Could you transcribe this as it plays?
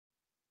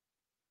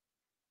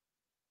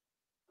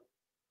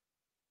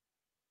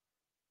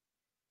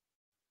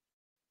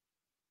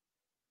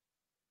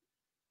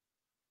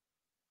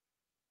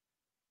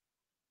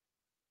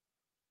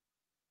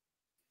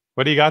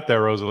What do you got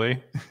there,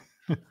 Rosalie?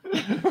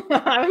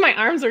 My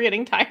arms are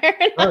getting tired.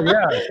 Oh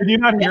yeah. Did you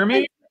not hear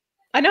me?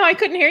 I know I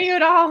couldn't hear you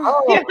at all.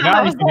 Oh, Yeah, now I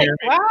you was can like, hear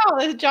me. wow,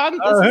 this John,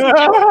 this is a joke.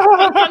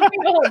 I'm going to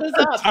hold this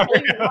up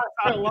Sorry.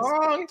 for a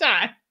long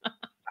time.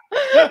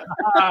 For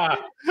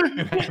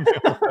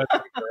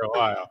a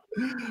while.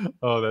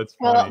 Oh, that's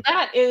funny. Well,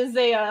 that is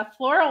a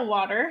floral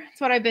water.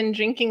 It's what I've been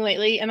drinking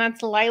lately, and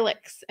that's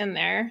lilacs in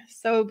there.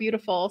 So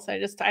beautiful. So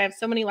I have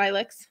so many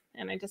lilacs,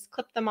 and I just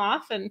clip them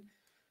off and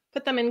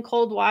put them in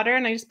cold water,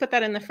 and I just put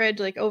that in the fridge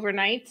like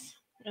overnight,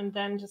 and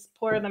then just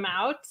pour them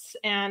out.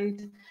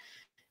 And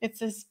it's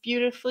this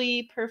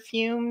beautifully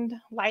perfumed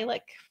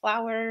lilac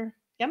flower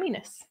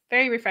yumminess.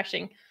 Very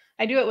refreshing.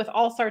 I do it with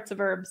all sorts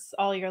of herbs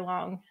all year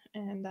long,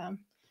 and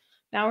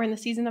now we're in the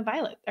season of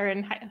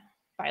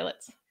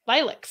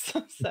lilacs.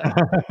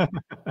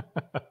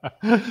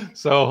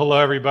 So hello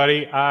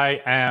everybody,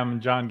 I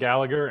am John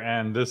Gallagher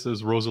and this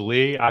is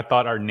Rosalee. I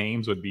thought our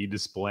names would be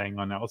displaying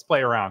on that. Let's play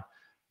around.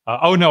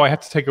 Oh no, I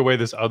have to take away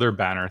this other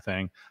banner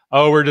thing.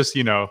 Oh, we're just,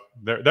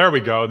 there we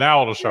go.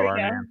 Now it'll show our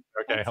name.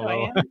 Okay, That's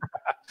hello.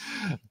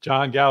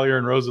 John Gallagher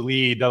and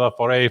Rosalee de la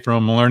Forêt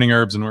from Learning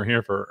Herbs, and we're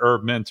here for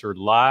HerbMentor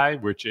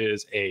Live, which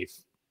is a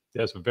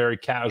very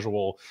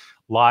casual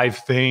live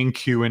thing,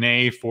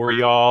 Q&A for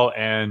y'all,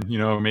 and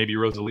maybe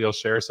Rosalee will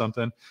share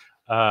something.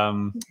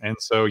 And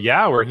so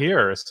yeah, we're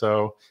here.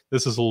 So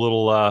this is a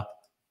little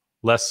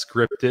less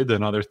scripted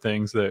than other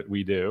things that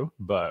we do,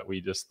 but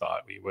we just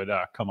thought we would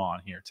come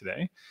on here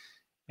today.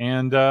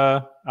 And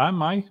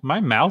my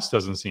mouse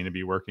doesn't seem to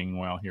be working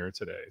well here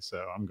today,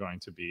 so I'm going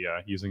to be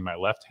using my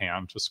left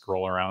hand to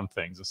scroll around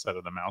things instead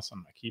of the mouse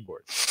on my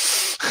keyboard.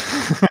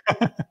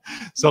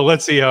 So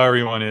let's see how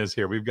everyone is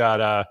here. We've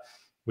got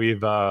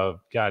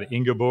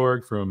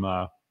Ingeborg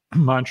from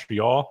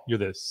Montreal. You're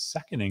the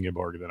second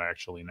Ingeborg that I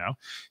actually know.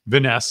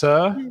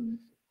 Vanessa.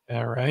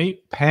 All right.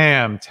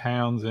 Pam,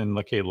 Townsend.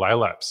 Okay,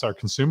 lilacs are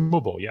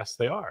consumable. Yes,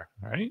 they are.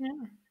 All right.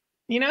 Yeah.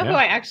 You know who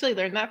I actually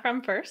learned that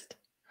from first?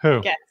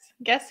 Who?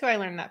 Guess who I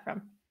learned that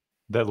from?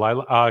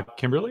 That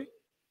Kimberly?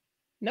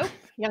 Nope,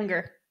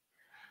 younger.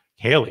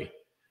 Haley.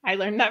 I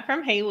learned that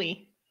from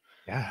Haley.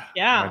 Yeah.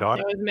 My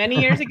daughter. It was many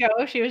years ago.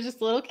 She was just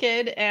a little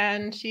kid,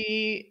 and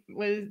she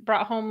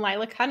brought home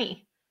lilac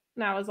honey.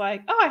 And I was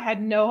like, oh, I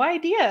had no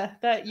idea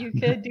that you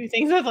could do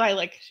things with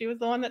lilac. She was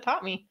the one that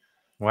taught me.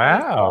 Wow. I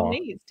was so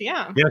amazed.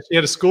 Yeah. Yeah, she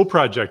had a school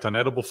project on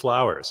edible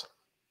flowers.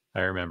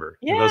 I remember.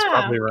 Yeah. That's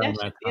probably around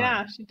that time.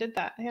 Yeah, she did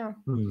that. Yeah.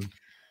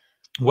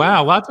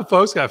 Wow. Lots of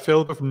folks. Got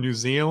Philippa from New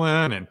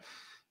Zealand and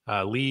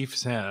Leaf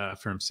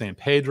from San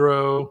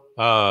Pedro.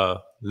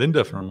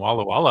 Linda from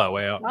Walla Walla,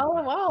 way out.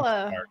 Walla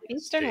Walla,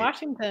 Eastern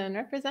Washington,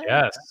 represent.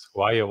 Yes,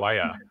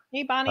 Waya.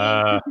 Hey,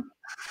 Bonnie.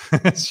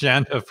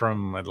 Shanda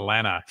from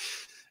Atlanta.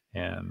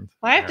 And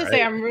I have to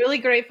say, I'm really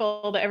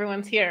grateful that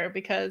everyone's here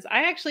because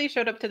I actually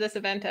showed up to this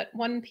event at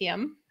 1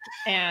 p.m.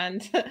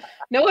 and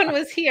no one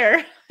was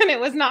here, and it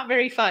was not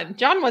very fun.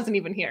 John wasn't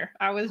even here.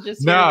 I was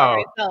just here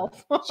by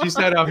myself. She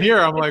said, I'm here.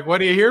 I'm like,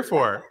 what are you here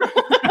for?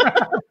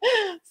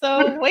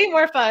 So way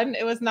more fun.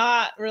 It was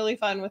not really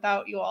fun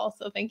without you all.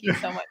 So thank you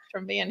so much for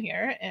being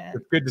here. And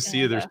it's good to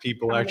see there's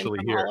people actually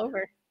here. All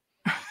over.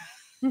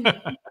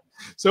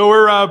 So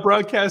we're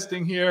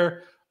broadcasting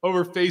here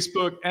over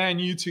Facebook and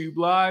YouTube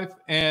Live.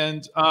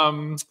 And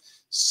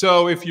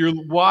so if you're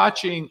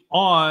watching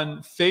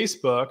on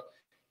Facebook,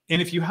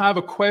 and if you have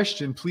a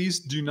question,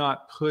 please do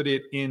not put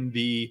it in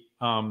the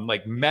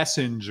like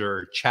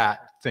messenger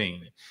chat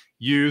thing.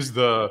 Use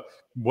the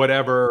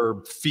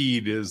whatever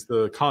feed is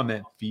the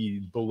comment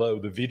feed below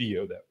the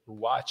video that we're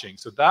watching.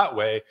 So that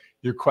way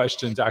your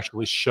questions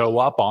actually show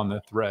up on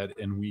the thread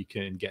and we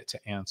can get to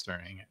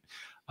answering it.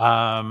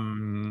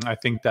 I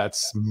think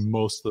that's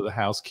most of the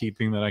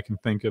housekeeping that I can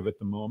think of at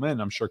the moment.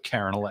 I'm sure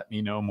Karen will let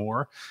me know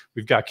more.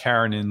 We've got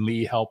Karen and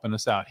Lee helping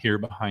us out here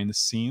behind the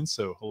scenes.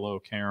 So hello,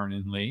 Karen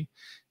and Lee.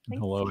 And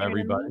hello,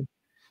 everybody.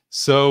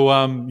 So,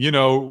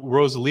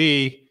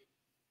 Rosalee,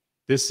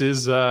 this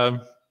is, so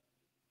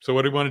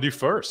what do we want to do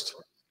first?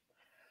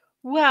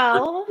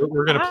 Well,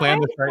 we're going to plan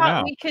this right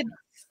now. We could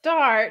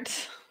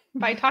start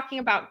by talking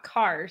about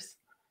cars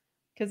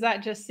because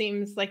that just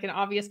seems like an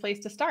obvious place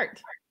to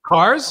start.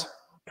 Cars?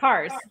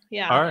 Cars,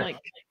 yeah. All right. Like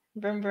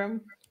vroom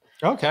vroom.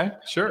 Okay,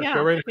 sure. Yeah,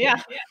 go right ahead. Yeah.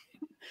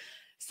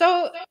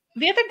 So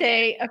the other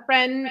day,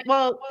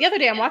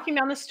 I'm walking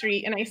down the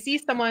street and I see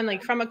someone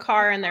like from a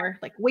car and they're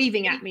like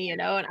waving at me,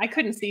 and I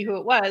couldn't see who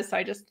it was, so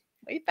I just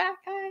waved back.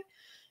 Hi.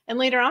 And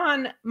later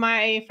on,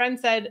 my friend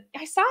said,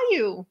 "I saw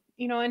you,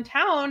 in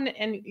town,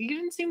 and you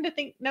didn't seem to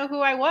know who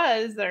I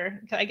was,"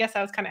 or I guess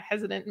I was kind of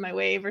hesitant in my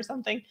wave or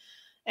something.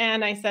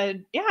 And I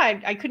said,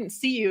 "Yeah, I couldn't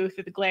see you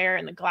through the glare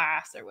and the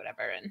glass or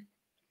whatever."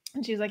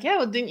 And she's like, "Yeah,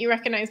 well, didn't you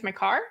recognize my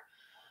car?"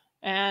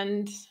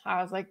 And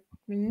I was like,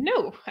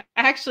 "No,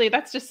 actually,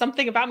 that's just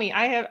something about me.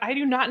 I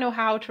do not know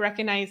how to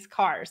recognize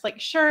cars.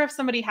 Like, sure, if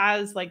somebody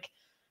has like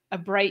a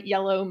bright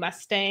yellow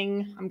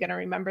Mustang, I'm going to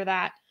remember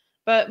that.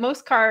 But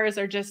most cars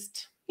are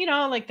just,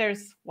 like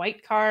there's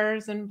white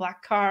cars and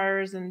black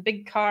cars and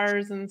big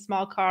cars and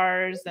small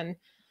cars. And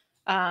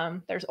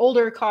There's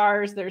older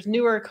cars, there's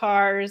newer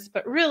cars,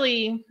 but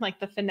really like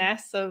the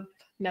finesse of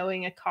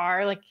knowing a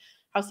car, like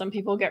how some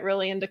people get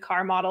really into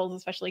car models,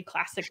 especially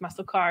classic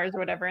muscle cars or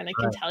whatever, and they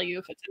can tell you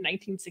if it's a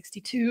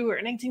 1962 or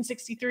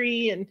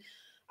 1963. And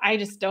I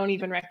just don't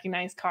even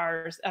recognize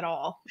cars at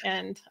all.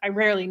 And I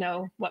rarely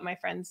know what my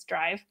friends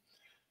drive.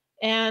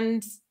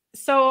 And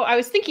so I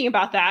was thinking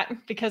about that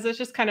because it's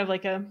just kind of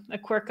like a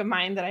quirk of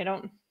mine that I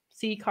don't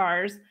see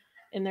cars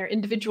in their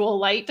individual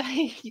light,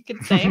 you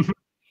could say.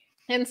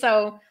 And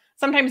so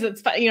sometimes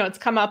it's, it's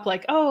come up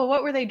like, oh,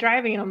 what were they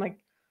driving? And I'm like,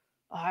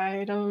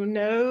 I don't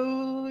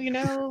know,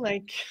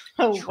 like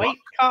a white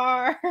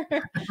car.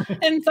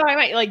 And so I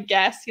might like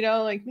guess,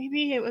 like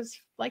maybe it was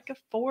like a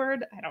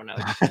Ford. I don't know.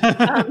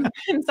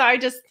 And so I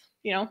just,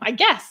 I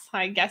guess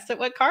at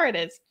what car it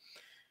is.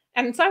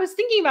 And so I was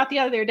thinking about the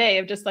other day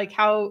of just like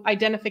how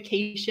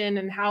identification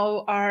and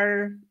how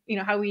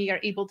how we are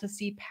able to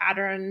see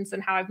patterns,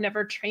 and how I've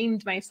never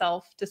trained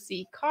myself to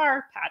see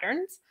car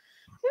patterns.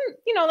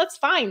 That's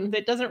fine.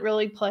 That doesn't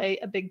really play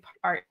a big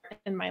part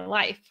in my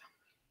life.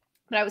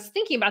 But I was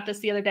thinking about this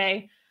the other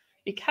day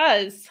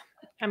because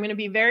I'm going to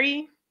be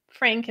very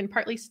frank and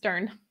partly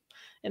stern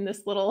in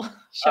this little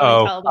show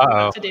and tell that I'm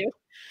about to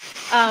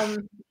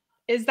do.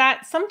 Is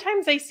that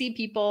sometimes I see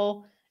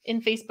people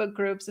in Facebook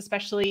groups,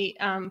 especially,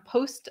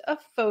 post a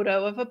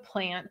photo of a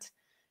plant,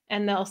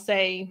 and they'll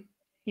say,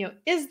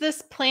 is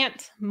this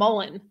plant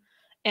mullein?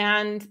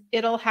 And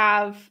it'll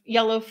have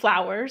yellow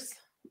flowers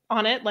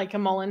on it like a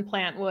mullein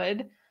plant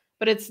would,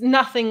 but it's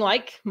nothing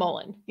like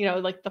mullein.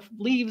 Like the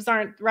leaves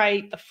aren't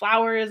right, the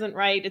flower isn't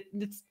right.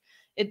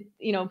 It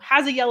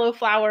has a yellow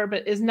flower,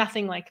 but is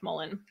nothing like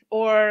mullein.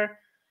 Or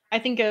I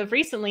think of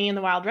recently in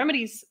the Wild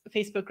Remedies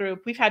Facebook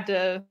group, we've had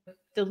to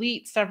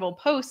delete several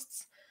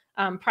posts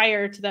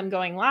prior to them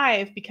going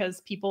live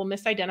because people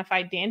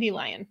misidentified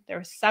dandelion. There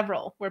were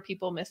several where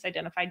people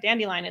misidentified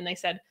dandelion, and they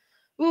said,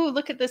 ooh,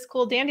 look at this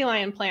cool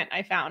dandelion plant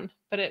I found,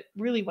 but it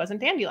really wasn't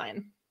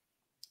dandelion.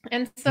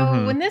 And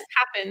so when this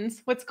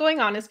happens, what's going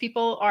on is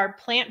people are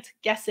plant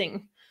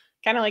guessing,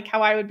 kind of like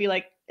how I would be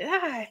like,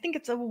 I think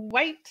it's a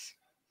white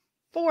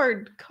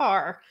Ford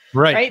car,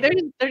 right?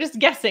 They're just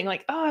guessing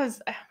like, oh,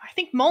 I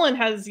think mullein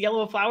has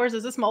yellow flowers.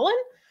 Is this mullein?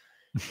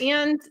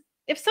 And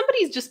if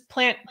somebody's just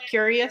plant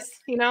curious,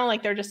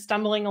 like they're just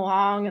stumbling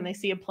along and they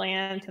see a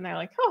plant and they're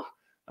like, oh,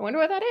 I wonder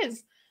what that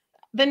is.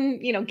 Then,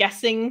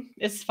 guessing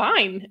is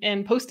fine,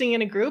 and posting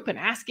in a group and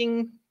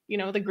asking,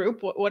 the group,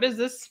 what is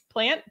this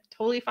plant?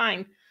 Totally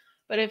fine.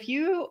 But if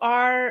you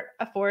are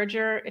a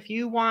forager, if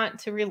you want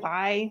to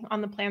rely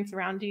on the plants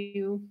around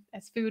you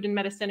as food and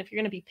medicine, if you're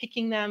going to be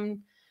picking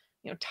them,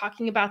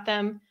 talking about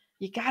them,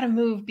 you got to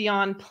move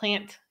beyond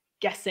plant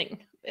guessing.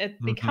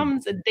 It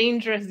becomes a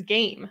dangerous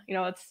game.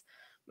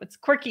 It's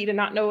quirky to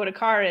not know what a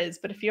car is,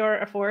 but if you're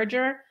a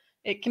forager,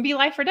 it can be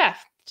life or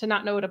death to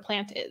not know what a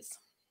plant is.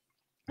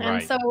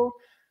 And so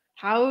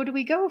how do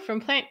we go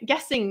from plant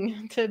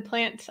guessing to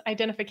plant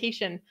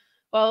identification?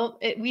 Well,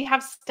 we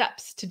have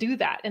steps to do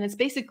that. And it's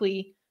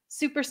basically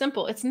super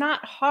simple. It's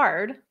not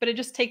hard, but it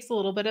just takes a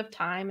little bit of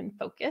time and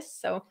focus.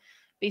 So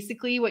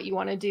basically what you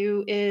want to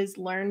do is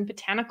learn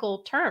botanical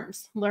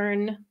terms,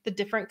 learn the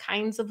different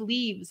kinds of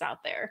leaves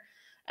out there,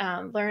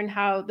 learn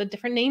how the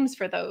different names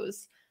for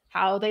those,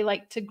 how they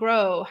like to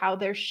grow, how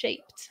they're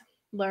shaped,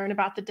 learn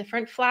about the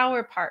different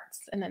flower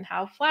parts, and then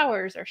how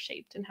flowers are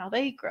shaped and how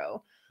they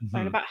grow,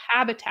 learn about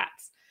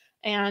habitats.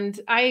 And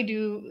I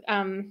do,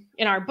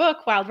 in our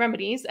book, Wild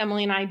Remedies,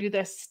 Emily and I do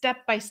this step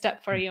by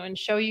step for you and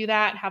show you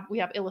that. We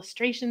have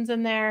illustrations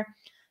in there.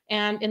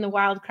 And in the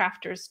Wild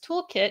Crafters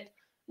Toolkit,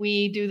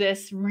 we do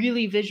this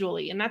really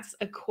visually. And that's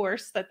a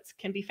course that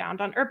can be found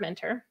on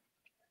HerbMentor.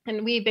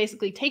 And we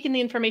basically taken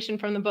the information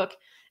from the book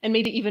and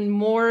made it even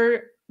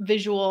more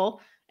visual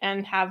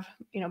and have,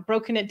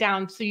 broken it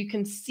down so you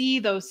can see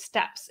those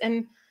steps.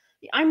 And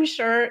I'm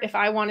sure if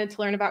I wanted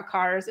to learn about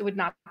cars, it would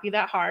not be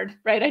that hard,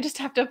 right? I just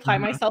have to apply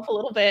myself a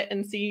little bit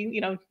and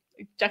see,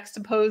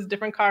 juxtapose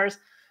different cars.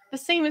 The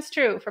same is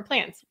true for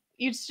plants.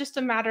 It's just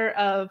a matter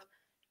of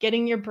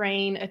getting your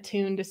brain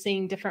attuned to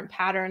seeing different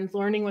patterns,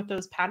 learning what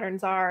those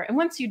patterns are. And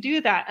once you do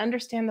that,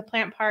 understand the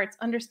plant parts,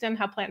 understand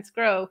how plants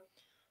grow.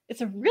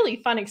 It's a really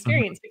fun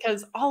experience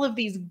because all of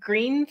these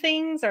green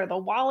things, or the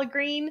wall of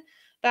green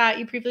that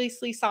you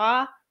previously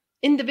saw,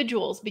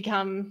 individuals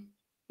become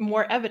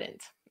more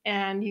evident.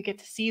 And you get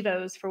to see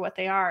those for what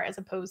they are, as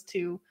opposed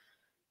to,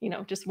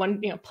 just one,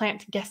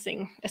 plant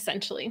guessing,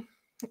 essentially.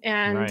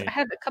 And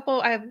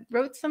I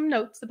wrote some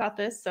notes about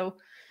this. So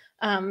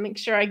make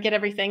sure I get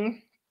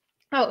everything.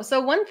 Oh,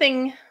 so one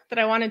thing that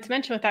I wanted to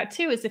mention with that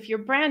too, is if you're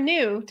brand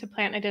new to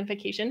plant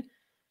identification,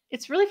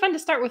 it's really fun to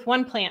start with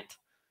one plant.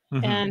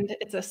 And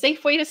it's a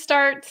safe way to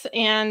start.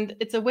 And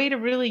it's a way to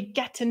really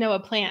get to know a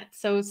plant.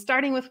 So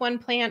starting with one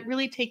plant,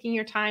 really taking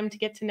your time to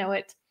get to know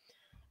it.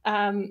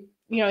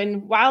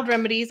 In Wild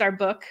Remedies, our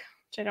book,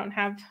 which I don't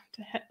have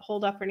to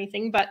hold up or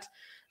anything, but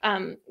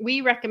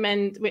we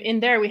recommend, in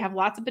there, we have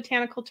lots of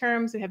botanical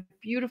terms. We have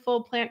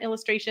beautiful plant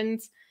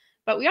illustrations,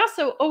 but we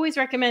also always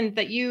recommend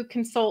that you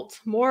consult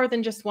more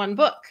than just one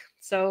book.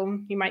 So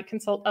you might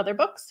consult other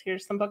books.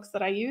 Here's some books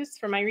that I use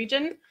for my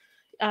region.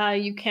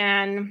 You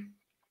can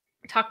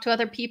talk to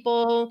other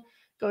people,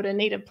 go to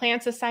native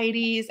plant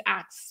societies,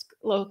 ask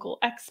local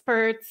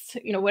experts,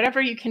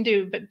 whatever you can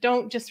do, but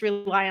don't just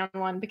rely on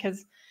one,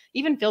 because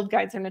even field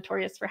guides are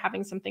notorious for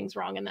having some things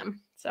wrong in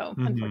them. So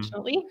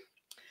unfortunately,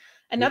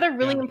 another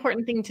really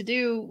important thing to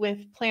do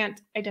with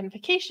plant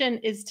identification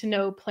is to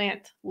know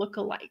plant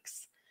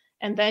lookalikes.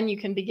 And then you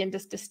can begin to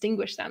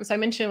distinguish them. So I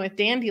mentioned with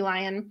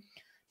dandelion,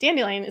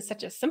 dandelion is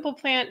such a simple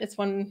plant. It's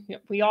one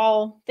we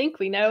all think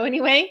we know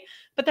anyway,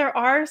 but there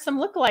are some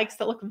lookalikes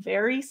that look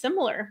very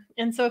similar.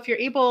 And so if you're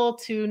able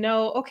to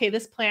know, okay,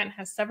 this plant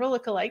has several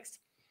lookalikes.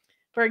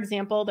 For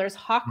example, there's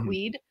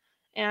hawkweed,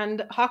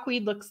 and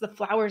hawkweed the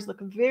flowers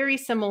look very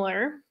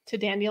similar to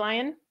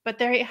dandelion, but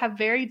they have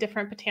very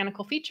different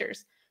botanical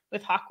features.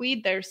 With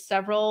hawkweed, there's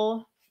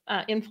several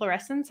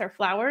inflorescence or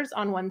flowers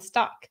on one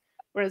stalk,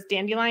 whereas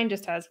dandelion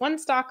just has one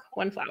stalk,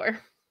 one flower.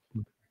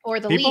 Or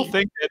the people leaves.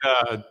 think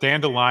that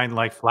dandelion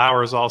like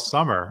flowers all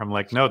summer. I'm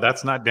like, no,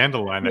 that's not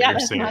dandelion that you're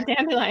that's seeing. Not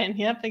dandelion.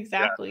 Yep,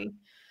 exactly. Yeah.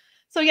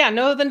 So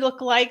know the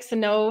lookalikes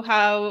and know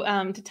how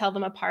to tell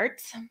them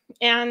apart.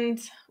 And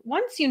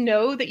once you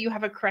know that you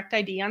have a correct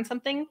ID on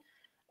something,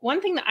 one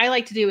thing that I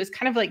like to do is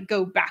kind of like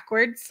go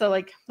backwards. So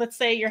like, let's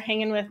say you're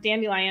hanging with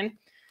dandelion,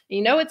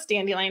 it's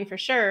dandelion for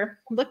sure.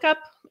 Look up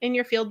in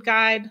your field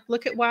guide,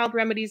 look at Wild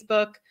Remedies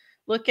book,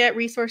 look at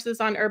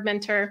resources on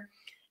HerbMentor,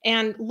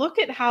 and look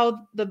at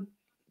how the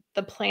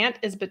plant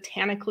is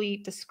botanically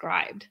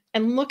described,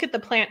 and look at the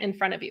plant in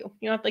front of you,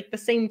 at like the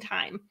same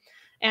time.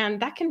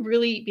 And that can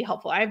really be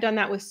helpful. I've done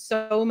that with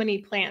so many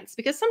plants,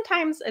 because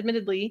sometimes,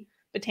 admittedly,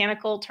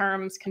 botanical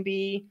terms can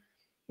be,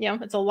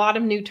 it's a lot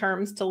of new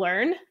terms to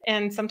learn.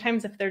 And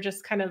sometimes if they're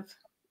just kind of,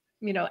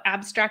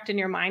 abstract in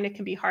your mind, it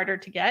can be harder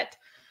to get.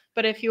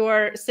 But if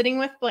you're sitting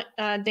with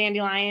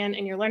dandelion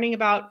and you're learning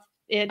about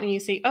it and you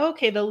see, oh,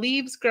 okay, the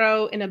leaves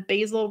grow in a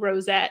basal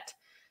rosette,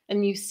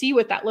 and you see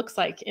what that looks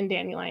like in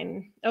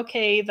dandelion.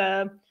 Okay,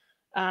 the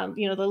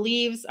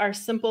leaves are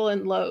simple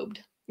and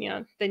lobed,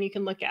 then you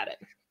can look at it.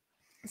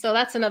 So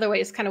that's another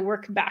way, is kind of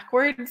work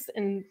backwards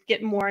and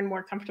get more and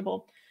more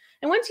comfortable.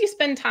 And once you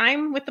spend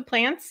time with the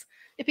plants,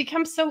 it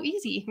becomes so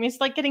easy. I mean, it's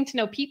like getting to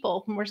know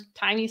people. The more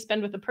time you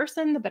spend with a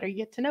person, the better you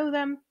get to know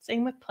them.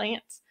 Same with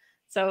plants.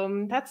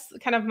 So that's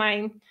kind of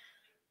my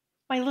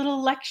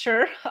little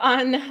lecture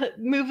on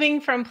moving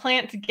from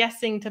plant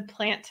guessing to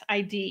plant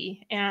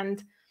ID.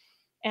 And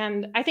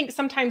I think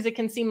sometimes it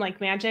can seem like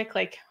magic.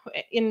 Like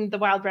in the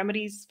Wild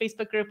Remedies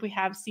Facebook group, we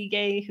have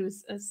CJ,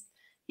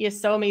 he is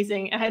so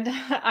amazing at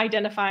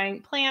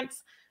identifying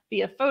plants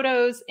via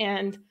photos,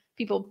 and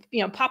people,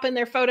 pop in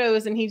their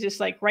photos, and he just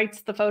like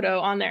writes the photo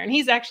on there. And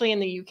he's actually in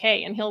the UK,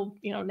 and he'll,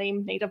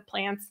 name native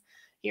plants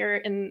here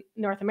in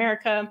North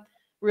America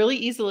really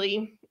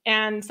easily.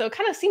 And so it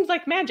kind of seems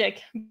like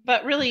magic,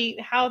 but really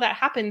how that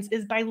happens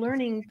is by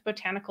learning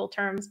botanical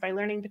terms, by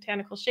learning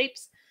botanical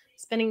shapes,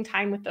 spending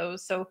time with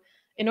those. So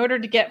in order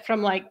to get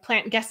from like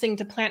plant guessing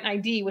to plant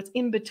ID, what's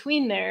in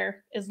between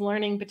there is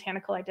learning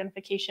botanical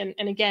identification.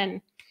 And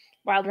again,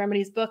 Wild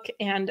Remedies book,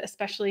 and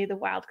especially the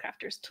Wild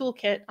Crafters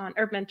Toolkit on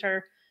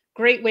HerbMentor,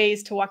 great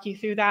ways to walk you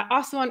through that.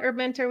 Also on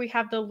HerbMentor, we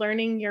have the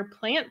Learning Your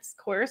Plants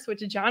course,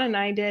 which John and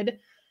I did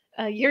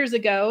years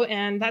ago.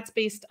 And that's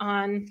based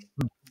on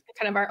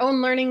kind of our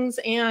own learnings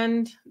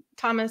and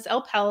Thomas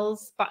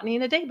Elpel's Botany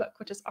in a Day book,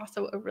 which is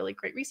also a really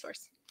great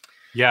resource.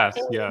 Yes,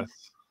 yes.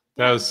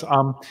 That was,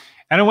 and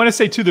I want to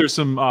say too, there's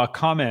some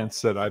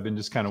comments that I've been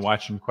just kind of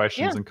watching,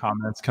 questions and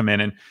comments come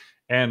in,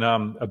 and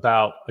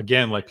about,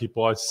 again, like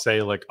people always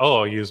say like,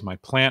 oh, I use my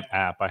plant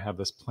app. I have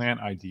this plant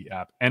ID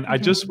app. And I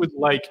just would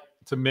like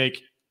to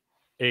make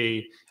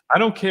I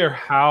don't care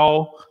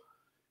how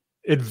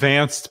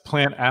advanced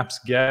plant apps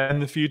get in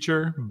the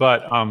future,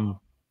 but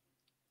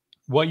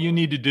what you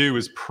need to do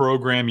is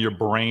program your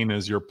brain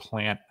as your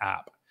plant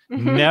app.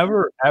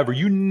 Never, ever.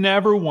 You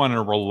never want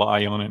to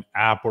rely on an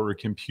app or a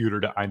computer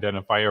to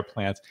identify your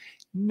plants.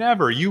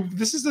 Never.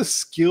 This is a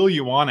skill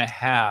you want to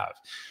have.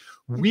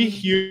 We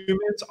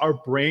humans, our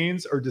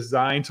brains are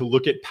designed to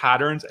look at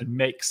patterns and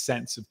make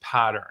sense of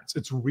patterns.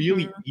 It's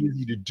really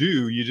easy to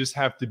do. You just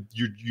have to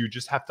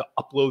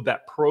upload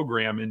that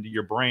program into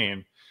your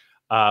brain,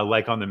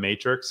 like on the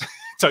Matrix.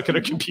 Tuck in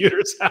a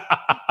computer's.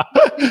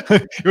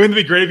 It wouldn't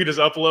be great if you just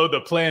upload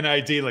the plant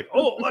ID, like,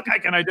 oh, look, I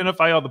can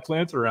identify all the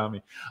plants around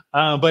me.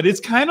 But it's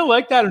kind of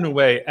like that in a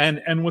way.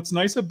 And what's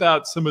nice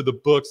about some of the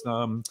books,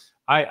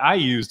 I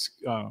used,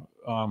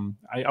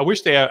 I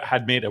wish they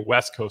had made a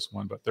West Coast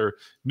one, but their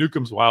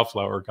Newcomb's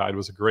Wildflower Guide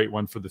was a great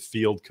one for the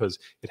field, because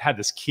it had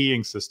this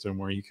keying system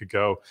where you could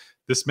go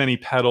this many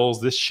petals,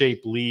 this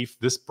shape leaf,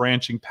 this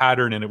branching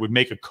pattern, and it would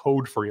make a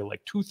code for you,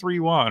 like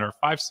 231 or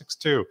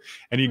 562.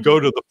 And you go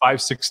to the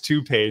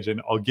 562 page,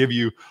 and I'll give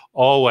you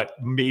all what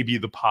may be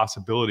the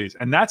possibilities.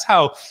 And that's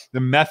how the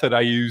method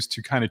I used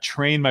to kind of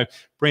train my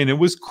brain. It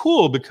was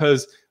cool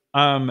because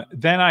then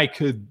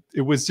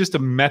it was just a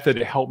method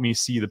to help me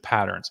see the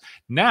patterns.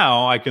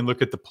 Now I can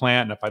look at the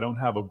plant, and if I don't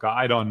have a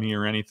guide on me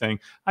or anything,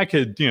 I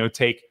could,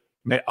 take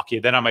Okay,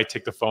 then I might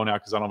take the phone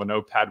out because I don't have a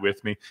notepad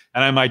with me,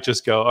 and I might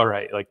just go, all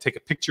right, like take a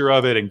picture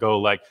of it and go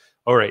like,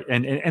 all right,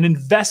 and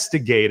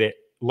investigate it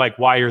like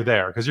why you're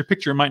there, because your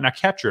picture might not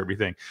capture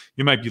everything.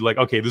 You might be like,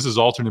 okay, this is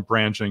alternate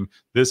branching.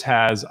 This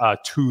has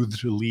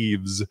toothed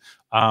leaves.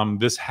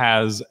 This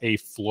has a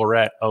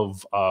floret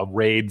of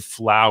rayed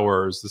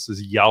flowers. This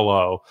is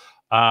yellow.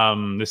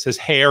 This is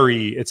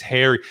hairy. It's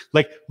hairy.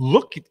 Like,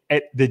 look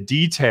at the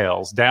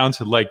details down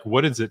to like,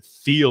 what does it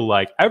feel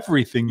like?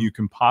 Everything you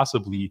can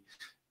possibly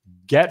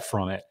get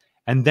from it.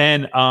 And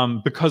then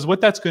because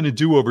what that's going to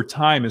do over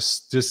time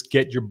is just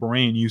get your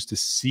brain used to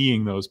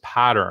seeing those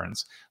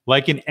patterns,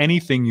 like in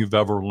anything you've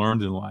ever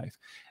learned in life.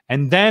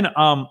 And then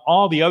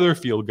all the other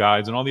field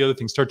guides and all the other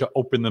things start to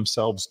open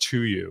themselves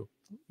to you,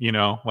 you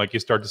know, like you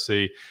start to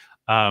see.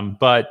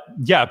 But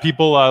yeah,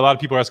 people, a lot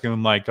of people are asking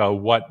them like,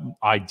 what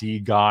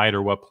ID guide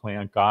or what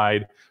plant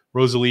guide?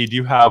 Rosalie, do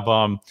you have,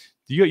 do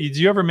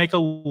you ever make a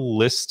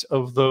list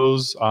of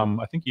those?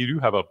 I think you do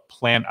have a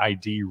plant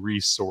ID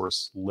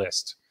resource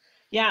list.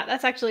 Yeah,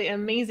 that's actually an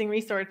amazing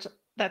resource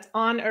that's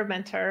on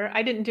HerbMentor.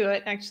 I didn't do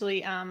it,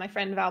 actually. My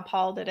friend Val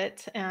Paul did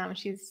it.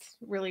 She's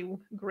really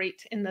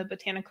great in the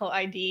botanical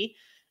ID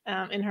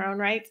in her own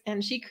right.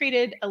 And she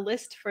created a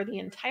list for the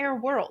entire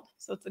world.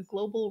 So it's a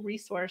global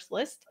resource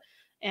list,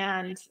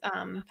 and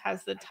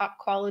has the top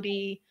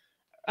quality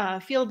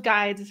field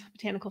guides,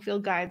 botanical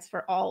field guides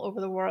for all over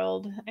the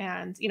world.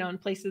 And, you know, in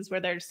places where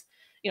there's,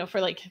 you know,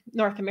 for like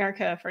North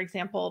America, for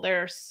example,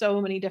 there are so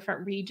many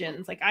different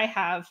regions. Like I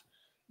have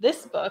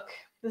this book.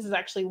 This is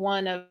actually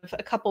one of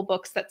a couple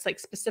books that's like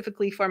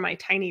specifically for my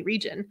tiny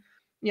region.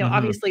 You know,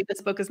 obviously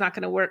this book is not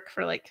going to work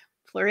for like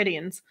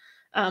Floridians.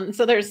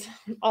 So there's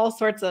all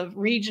sorts of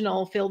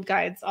regional field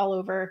guides all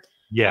over.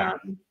 Yeah.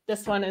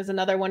 This one is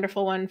another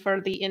wonderful one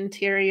for the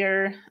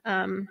interior,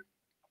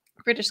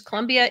 British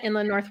Columbia,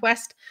 inland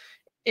Northwest.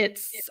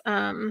 It's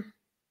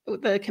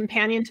the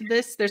companion to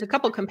this. There's a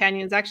couple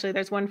companions, actually.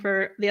 There's one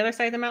for the other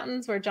side of the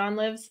mountains where John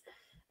lives.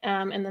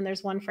 And then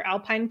there's one for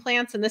alpine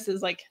plants. And this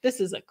is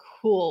a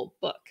cool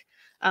book.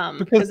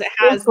 Because it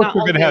has not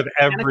only have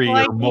every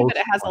ID, but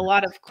it has a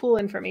lot of cool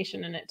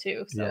information in it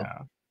too. So. Yeah.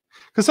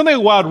 Because something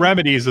like Wild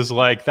Remedies is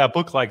like that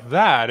book like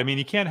that. I mean,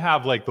 you can't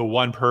have like the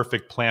one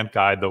perfect plant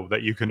guide though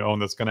that you can own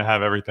that's going to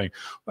have everything.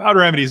 Wild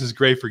Remedies is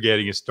great for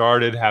getting you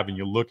started, having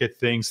you look at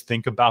things,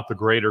 think about the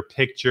greater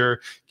picture,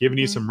 giving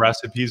you some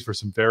recipes for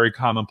some very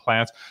common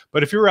plants.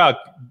 But if you're out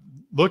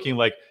looking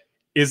like,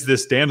 is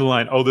this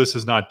dandelion? Oh, this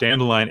is not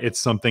dandelion. It's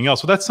something else.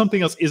 So that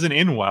something else isn't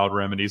in Wild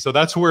Remedies. So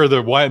that's where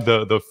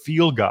the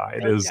field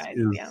guide is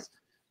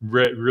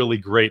really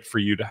great for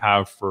you to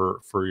have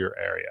for your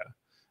area.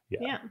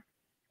 Yeah.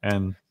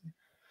 And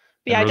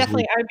I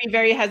would be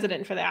very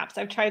hesitant for the apps.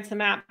 I've tried some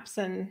apps,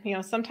 and you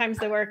know, sometimes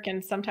they work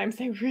and sometimes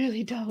they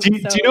really don't. Do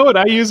you know what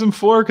I use them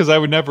for? Because I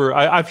would never.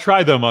 I've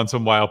tried them on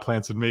some wild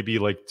plants, and maybe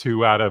like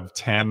 2 out of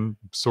 10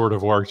 sort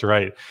of worked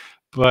right.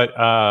 But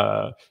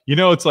you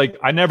know, it's like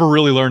I never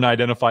really learned to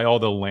identify all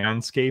the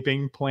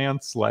landscaping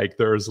plants. Like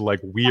there's like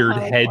weird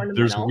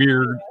there's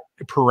weird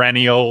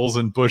perennials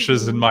and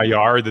bushes in my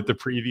yard that the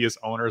previous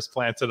owners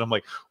planted. I'm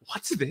like,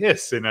 what's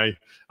this? And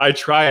I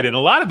tried, and a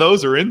lot of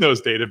those are in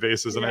those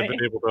databases, and I've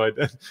been able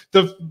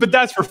to. But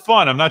that's for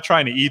fun. I'm not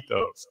trying to eat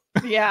those.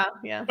 Yeah.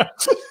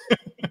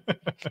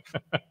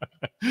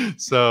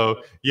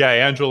 So yeah,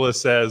 Angela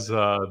says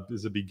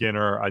as a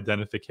beginner,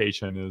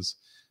 identification is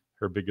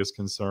her biggest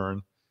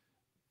concern.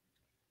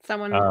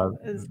 Someone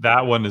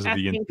that one is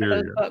the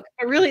interior. But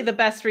really, the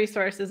best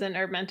resource is in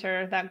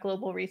HerbMentor, that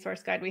global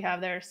resource guide we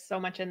have. There's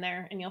so much in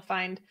there, and you'll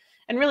find.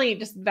 And really,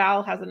 just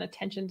Val has an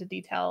attention to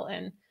detail,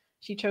 and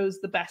she chose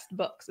the best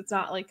books. It's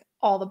not like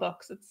all the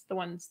books; it's the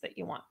ones that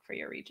you want for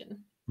your region.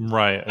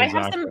 Right. Exactly.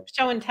 I have some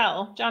show and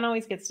tell. John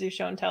always gets to do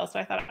show and tell, so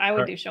I thought I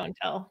would do show and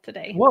tell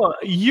today. Well,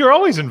 you're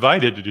always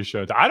invited to do show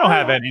and tell. I don't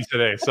have any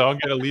today, so I'm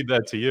going to leave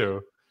that to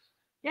you.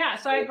 Yeah,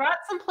 so I brought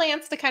some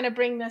plants to kind of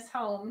bring this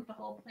home, the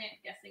whole plant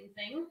guessing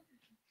thing.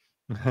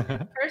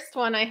 First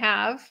one I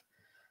have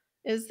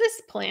is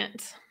this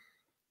plant.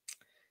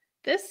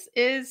 This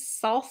is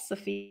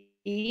salsify,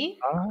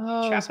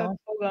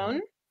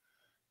 Trapezogon.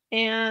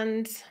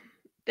 And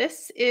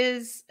this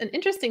is an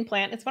interesting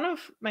plant. It's one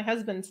of my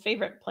husband's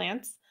favorite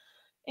plants.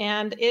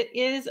 And it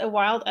is a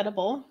wild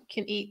edible. You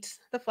can eat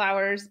the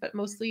flowers, but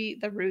mostly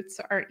the roots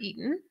are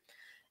eaten.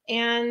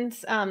 And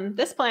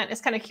this plant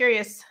is kind of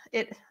curious.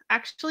 It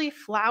actually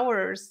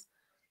flowers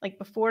like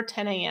before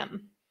 10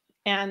 a.m.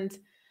 And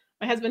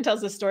my husband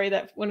tells the story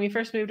that when we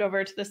first moved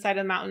over to the side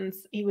of the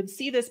mountains, he would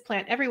see this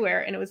plant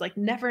everywhere and it was like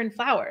never in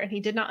flower. And he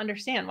did not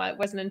understand why it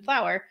wasn't in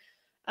flower.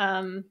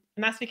 And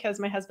that's because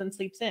my husband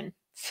sleeps in.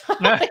 So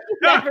I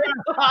never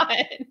saw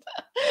it.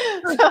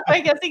 So I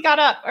guess he got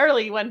up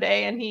early one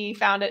day and he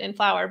found it in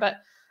flower. But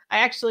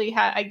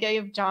I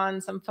gave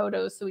John some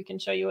photos so we can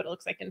show you what it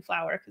looks like in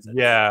flower.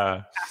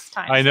 Past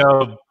time. I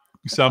know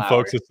some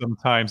folks that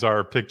sometimes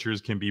our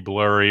pictures can be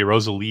blurry.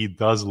 Rosalie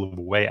does live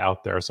way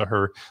out there. So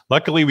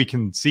luckily we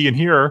can see and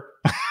hear.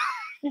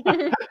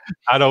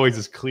 Not always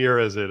as clear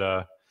as it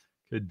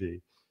could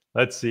be.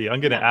 Let's see. I'm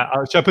gonna.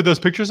 Should I put those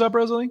pictures up,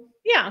 Rosalie?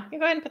 Yeah, you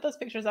go ahead and put those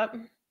pictures up.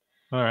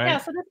 All right. Yeah,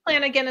 so this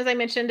plant, again, as I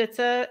mentioned, it's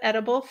a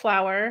edible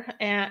flower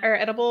or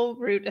edible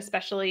root,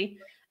 especially.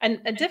 And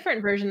a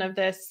different version of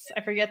this,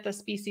 I forget the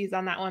species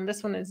on that one.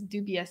 This one is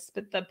dubious,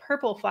 but the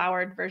purple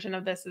flowered version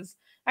of this is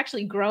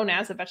actually grown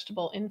as a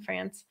vegetable in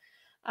France.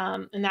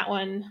 And that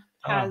one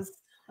has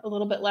a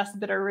little bit less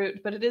bitter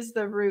root, but it is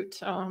the root.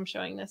 Oh, I'm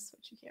showing this,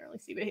 which you can't really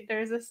see, but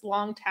there's this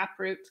long tap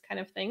root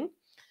kind of thing.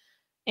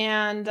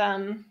 And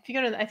if you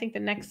go to, I think, the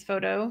next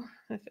photo,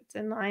 if it's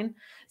in line.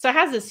 So it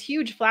has this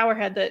huge flower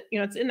head that,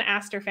 it's in the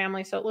aster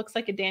family. So it looks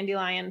like a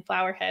dandelion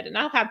flower head. And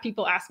I'll have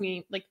people ask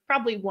me, like,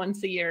 probably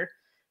once a year,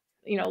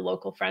 a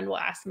local friend will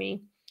ask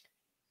me,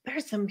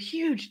 there's some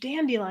huge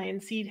dandelion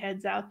seed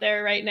heads out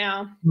there right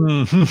now.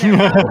 They're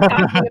probably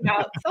talking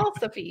about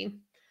salsify.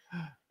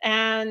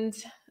 And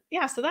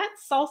yeah, so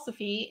that's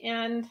salsify.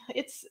 And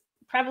it's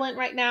prevalent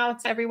right now.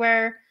 It's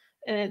everywhere.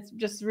 And it's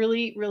just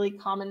really, really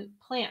common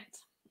plant.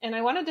 And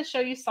I wanted to show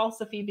you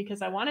salsify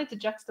because I wanted to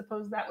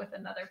juxtapose that with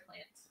another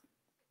plant.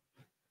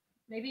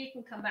 Maybe you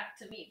can come back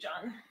to me,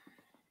 John.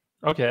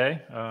 Okay,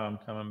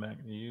 coming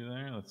back to you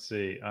there. Let's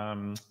see.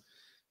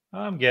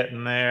 I'm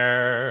getting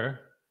there.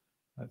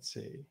 Let's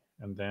see.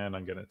 And then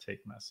I'm going to take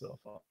myself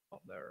off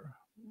there.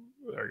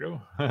 There we go.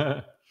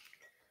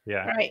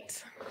 Yeah. All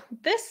right.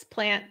 This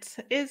plant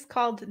is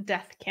called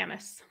death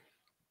camas,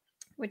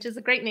 which is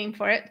a great name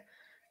for it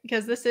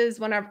because this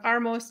is one of our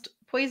most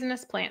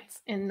poisonous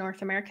plants in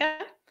North America.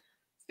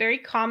 Very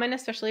common,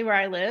 especially where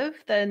I live.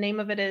 The name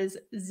of it is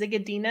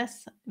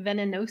Zygodinus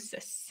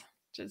venenosus,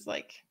 which is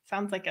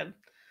sounds like a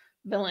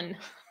villain.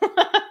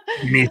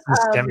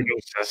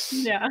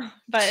 Yeah,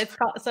 but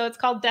it's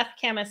called death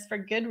camas for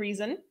good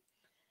reason.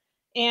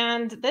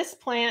 And this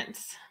plant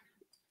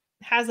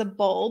has a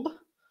bulb.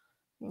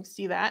 You can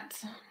see that.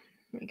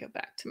 Let me go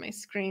back to my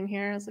screen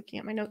here. I was looking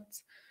at my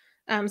notes.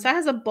 So it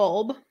has a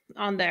bulb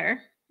on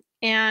there,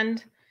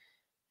 and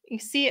you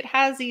see it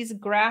has these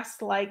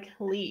grass-like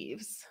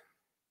leaves.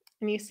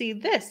 And you see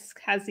this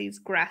has these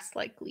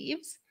grass-like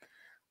leaves.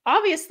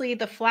 Obviously,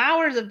 the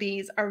flowers of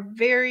these are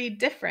very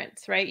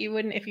different, right? You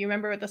wouldn't, if you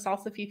remember what the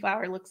salsify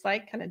flower looks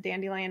like, kind of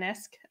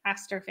dandelion-esque,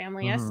 aster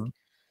family-esque.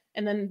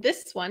 And then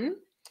this one,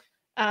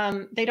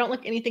 they don't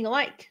look anything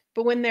alike.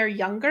 But when they're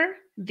younger,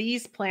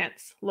 these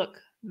plants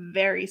look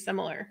very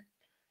similar.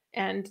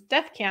 And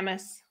death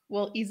camas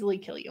will easily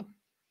kill you.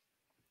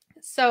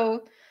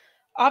 So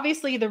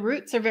obviously, the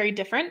roots are very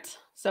different.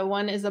 So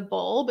one is a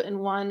bulb and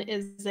one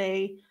is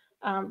a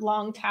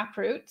long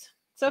taproot.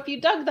 So if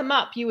you dug them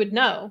up, you would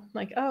know,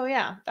 like, oh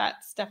yeah,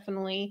 that's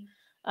definitely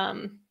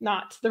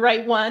not the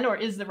right one, or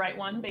is the right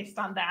one based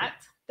on that.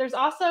 There's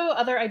also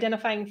other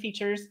identifying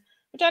features,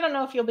 which I don't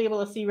know if you'll be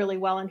able to see really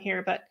well in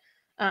here, but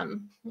let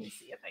me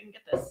see if I can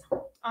get this.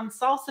 On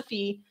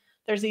salsify,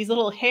 there's these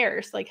little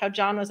hairs, like how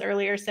John was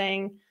earlier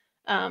saying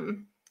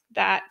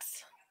that,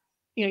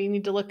 you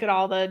need to look at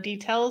all the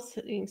details.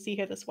 You can see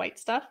here this white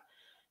stuff.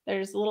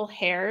 There's little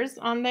hairs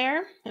on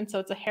there, and so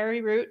it's a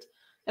hairy root.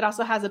 It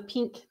also has a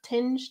pink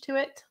tinge to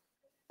it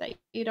that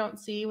you don't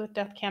see with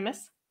death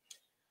camas.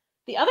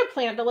 The other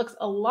plant that looks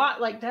a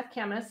lot like death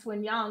camas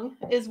when young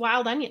is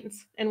wild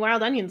onions. And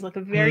wild onions look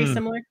very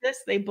similar to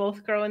this. They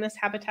both grow in this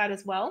habitat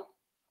as well.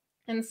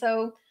 And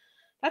so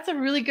that's a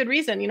really good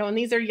reason. When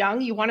these are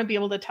young, you want to be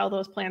able to tell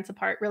those plants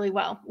apart really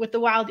well. With the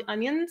wild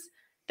onions,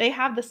 they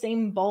have the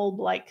same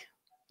bulb-like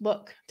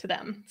look to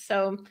them.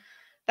 So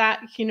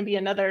that can be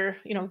another,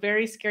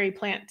 very scary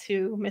plant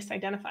to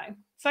misidentify.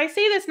 So I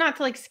say this not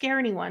to scare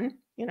anyone,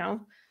 You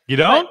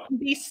don't?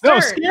 Be stirred. No,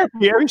 scare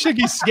me. We should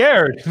be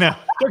scared. No,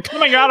 they're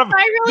coming out of.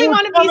 I really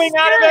want to be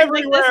scared.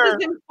 Everywhere.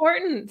 This is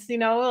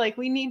important.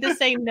 We need to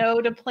say no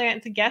to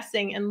plant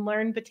guessing and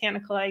learn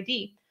botanical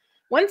ID.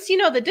 Once you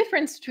know the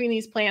difference between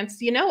these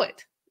plants, you know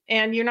it,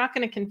 and you're not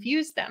going to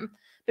confuse them.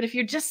 But if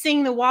you're just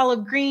seeing the wall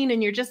of green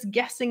and you're just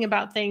guessing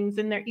about things,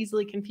 then they're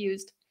easily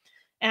confused.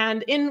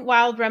 And in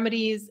Wild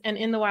Remedies and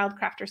in the Wild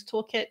Crafters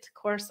Toolkit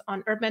course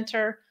on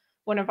HerbMentor,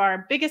 one of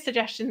our biggest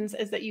suggestions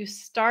is that you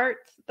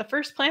the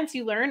first plants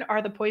you learn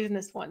are the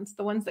poisonous ones,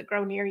 the ones that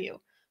grow near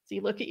you. So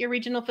you look at your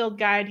regional field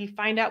guide, you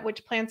find out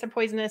which plants are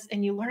poisonous,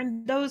 and you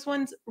learn those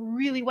ones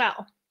really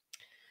well.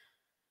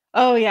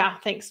 Oh yeah,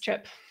 thanks,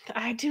 Trip.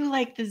 I do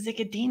like the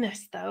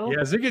Zygodinus though. Yeah,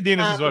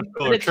 Zygodinus is what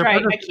That's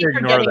right. I keep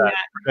forgetting that.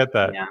 Forget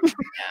that. Yeah.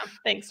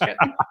 Thanks, Trip.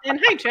 And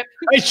hi, Trip.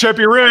 Hey, Trip,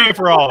 you're ruining it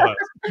for all of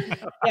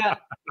us. Yeah.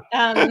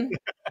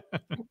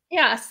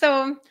 Yeah.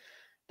 So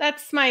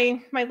that's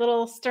my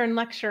little stern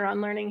lecture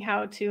on learning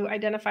how to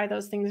identify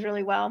those things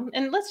really well.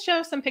 And let's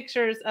show some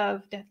pictures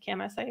of death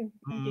camas. I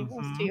gave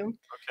those to you.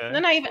 Okay. And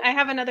then I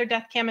have another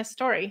death camas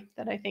story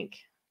that I think.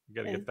 You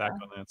got to get back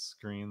on that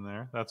screen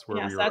there. That's where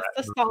we were. That's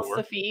the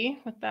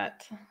salsify with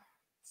that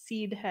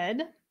seed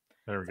head.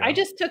 There we go. I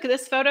just took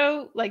this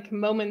photo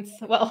moments.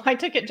 Well, I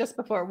took it just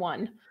before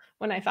 1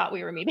 when I thought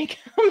we were meeting,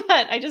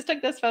 but I just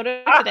took this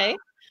photo today.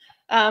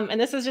 And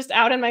this is just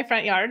out in my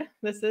front yard.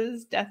 This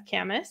is death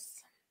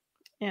camas.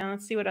 And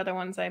let's see what other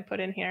ones I put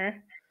in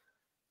here.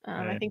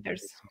 I think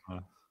there's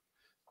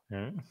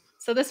Yeah.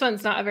 So this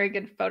one's not a very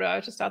good photo. I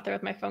was just out there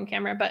with my phone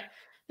camera, but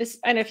this,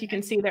 I don't know if you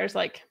can see, there's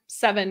like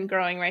 7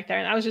 growing right there.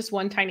 And that was just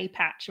one tiny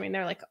patch. I mean,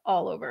 they're like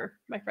all over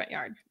my front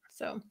yard.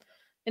 So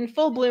in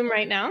full bloom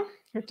right now,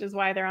 which is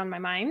why they're on my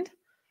mind.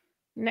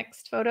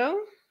 Next photo.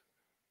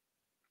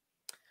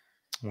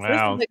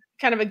 Wow. So this is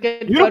kind of a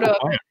good Beautiful photo.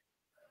 plant.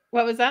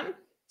 What was that?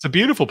 It's a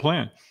beautiful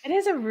plant. It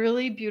is a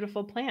really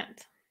beautiful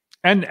plant.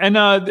 And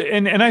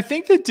I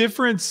think the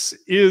difference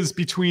is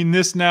between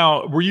this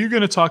now. Were you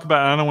going to talk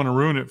about? I don't want to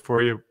ruin it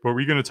for you. But were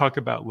you going to talk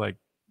about like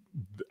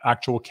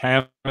actual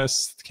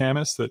camas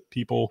that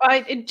people?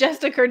 It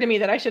just occurred to me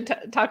that I should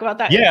talk about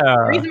that. Yeah,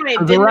 the reason why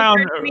it didn't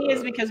occur to me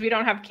is because we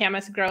don't have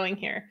camas growing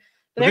here.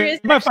 But there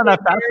is might find that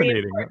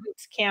fascinating.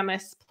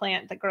 Camas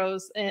plant that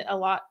grows a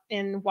lot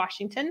in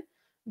Washington.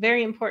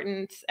 Very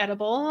important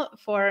edible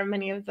for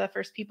many of the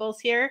first peoples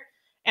here.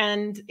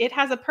 And it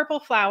has a purple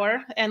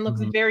flower and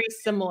looks very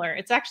similar.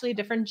 It's actually a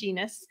different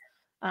genus.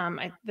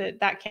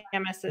 That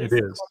camas is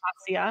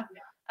Colombacea.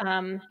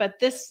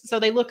 But so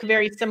they look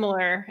very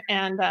similar.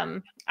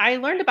 And I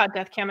learned about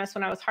death camas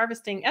when I was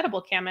harvesting edible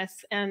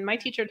camas. And my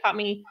teacher taught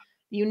me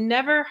you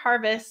never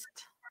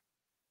harvest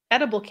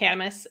edible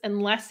camas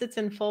unless it's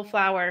in full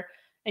flower.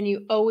 And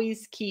you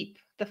always keep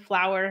the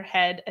flower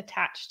head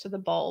attached to the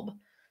bulb,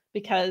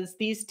 because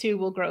these two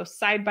will grow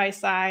side by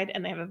side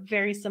and they have a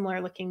very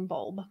similar looking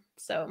bulb.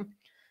 So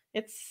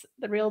it's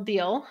the real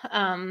deal.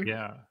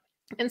 Yeah.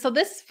 And so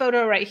this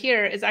photo right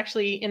here is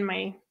actually in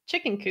my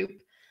chicken coop.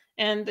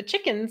 And the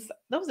chickens,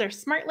 those are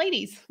smart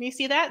ladies. You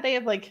see that? They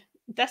have like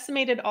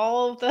decimated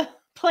all of the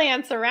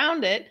plants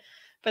around it,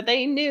 but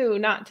they knew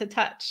not to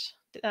touch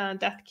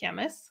death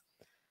camas.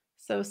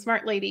 So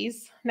smart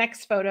ladies.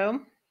 Next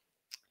photo.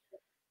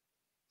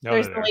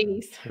 There's the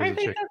ladies. Aren't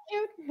they so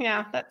cute?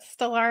 Yeah, that's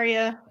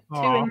Stellaria 2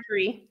 and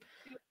 3.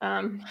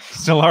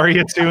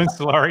 Stellaria 2 and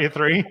Stellaria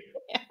 3?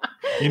 Yeah.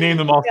 You named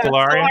them all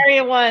Stellaria?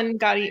 Stellaria 1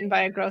 got eaten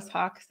by a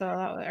goshawk,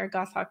 or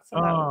goshawk, so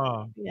that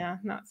was, yeah,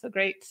 not so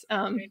great.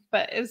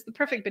 But it was the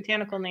perfect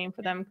botanical name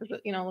for them because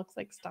it, looks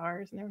like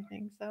stars and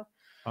everything. So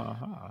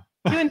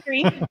 2 and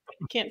 3,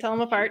 can't tell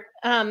them apart.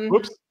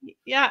 Whoops.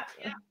 Yeah,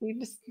 we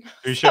just.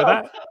 Did you show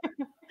that?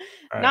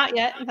 Not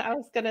yet. I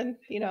was gonna,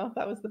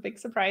 that was the big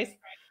surprise.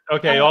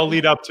 Okay, I'll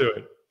lead up to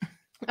it.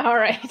 All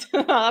right.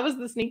 Well, that was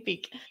the sneak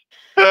peek.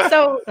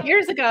 So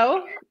years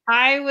ago,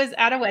 I was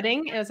at a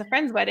wedding. It was a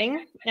friend's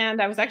wedding,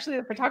 and I was actually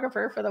the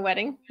photographer for the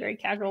wedding, very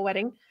casual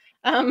wedding.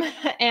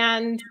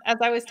 And as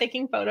I was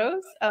taking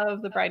photos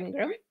of the bride and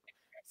groom,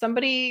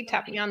 somebody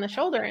tapped me on the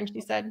shoulder and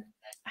she said,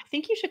 "I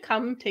think you should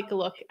come take a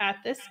look at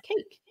this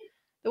cake,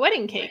 the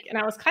wedding cake." And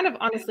I was kind of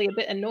honestly a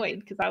bit annoyed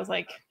because I was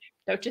like,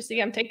 "Don't you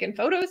see I'm taking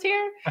photos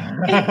here?"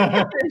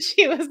 And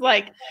she was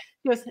like,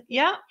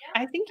 "Yeah,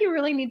 I think you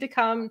really need to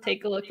come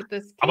take a look at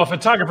this cake. I'm a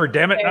photographer,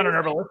 damn it, not an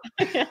herbalist."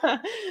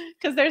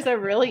 Because there's a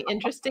really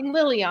interesting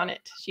lily on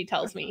it, she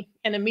tells me.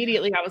 And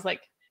immediately I was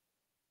like,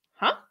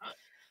 huh?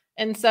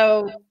 And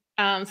so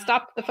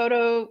stopped the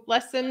photo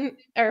lesson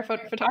or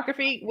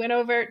photography, went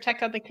over,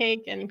 checked out the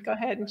cake, and go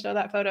ahead and show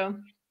that photo.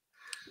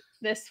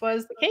 This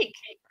was the cake.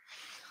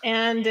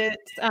 And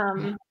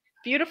it's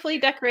beautifully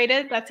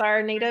decorated. That's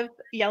our native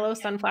yellow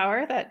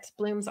sunflower that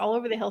blooms all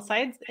over the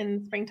hillsides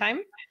in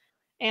springtime.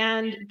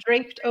 And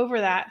draped over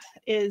that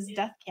is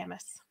death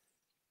camas.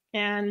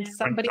 And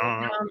somebody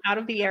out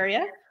of the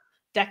area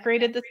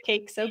decorated this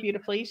cake so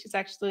beautifully. She's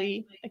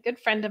actually a good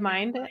friend of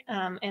mine,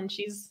 and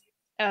she's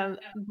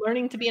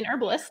learning to be an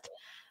herbalist.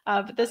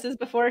 But this is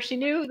before she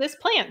knew this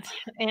plant.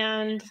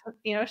 And,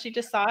 she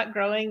just saw it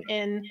growing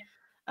in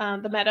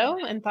the meadow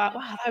and thought,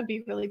 wow, that would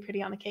be really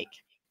pretty on a cake.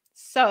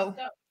 So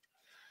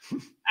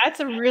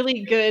that's a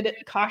really good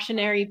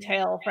cautionary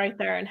tale right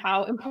there, and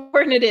how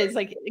important it is.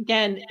 Like,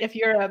 again, if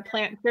you're a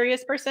plant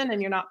curious person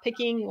and you're not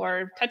picking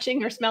or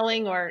touching or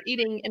smelling or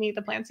eating any of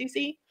the plants you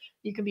see,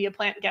 you can be a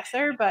plant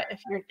guesser. But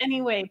if you're in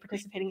any way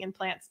participating in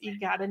plants, you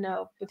got to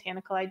know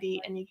botanical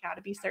ID and you got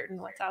to be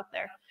certain what's out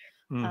there.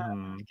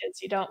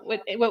 Because you don't,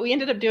 what we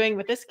ended up doing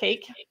with this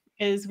cake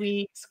is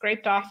we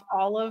scraped off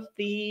all of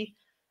the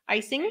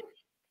icing,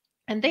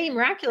 and they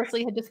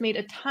miraculously had just made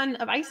a ton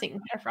of icing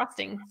or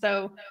frosting.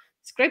 So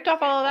scraped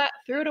off all of that,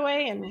 threw it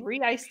away, and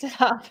re-iced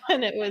it up,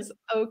 and it was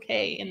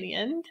okay in the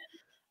end.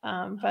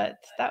 But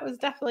that was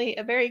definitely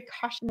a very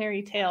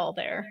cautionary tale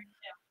there.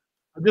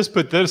 I just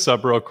put this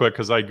up real quick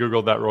because I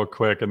Googled that real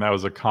quick, and that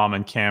was a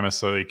common camas,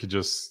 so you could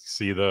just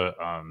see the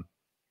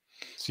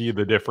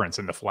difference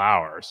in the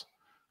flowers.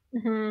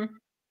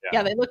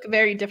 Yeah, they look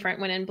very different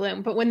when in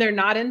bloom, but when they're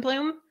not in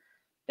bloom,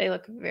 they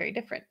look very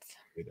different.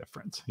 Very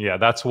different. Yeah,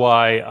 that's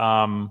why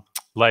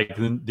like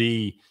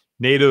the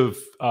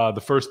native, the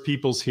first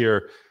peoples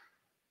here,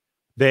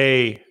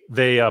 they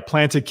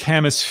planted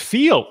camas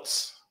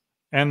fields,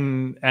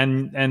 and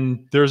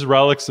there's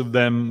relics of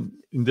them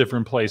in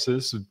different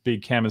places,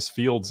 big camas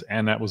fields,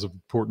 and that was an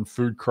important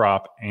food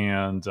crop.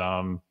 And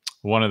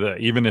one of the,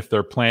 even if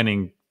they're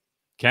planting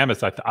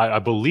camas, I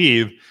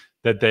believe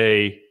that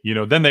they,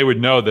 then they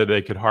would know that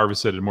they could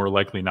harvest it and more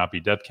likely not be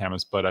death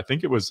camas. But I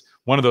think it was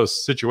one of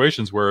those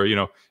situations where,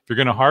 if you're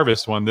going to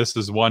harvest one, this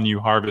is one you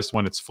harvest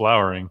when it's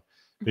flowering,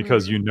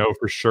 because you know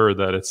for sure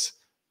that it's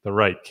the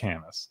right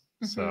camas.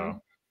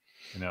 So,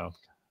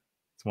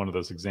 it's one of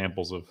those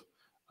examples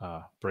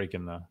of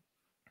breaking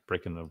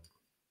the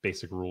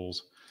basic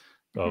rules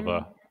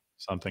of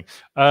something.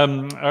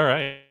 All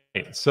right.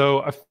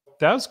 So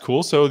that was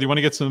cool. So do you want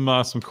to get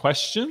some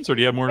questions, or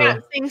do you have more? Yeah,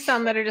 seeing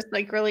some that are just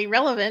like really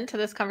relevant to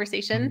this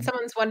conversation.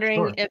 Someone's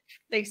wondering if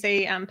they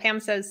say, Pam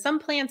says, some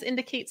plants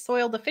indicate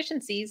soil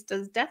deficiencies.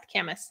 Does death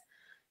camas?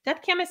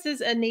 Death camas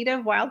is a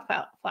native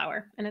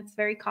wildflower, and it's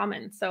very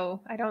common.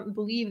 So I don't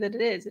believe that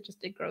it is.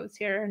 It grows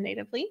here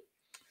natively.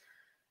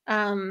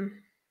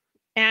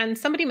 And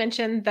somebody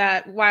mentioned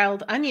that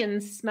wild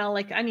onions smell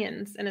like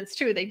onions, and it's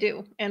true, they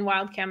do. And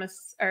wild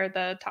camas, or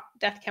the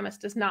death camas,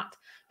 does not.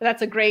 But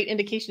that's a great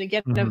indication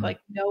again of like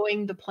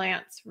knowing the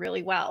plants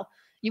really well.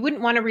 You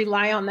wouldn't want to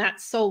rely on that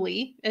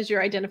solely as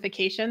your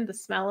identification, the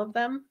smell of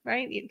them,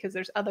 right? Because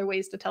there's other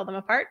ways to tell them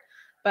apart.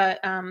 But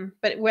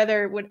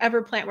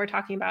whatever plant we're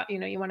talking about,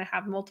 you want to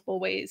have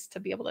multiple ways to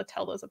be able to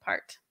tell those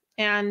apart.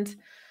 And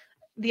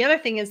the other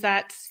thing is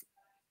that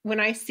when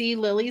I see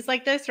lilies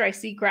like this, or I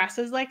see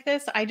grasses like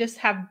this, I just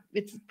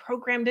it's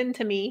programmed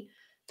into me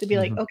to be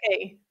like,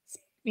 okay,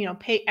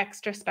 pay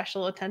extra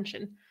special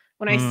attention.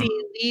 When I see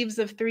leaves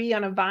of 3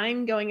 on a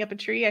vine going up a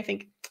tree, I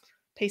think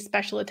pay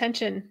special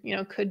attention.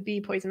 Could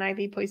be poison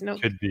ivy, poison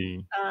oak. Could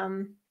be.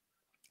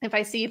 If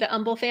I see the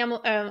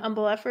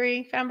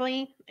umbelliferae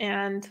family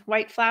and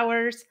white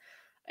flowers,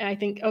 I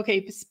think,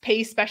 okay,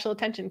 pay special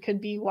attention.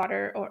 Could be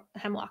water or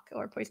hemlock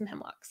or poison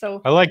hemlock.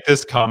 So I like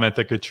this comment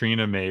that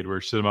Katrina made,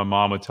 where she said, my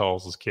mom would tell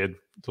his kid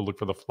to look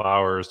for the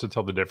flowers to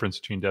tell the difference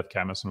between death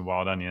camas and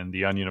wild onion.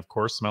 The onion, of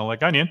course, smell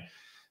like onion.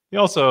 They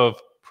also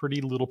have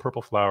pretty little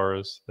purple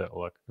flowers that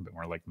look a bit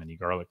more like mini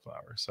garlic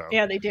flowers. So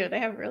yeah, they do. They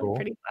have really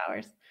pretty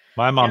flowers.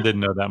 My mom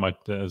didn't know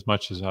that as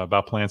much as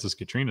about plants as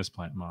Katrina's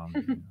plant mom.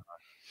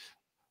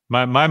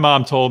 My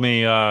mom told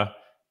me,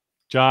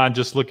 John,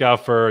 just look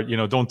out for,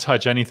 don't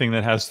touch anything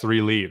that has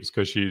 3 leaves,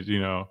 because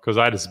because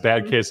I had this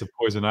bad case of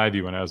poison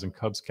ivy when I was in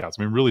Cub Scouts.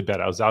 I mean, really bad.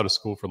 I was out of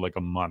school for like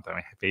a month.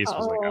 My face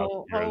was like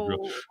out here. It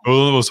was one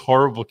of the most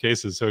horrible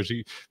cases. So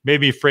she made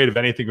me afraid of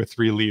anything with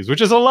 3 leaves,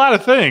 which is a lot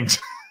of things.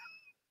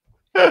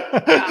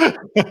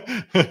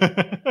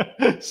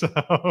 So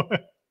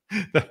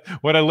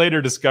what I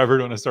later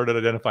discovered when I started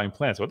identifying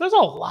plants, well, there's a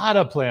lot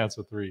of plants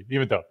with 3,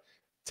 even though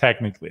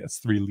technically it's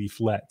 3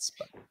 leaflets,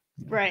 but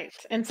right.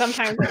 And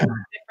sometimes it's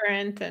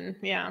different, and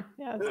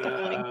it's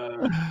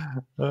definitely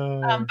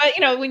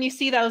but when you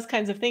see those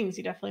kinds of things,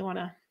 you definitely want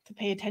to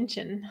pay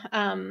attention.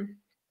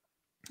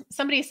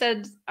 Somebody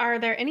said, are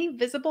there any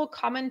visible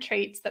common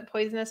traits that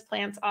poisonous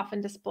plants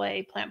often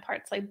display, plant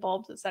parts like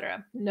bulbs,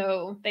 etc.?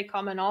 No, they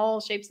come in all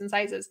shapes and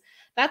sizes.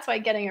 That's why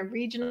getting a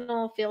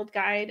regional field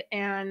guide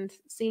and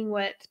seeing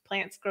what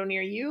plants grow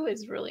near you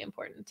is really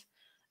important.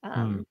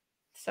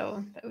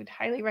 So I would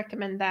highly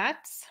recommend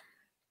that.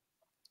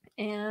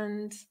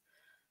 And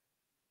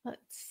let's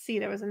see,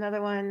 there was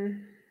another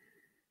one.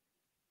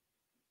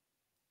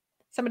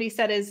 Somebody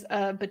said, is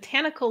a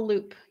botanical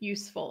loop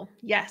useful?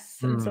 Yes.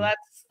 And so that's,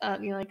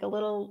 like a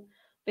little,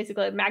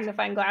 basically a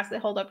magnifying glass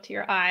that hold up to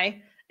your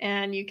eye,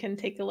 and you can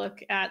take a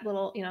look at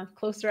little,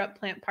 closer up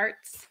plant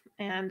parts.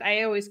 And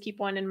I always keep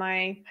one in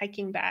my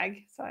hiking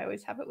bag, so I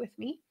always have it with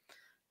me.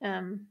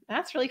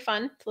 That's really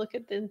fun to look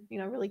at the,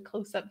 really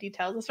close up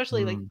details,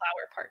 especially like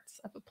flower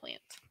parts of a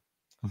plant.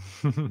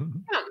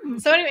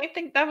 So anyway, I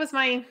think that was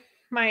my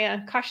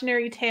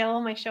cautionary tale,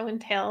 my show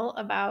and tell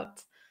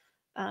about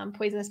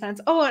poisonous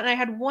plants. Oh, and I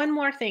had one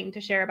more thing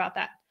to share about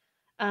that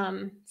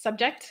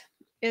subject,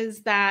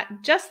 is that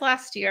just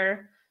last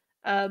year,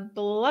 a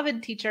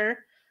beloved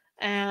teacher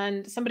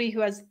and somebody who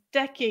has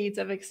decades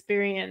of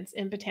experience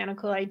in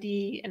botanical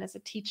ID and as a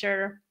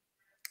teacher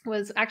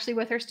was actually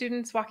with her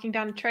students walking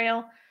down a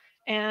trail,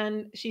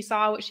 and she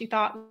saw what she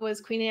thought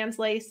was Queen Anne's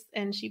lace,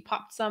 and she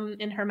popped some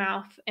in her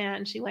mouth,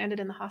 and she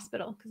landed in the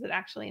hospital because it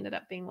actually ended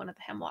up being one of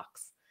the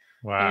hemlocks.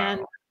 Wow.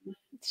 And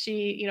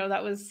she,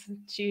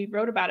 she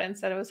wrote about it and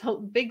said it was a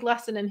big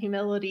lesson in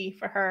humility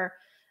for her,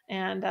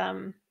 and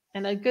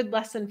a good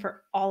lesson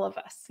for all of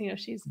us.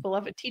 She's a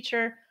beloved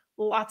teacher,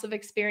 lots of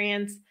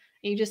experience,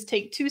 and you just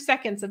take 2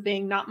 seconds of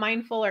being not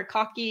mindful or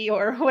cocky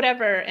or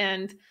whatever,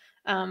 and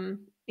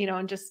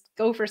and just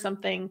go for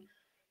something,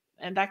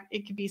 and that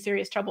it could be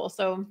serious trouble.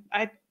 So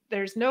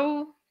there's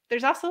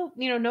also,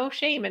 no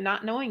shame in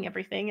not knowing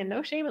everything, and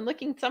no shame in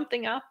looking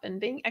something up and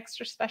being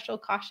extra special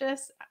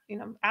cautious,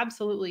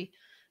 absolutely.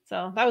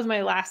 So that was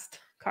my last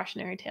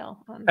cautionary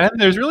tale. And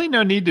there's really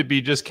no need to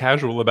be just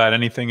casual about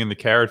anything in the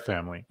carrot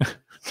family.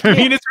 I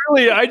mean, it's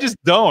really, I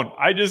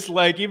just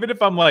like, even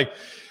if I'm like,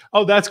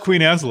 oh, that's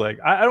Queen Anne's leg,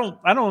 I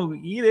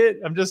don't eat it.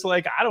 I'm just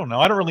like, I don't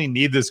know. I don't really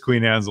need this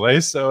Queen Anne's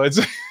lace. So it's.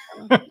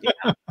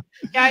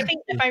 Yeah, I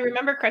think if I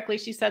remember correctly,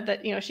 she said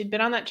that, she'd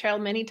been on that trail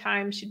many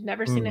times. She'd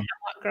never seen a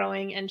hemlock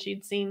growing, and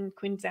she'd seen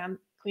Queen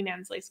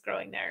Anne's lace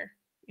growing there,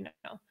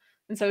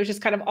 And so it was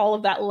just kind of all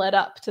of that led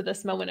up to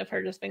this moment of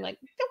her just being like,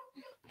 nope.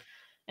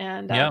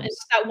 And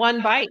just that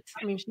one bite.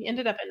 I mean, she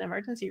ended up in the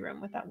emergency room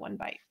with that one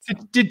bite. So.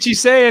 Did she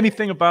say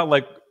anything about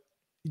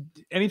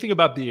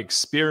the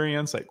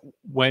experience, like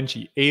when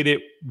she ate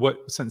it,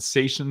 what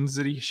sensations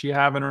did she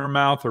have in her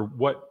mouth, or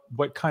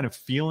what kind of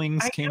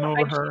feelings came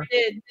over her?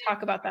 She did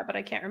talk about that, but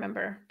I can't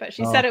remember. But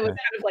she said it was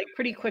kind of like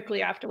pretty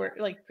quickly afterward,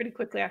 like pretty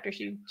quickly after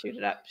she chewed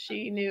it up,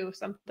 she knew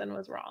something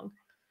was wrong.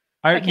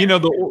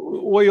 The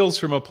oils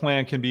from a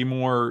plant can be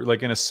more,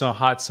 like in a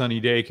hot sunny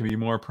day, can be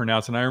more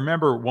pronounced. And I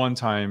remember one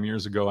time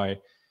years ago, I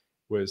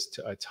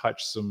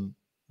touched some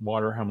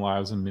water hemlock. I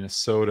was in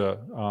Minnesota,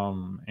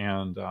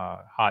 and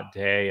hot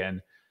day,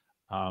 and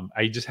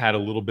I just had a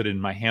little bit in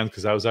my hand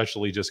because I was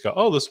actually just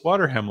this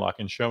water hemlock,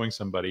 and showing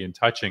somebody and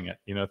touching it,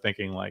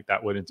 thinking like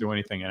that wouldn't do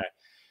anything.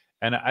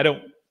 And I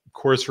don't, of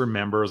course,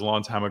 remember, it was a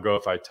long time ago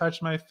if I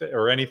touched my face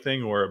or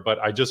anything, but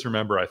I just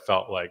remember I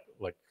felt like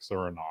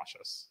sort of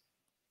nauseous.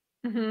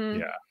 Mm-hmm.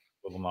 Yeah,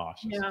 a little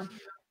nauseous. Yeah.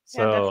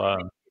 So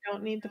you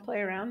don't need to play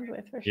around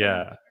with, for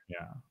sure.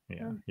 Yeah.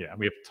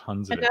 We have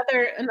tons of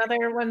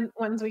another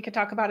ones we could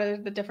talk about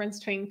is the difference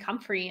between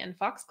comfrey and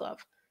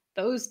foxglove.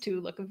 Those two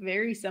look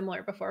very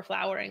similar before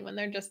flowering. When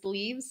they're just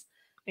leaves,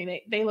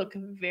 they look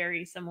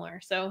very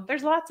similar. So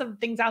there's lots of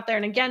things out there.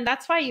 And again,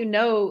 that's why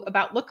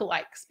about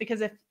lookalikes,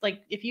 because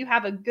if you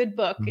have a good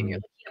book and you're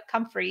looking up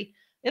comfrey,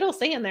 it'll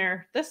say in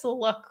there, this will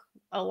look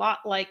a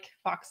lot like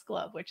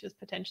foxglove, which is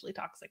potentially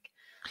toxic.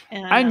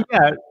 And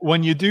yet,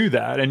 when you do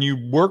that and you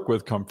work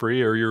with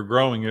comfrey, or you're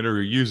growing it, or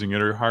you're using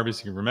it, or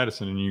harvesting it for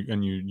medicine,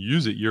 and you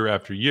use it year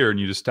after year, and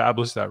you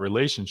establish that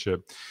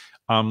relationship,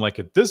 like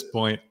at this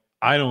point,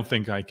 I don't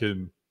think I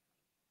could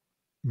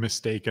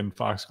mistaken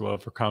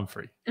foxglove for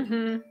comfrey.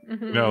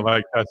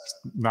 Like that's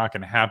not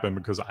going to happen,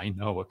 because I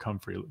know a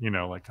comfrey,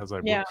 because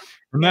I've worked.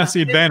 And that's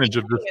the advantage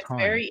of this time.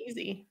 It's very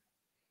easy.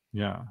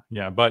 Yeah.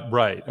 But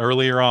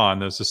earlier on,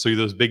 there's just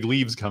those big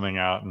leaves coming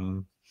out,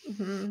 and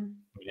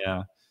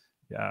yeah.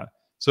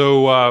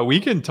 So we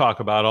can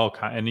talk about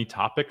any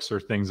topics or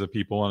things that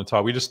people want to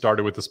talk. We just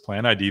started with this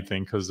plant ID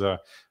thing because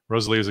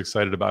Rosalee was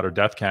excited about her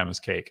death camas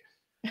cake.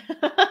 And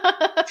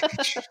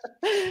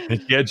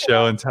she had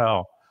show and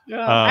tell.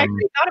 I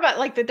actually thought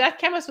about the death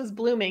camas was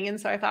blooming, and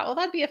so I thought, well,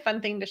 that'd be a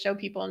fun thing to show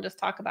people and just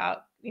talk about,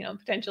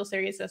 potential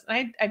seriousness.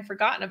 And I'd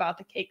forgotten about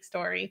the cake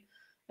story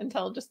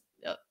until just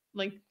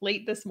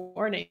late this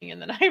morning,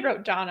 and then I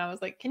wrote John. I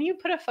was like, "Can you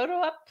put a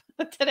photo up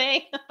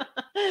today?"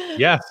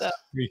 Yes,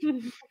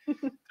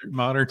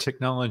 modern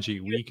technology,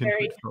 we can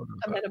very put photos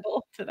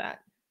amenable to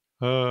that.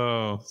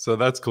 Oh, so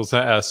that's cool.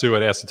 So Sue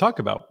had asked to talk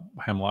about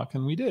hemlock,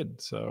 and we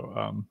did.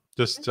 So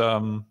just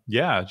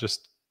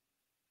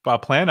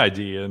about plant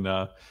ID and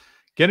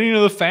getting to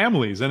know the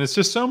families, and it's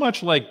just so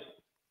much like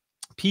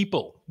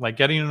people, like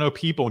getting to know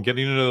people,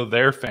 getting to know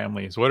their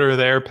families. What are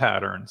their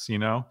patterns,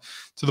 to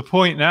the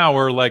point now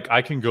where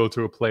I can go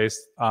to a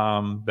place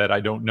that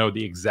I don't know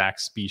the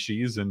exact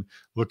species and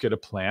look at a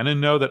plant and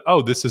know that,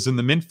 oh, this is in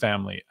the mint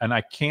family. And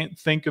I can't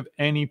think of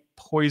any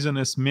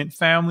poisonous mint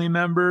family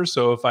members.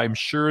 So if I'm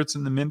sure it's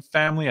in the mint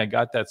family, I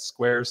got that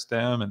square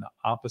stem and the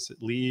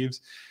opposite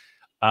leaves.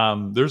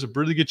 There's a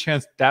really good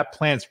chance that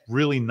plant's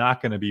really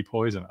not going to be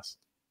poisonous.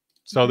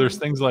 So there's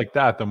things like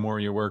that. The more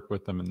you work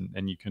with them,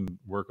 and you can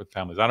work with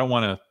families. I don't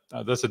want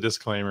to. That's a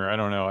disclaimer. I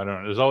don't know.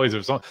 There's always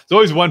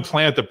one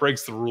plant that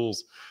breaks the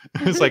rules.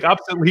 It's like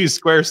opposite leaves,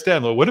 square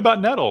stem. Well, what about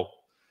nettle?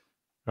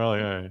 Well,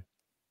 yeah,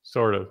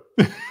 sort of.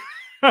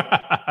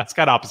 It's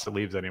got opposite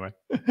leaves anyway.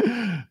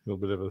 A little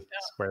bit of a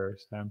square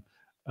stem.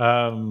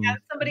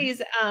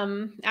 Somebody's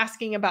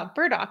asking about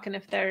burdock and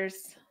if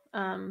there's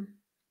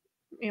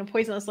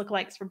poisonous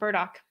lookalikes for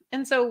burdock.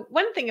 And so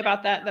one thing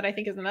about that I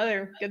think is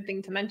another good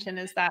thing to mention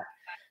is that,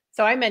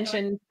 so I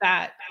mentioned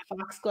that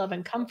foxglove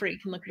and comfrey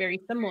can look very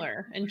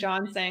similar, and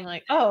John saying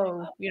I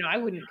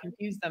wouldn't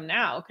confuse them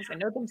now because I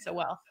know them so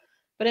well.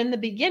 But in the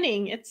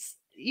beginning,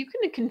 you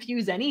can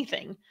confuse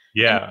anything.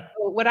 Yeah.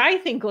 So what I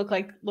think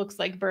looks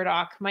like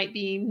burdock might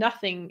be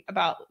nothing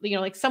about,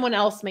 someone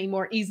else may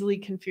more easily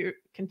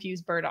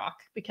confuse burdock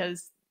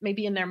because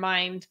maybe in their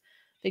mind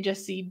they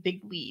just see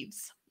big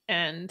leaves,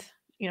 and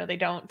they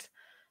don't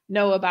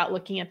know about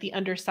looking at the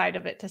underside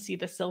of it to see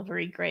the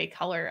silvery gray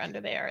color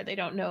under there. They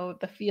don't know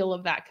the feel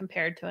of that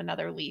compared to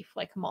another leaf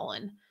like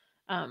mullein.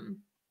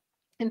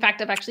 In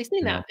fact, I've actually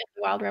seen that in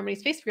the Wild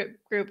Remedies Facebook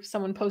group,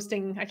 someone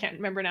posting, I can't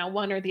remember now,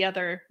 one or the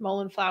other,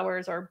 mullein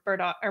flowers or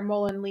burdock, or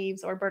mullein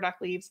leaves or burdock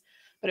leaves,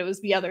 but it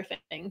was the other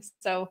things.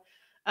 So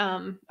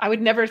I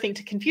would never think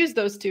to confuse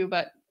those two,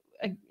 but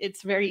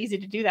it's very easy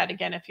to do that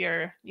again if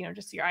your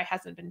eye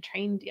hasn't been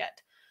trained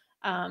yet.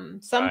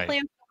 Some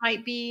plants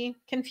might be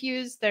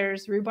confused.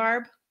 There's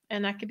rhubarb,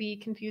 and that could be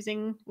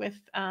confusing with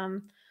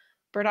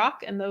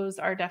burdock, and those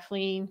are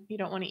definitely, you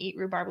don't want to eat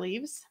rhubarb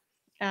leaves.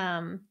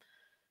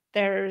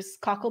 There's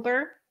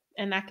cocklebur,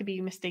 and that could be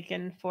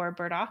mistaken for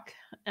burdock.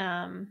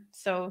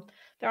 So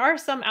there are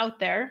some out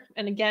there,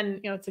 and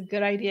again, it's a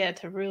good idea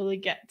to really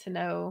get to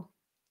know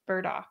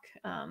burdock,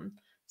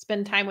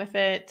 spend time with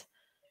it,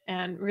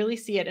 and really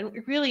see it. And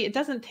really, it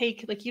doesn't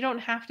take, like, you don't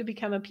have to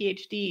become a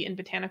PhD in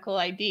botanical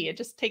ID. It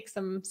just takes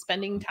some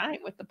spending time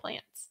with the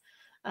plants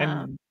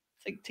And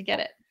to get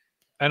it.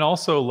 and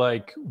also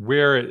like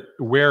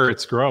where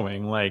it's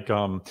growing, like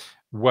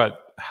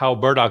how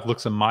burdock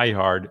looks in my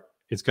yard,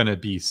 it's going to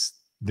be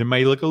they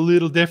may look a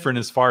little different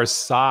as far as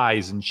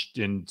size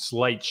and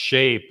slight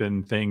shape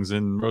and things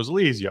in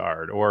Rosalee's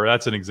yard, or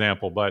that's an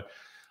example. But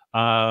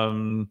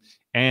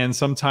and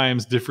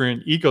sometimes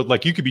different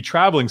like you could be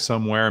traveling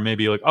somewhere and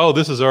maybe like, oh,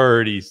 this is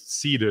already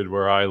seeded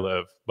where I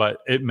live, but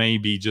it may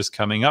be just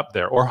coming up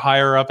there or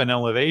higher up in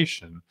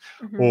elevation,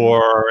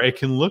 or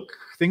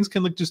things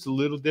can look just a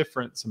little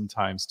different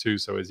sometimes too.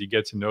 So as you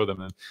get to know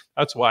them, and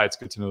that's why it's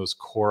good to know those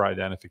core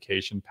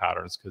identification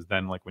patterns, because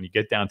then like when you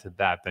get down to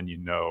that, then you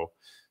know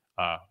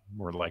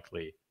more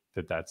likely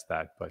that's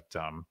that. But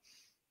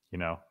you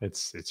know,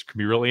 it can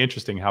be really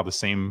interesting how the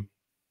same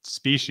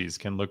species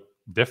can look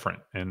different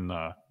and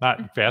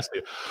not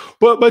vastly,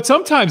 but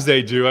sometimes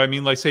they do. I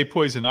mean, like say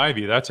poison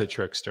ivy, that's a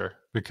trickster,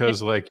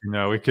 because like, you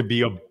know, it could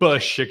be a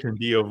bush, it can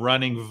be a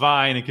running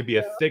vine, it could be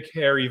a thick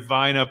hairy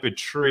vine up a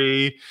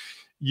tree.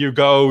 You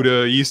go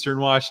to Eastern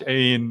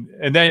Washington,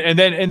 and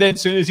then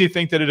as soon as you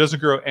think that it doesn't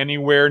grow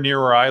anywhere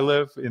near where I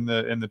live in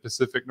the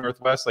Pacific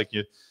Northwest, like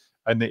you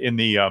in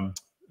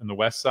the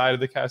west side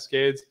of the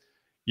Cascades,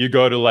 you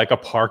go to like a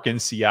park in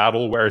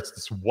Seattle where it's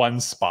this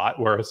one spot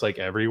where it's like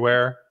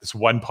everywhere, this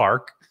one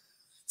park.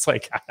 It's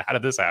like, how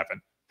did this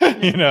happen?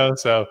 You know,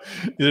 so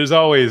there's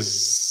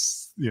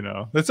always, you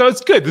know, so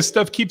it's good. This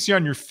stuff keeps you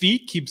on your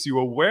feet, keeps you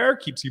aware,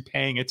 keeps you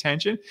paying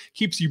attention,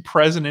 keeps you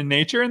present in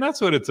nature. And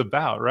that's what it's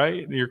about,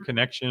 right? Your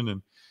connection,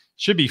 and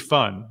should be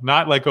fun,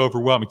 not like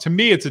overwhelming. To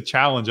me, it's a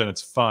challenge and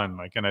it's fun.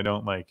 Like, and I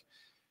don't like,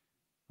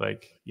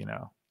 you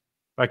know,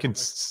 I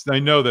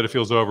know that it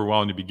feels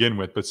overwhelming to begin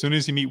with, but as soon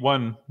as you meet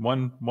one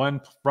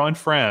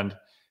friend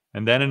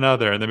and then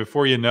another, and then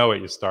before you know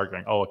it, you start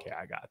going, oh, okay,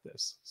 I got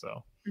this.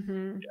 So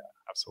yeah,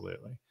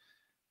 absolutely.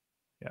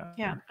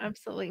 Yeah,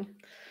 absolutely.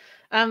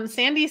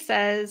 Sandy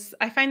says,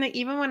 I find that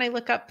even when I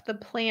look up the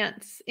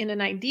plants in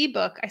an ID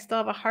book, I still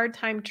have a hard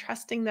time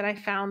trusting that I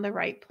found the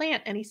right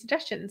plant. Any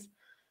suggestions?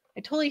 I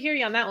totally hear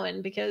you on that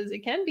one, because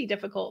it can be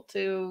difficult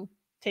to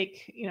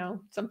take, you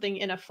know, something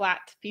in a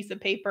flat piece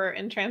of paper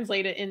and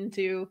translate it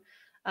into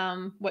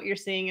what you're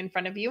seeing in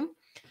front of you.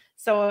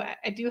 So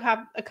I do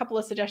have a couple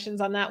of suggestions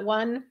on that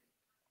one.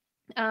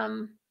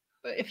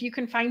 If you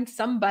can find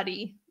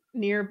somebody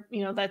near,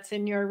 you know, that's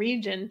in your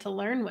region to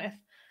learn with,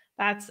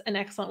 that's an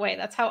excellent way.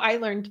 That's how I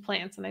learned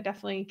plants. And I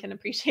definitely can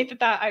appreciate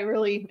that. I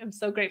really am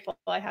so grateful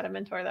I had a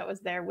mentor that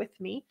was there with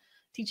me,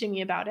 teaching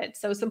me about it.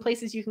 So some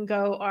places you can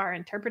go are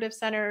interpretive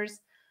centers.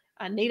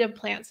 Native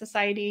plant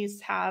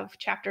societies have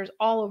chapters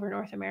all over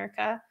North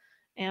America,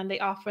 and they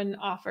often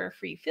offer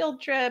free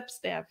field trips.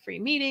 They have free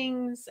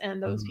meetings,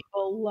 and those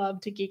people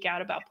love to geek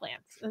out about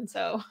plants. And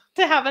so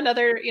to have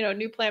another, you know,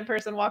 new plant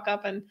person walk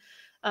up and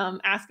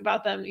ask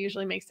about them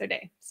usually makes their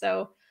day.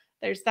 So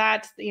there's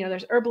that. You know,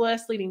 there's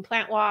herbalists leading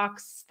plant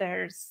walks.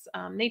 There's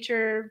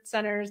nature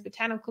centers,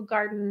 botanical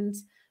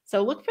gardens.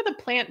 So look for the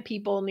plant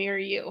people near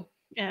you,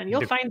 and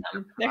you'll find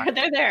them.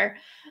 They're there.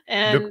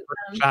 And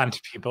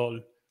plant people.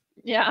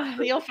 Yeah,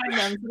 you'll find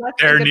them. So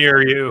that's they're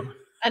near you.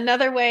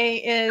 Another way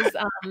is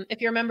if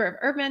you're a member of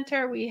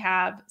HerbMentor, we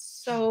have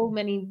so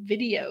many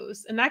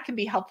videos, and that can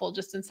be helpful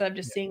just instead of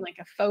just seeing like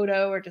a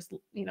photo or just,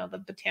 you know, the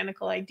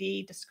botanical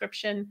ID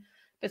description,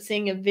 but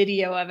seeing a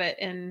video of it,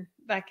 and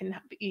that can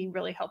be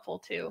really helpful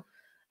too.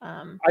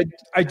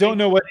 I don't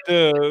know what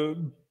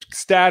the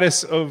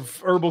status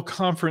of herbal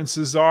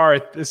conferences are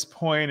at this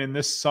point in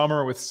this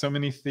summer with so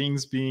many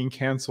things being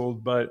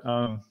canceled, but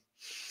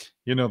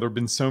you know, there have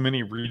been so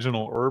many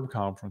regional herb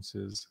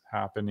conferences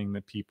happening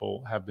that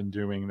people have been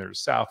doing. There's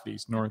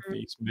Southeast,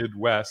 Northeast,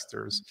 Midwest.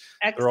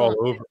 They're all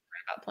over.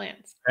 About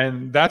plants.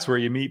 And that's where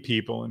you meet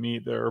people and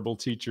meet the herbal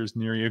teachers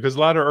near you, because a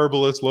lot of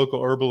herbalists,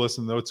 local herbalists,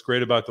 and what's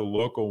great about the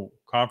local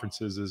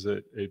conferences is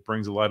it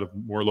brings a lot of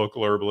more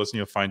local herbalists, and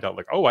you'll find out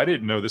like, oh, I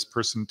didn't know this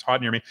person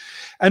taught near me.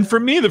 And for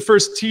me, the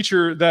first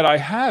teacher that I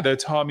had that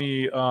taught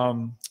me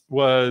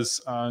was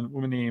a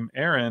woman named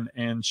Erin,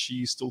 and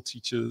she still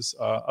teaches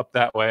up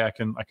that way. I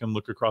can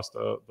look across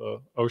the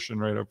ocean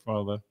right up,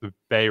 the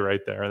bay right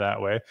there that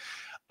way.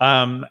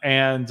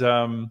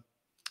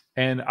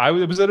 And I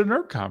was at an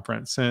herb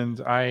conference,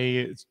 and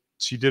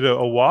she did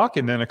a walk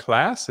and then a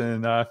class,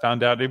 and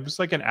found out it was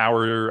like an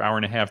hour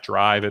and a half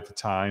drive at the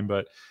time,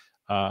 but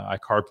I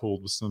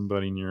carpooled with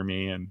somebody near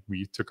me, and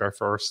we took our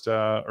first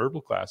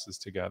herbal classes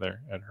together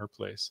at her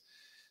place.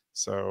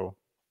 So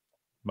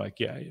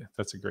like, yeah,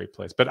 that's a great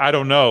place. But I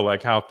don't know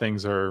like how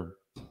things are.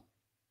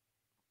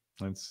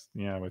 It's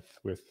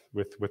with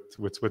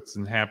what's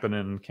been happening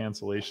and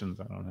cancellations.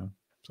 I don't know.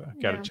 So I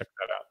got to check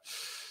that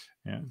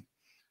out.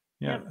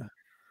 Yeah.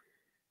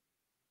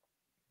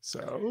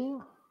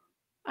 So,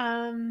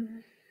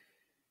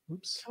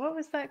 oops. What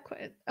was that?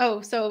 Oh,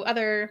 so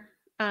other,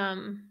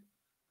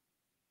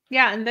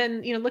 yeah. And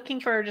then, you know, looking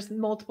for just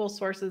multiple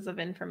sources of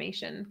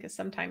information, because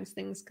sometimes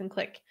things can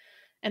click.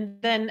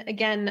 And then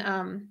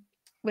again,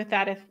 with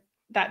that, if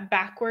that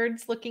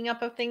backwards looking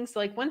up of things. So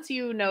like once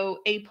you know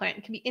a plant,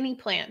 it can be any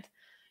plant,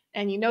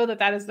 and you know that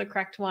that is the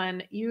correct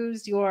one,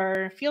 use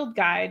your field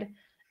guide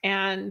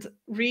and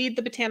read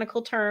the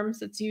botanical terms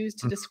that's used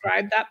to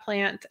describe that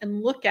plant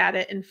and look at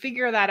it and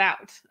figure that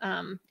out.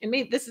 And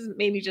maybe this is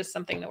maybe just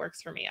something that works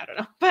for me. I don't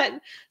know.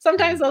 But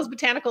sometimes those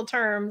botanical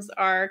terms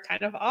are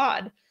kind of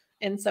odd.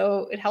 And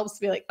so it helps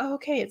to be like, oh,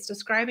 okay, it's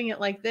describing it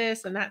like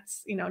this. And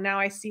that's, you know, now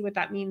I see what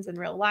that means in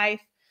real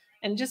life.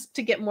 And just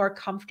to get more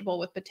comfortable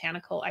with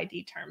botanical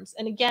ID terms.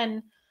 And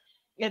again,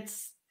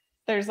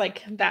 there's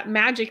like that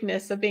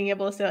magicness of being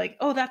able to say like,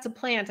 oh, that's a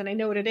plant and I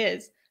know what it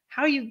is.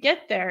 How you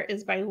get there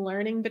is by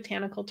learning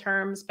botanical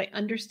terms, by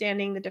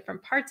understanding the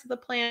different parts of the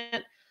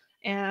plant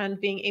and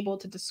being able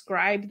to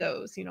describe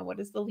those. You know, what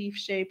is the leaf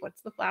shape?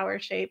 What's the flower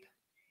shape?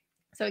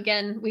 So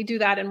again, we do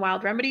that in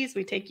Wild Remedies.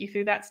 We take you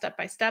through that step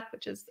by step,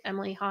 which is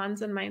Emily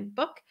Hahn's in my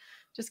book,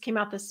 just came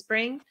out this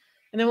spring.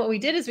 And then what we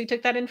did is we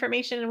took that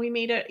information and we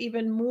made it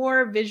even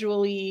more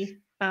visually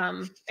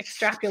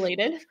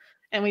extrapolated.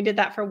 And we did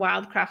that for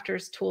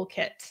Wildcrafters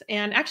Toolkit.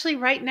 And actually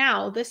right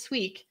now, this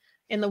week,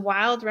 in the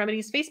Wild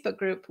Remedies Facebook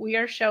group, we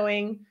are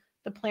showing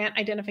the plant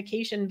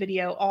identification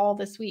video all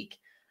this week.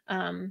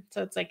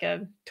 So it's like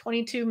a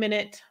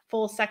 22-minute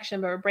full section,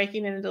 but we're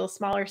breaking it into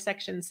smaller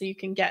sections so you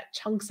can get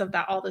chunks of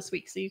that all this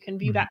week. So you can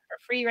view that for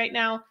free right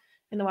now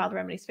in the Wild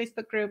Remedies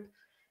Facebook group.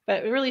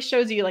 But it really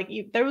shows you like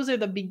those are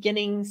the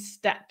beginning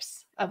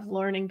steps of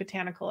learning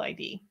botanical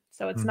ID.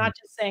 So it's not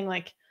just saying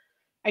like,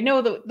 I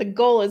know the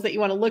goal is that you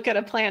want to look at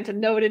a plant and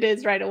know what it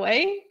is right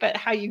away, but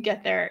how you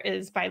get there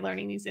is by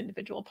learning these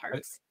individual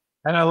parts.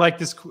 And I like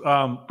this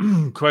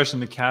question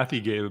that Kathy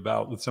gave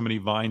about with so many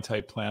vine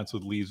type plants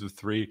with leaves of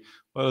 3.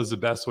 What is the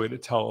best way to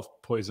tell if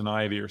poison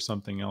ivy or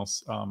something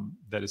else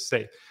that is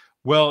safe?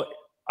 Well,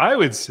 I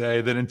would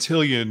say that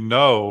until you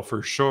know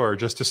for sure,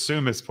 just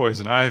assume it's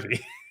poison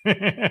ivy.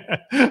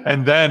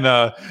 And then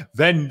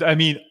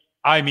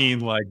I mean,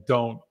 like,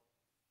 don't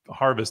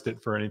harvest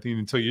it for anything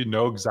until you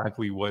know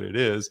exactly what it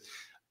is.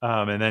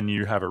 And then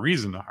you have a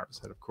reason to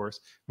harvest it, of course.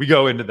 We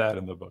go into that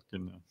in the book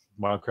in the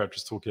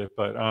Wildcrafters Toolkit,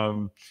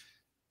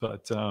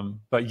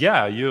 but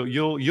yeah,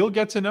 you'll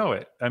get to know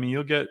it. I mean,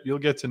 you'll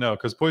get to know,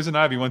 because poison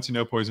ivy, once you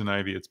know poison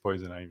ivy, it's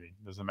poison ivy.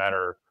 It doesn't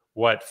matter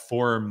what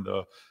form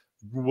the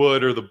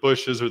wood or the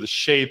bushes or the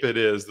shape it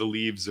is, the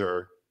leaves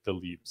are the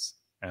leaves.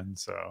 And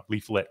so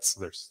leaflets,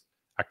 there's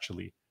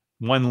actually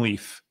one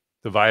leaf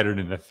divided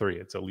into 3.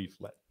 It's a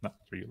leaflet, not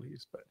 3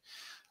 leaves.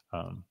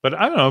 But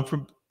I don't know,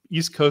 from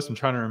East Coast, I'm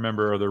trying to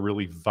remember, are there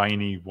really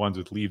viney ones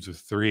with leaves of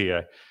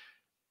 3?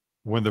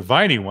 When the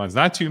viney ones,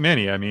 not too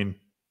many. I mean,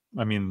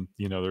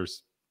 you know,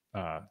 there's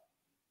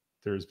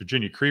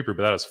Virginia creeper,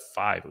 but that has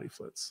 5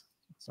 leaflets.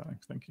 That's what I'm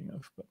thinking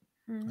of, but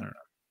I don't know.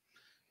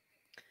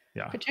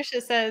 Yeah. Patricia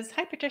says,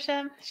 hi,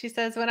 Patricia. She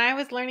says, when I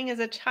was learning as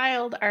a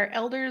child, our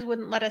elders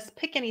wouldn't let us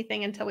pick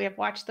anything until we have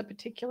watched the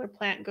particular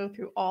plant go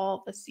through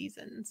all the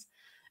seasons.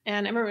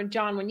 And I remember,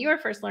 John, when you were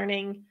first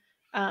learning,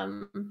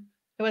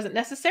 it wasn't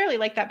necessarily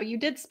like that, but you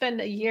did spend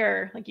a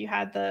year, like you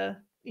had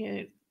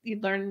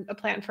you'd learn a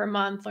plant for a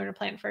month, learn a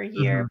plant for a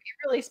year. But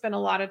you really spent a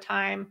lot of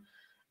time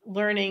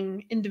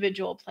learning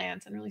individual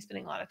plants and really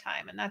spending a lot of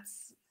time. And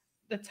that's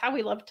how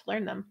we love to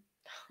learn them.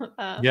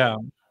 Yeah.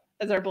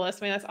 As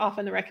herbalists. I mean, that's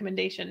often the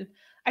recommendation.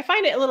 I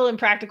find it a little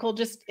impractical,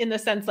 just in the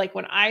sense, like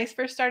when I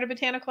first started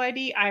Botanical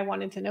ID, I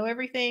wanted to know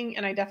everything.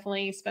 And I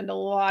definitely spend a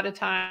lot of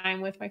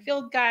time with my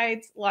field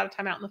guides, a lot of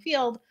time out in the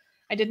field.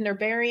 I did an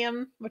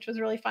herbarium, which was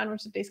really fun,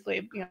 which is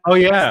basically, you know. Oh,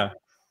 yeah.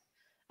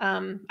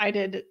 I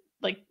did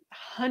like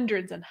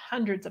hundreds and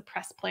hundreds of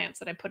pressed plants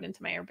that I put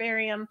into my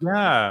herbarium.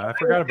 Yeah, I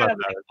forgot about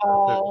that.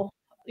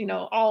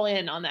 All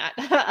in on that.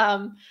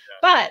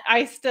 But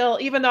I still,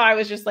 even though I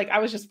was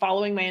just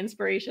following my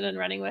inspiration and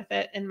running with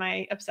it in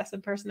my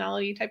obsessive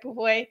personality type of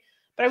way,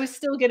 but I was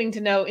still getting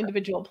to know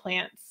individual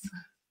plants,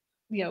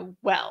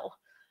 well.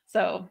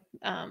 So,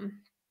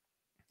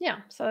 yeah,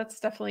 so that's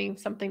definitely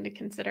something to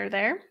consider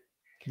there.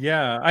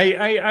 Yeah,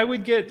 I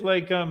would get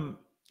like,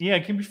 yeah,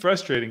 it can be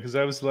frustrating, because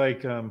I was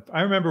like,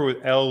 I remember with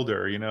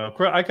elder, of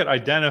course I could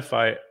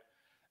identify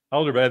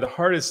elder, but I had the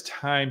hardest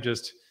time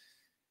just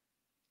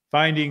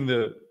finding the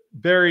right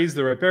berries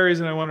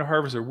that I wanted to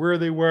harvest, or where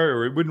they were,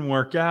 or it wouldn't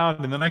work out.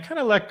 And then I kind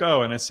of let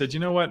go, and I said, you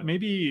know what,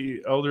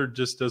 maybe elder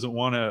just doesn't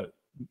want to,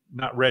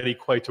 not ready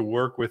quite to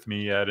work with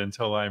me yet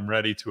until I'm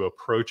ready to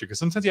approach it. Because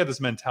sometimes you have this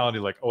mentality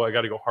like, oh, I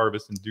got to go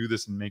harvest and do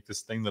this and make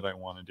this thing that I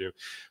want to do.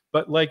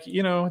 But like,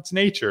 it's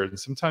nature. And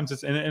sometimes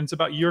it's it's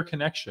about your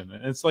connection.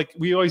 And it's like,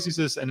 we always use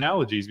this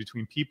analogies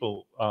between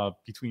people,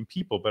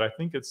 but I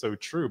think it's so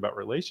true about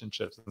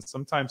relationships. And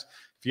sometimes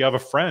if you have a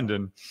friend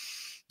and,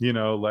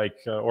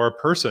 or a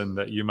person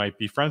that you might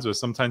be friends with,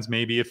 sometimes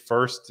maybe at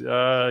first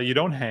you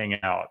don't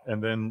hang out,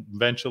 and then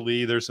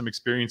eventually there's some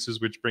experiences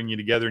which bring you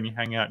together and you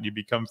hang out and you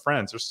become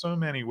friends. There's so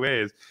many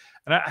ways.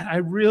 And I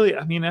really,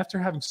 after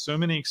having so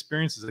many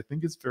experiences, I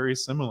think it's very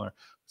similar.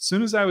 As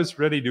soon as I was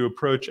ready to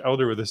approach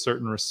elder with a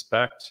certain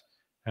respect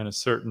and a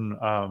certain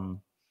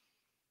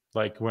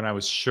like when I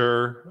was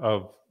sure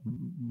of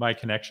my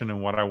connection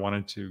and what I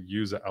wanted to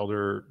use the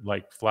elder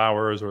like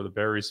flowers or the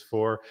berries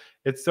for,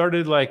 it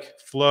started like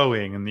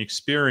flowing, and the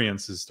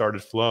experiences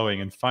started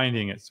flowing, and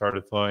finding it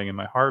started flowing, and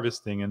my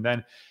harvesting, and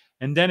then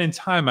in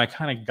time I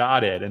kind of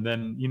got it. And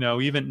then, you know,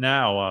 even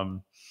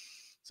now,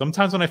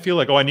 sometimes when I feel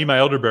like, oh, I need my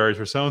elderberries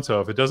for so and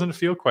so, if it doesn't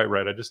feel quite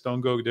right, I just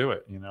don't go do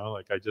it. You know,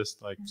 like I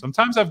just like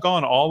sometimes I've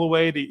gone all the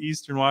way to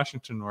Eastern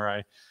Washington where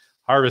I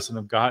harvest and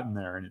have gotten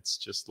there, and it's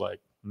just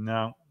like,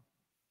 no,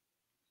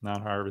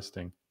 not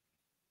harvesting.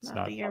 It's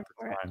Not the not year the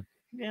for it. time.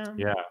 Yeah.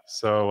 Yeah.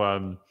 So,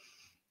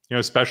 you know,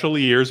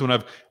 especially years when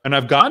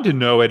I've gotten to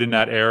know it in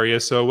that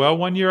area. So, well,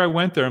 one year I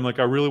went there. I'm like,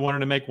 I really wanted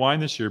to make wine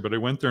this year, but I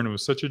went there and it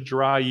was such a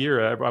dry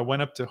year. I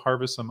went up to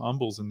harvest some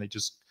umbles, and they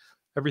just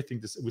everything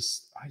just I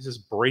was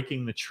just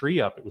breaking the tree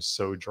up. It was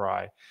so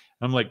dry. And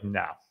I'm like,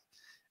 no.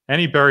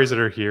 Any berries that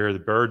are here, the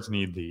birds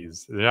need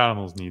these, the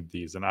animals need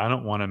these, and I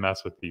don't want to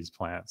mess with these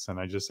plants. And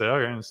I just say,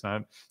 okay, it's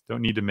not,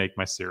 don't need to make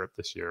my syrup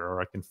this year,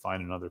 or I can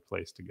find another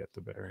place to get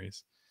the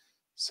berries.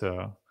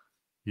 So,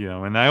 you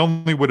know, and I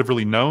only would have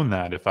really known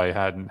that if I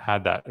hadn't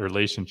had that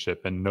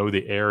relationship and know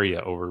the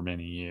area over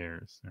many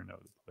years, or know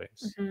the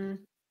place. Mm-hmm.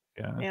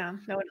 Yeah. Yeah.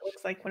 Know what it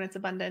looks like when it's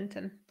abundant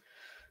and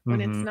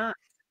when it's Mm-hmm. not.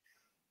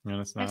 And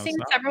it's I've not. seen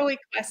It's not. several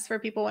requests for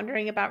people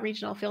wondering about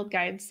regional field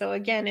guides. So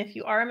again, if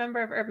you are a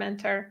member of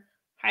HerbMentor,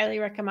 highly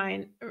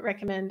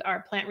recommend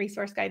our plant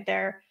resource guide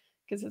there,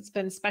 because it's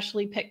been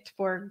specially picked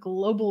for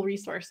global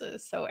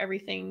resources. So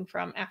everything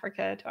from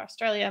Africa to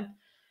Australia,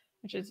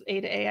 which is A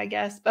to A, I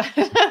guess, but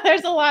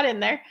there's a lot in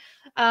there.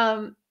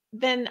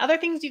 Then other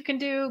things you can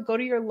do, go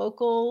to your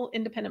local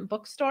independent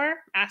bookstore,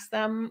 ask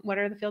them what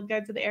are the field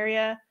guides of the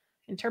area,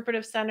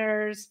 interpretive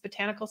centers,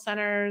 botanical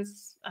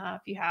centers,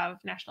 if you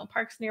have national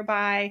parks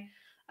nearby,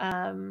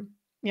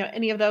 you know,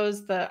 any of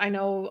those. I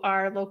know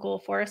our local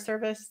Forest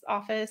Service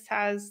office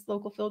has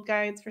local field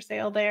guides for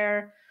sale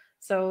there.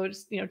 So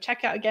just, you know,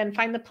 check out, again,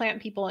 find the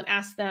plant people and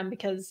ask them,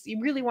 because you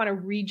really want a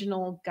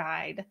regional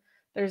guide.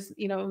 There's,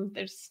 you know,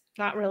 there's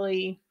not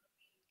really,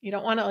 you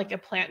don't want like a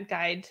plant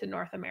guide to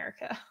North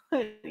America.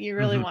 You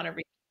really Mm-hmm. want a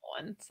regional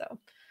one. So,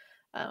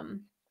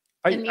 and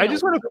you I know,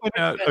 just want to point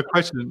out a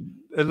question,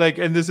 like,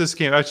 and this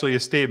came actually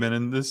a statement,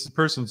 and this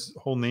person's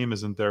whole name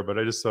isn't there, but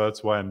I just thought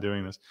that's why I'm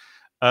doing this.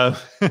 Uh,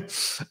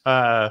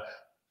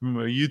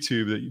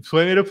 YouTube, that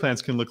tomato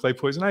plants can look like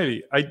poison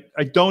ivy.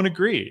 I don't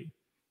agree,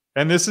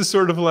 and this is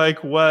sort of like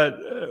what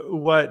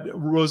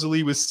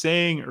Rosalie was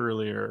saying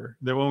earlier,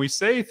 that when we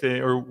say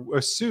thing or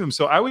assume.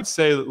 So I would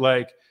say that,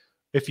 like,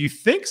 if you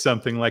think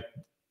something like,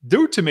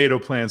 do tomato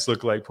plants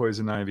look like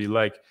poison ivy,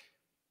 like,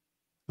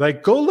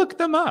 go look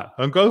them up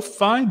and go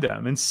find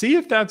them and see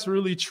if that's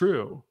really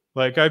true.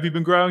 Like, have you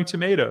been growing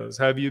tomatoes?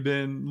 Have you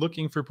been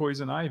looking for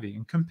poison ivy,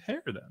 and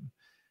compare them?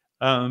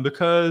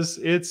 Because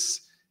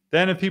it's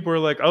then if people are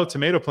like, oh,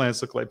 tomato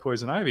plants look like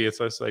poison ivy, it's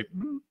just like,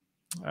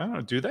 I don't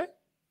know, do they?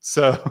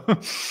 So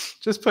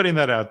just putting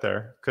that out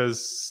there,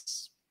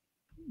 because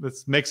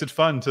this makes it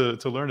fun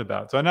to learn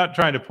about. So I'm not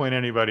trying to point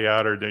anybody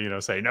out or, you know,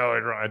 say, no,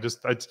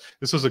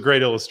 this was a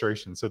great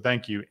illustration. So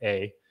thank you,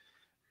 A,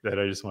 that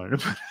I just wanted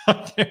to put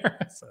out there.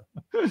 So,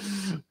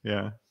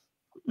 yeah.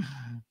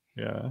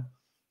 Yeah.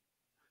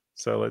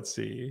 So let's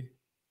see.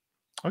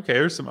 Okay,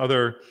 there's some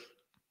other.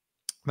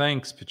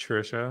 Thanks,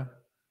 Patricia.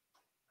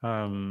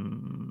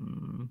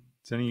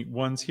 Is any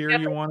ones here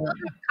you want to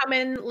come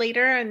in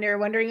later and they're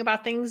wondering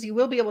about things, you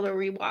will be able to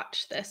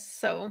rewatch this.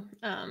 So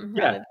rather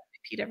than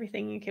repeat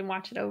everything, you can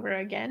watch it over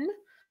again.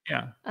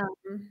 Yeah.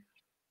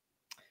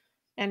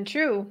 And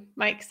true,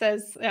 Mike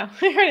says, yeah,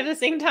 right at the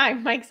same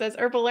time, Mike says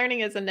herbal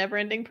learning is a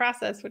never-ending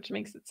process, which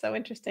makes it so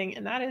interesting.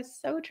 And that is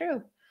so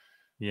true.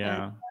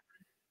 Yeah.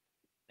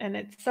 And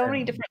it's so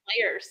many different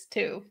layers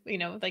too. You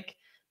know, like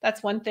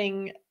that's one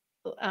thing.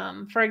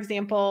 For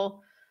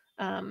example,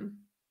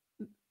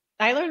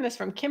 I learned this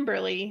from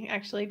Kimberly,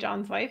 actually,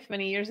 John's wife,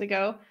 many years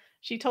ago.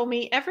 She told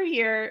me every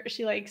year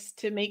she likes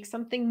to make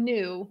something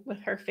new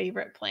with her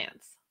favorite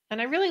plants. And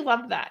I really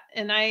loved that.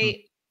 And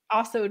I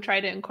also try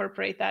to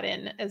incorporate that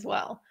in as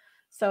well.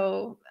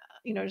 So,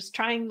 you know, just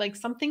trying like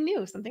something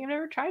new, something I've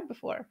never tried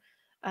before.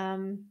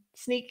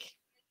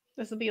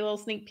 This will be a little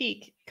sneak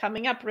peek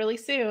coming up really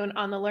soon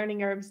on the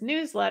Learning Herbs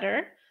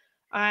newsletter.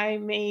 I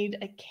made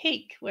a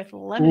cake with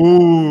lemon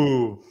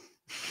balm.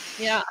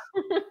 Yeah.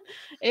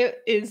 It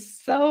is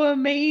so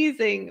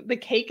amazing. The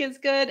cake is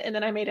good. And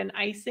then I made an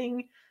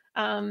icing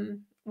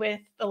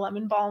with the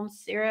lemon balm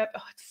syrup.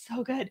 Oh, it's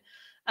so good.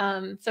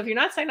 So if you're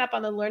not signed up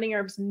on the Learning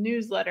Herbs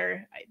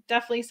newsletter, I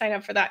definitely sign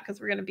up for that, because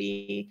we're going to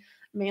be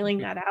mailing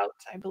that out,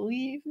 I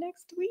believe,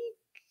 next week.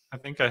 I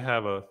think I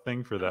have a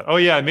thing for that. Oh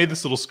yeah, I made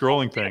this little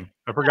scrolling thing.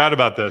 I forgot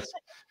about this.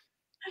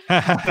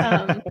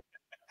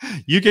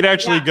 You could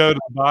actually go to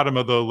the bottom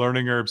of the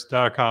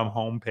learningherbs.com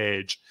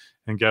homepage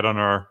and get on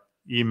our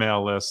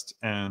email list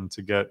and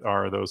to get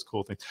those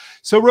cool things.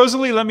 So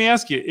Rosalie, let me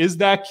ask you, is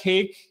that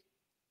cake,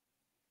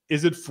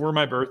 is it for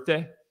my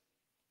birthday?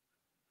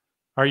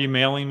 Are you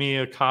mailing me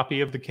a copy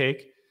of the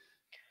cake?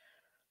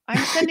 I'm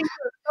sending you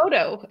a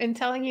photo and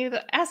telling you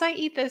that as I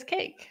eat this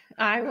cake,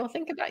 I will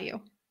think about you.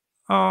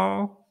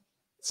 Oh,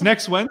 it's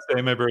next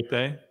Wednesday, my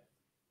birthday.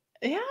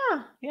 Yeah,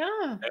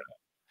 yeah.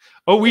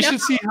 Oh, we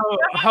should see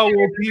how old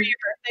people. Your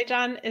birthday,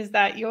 John, is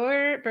that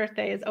your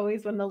birthday is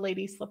always when the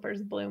lady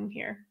slippers bloom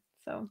here.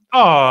 So.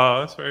 Oh,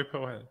 that's very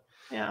poetic.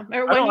 Yeah.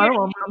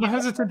 I'm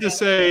hesitant to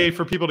say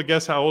for people to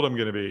guess how old I'm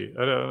going to be.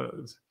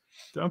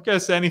 Don't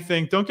guess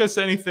anything. Don't guess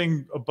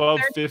anything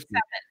above 50.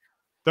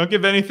 Don't guess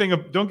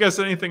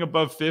anything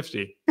above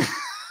 50.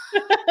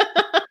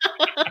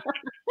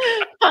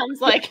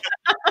 Sounds like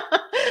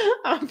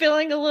I'm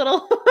feeling a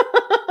little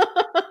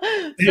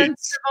sensitive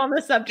on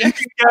the subject.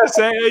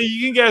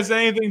 You can guess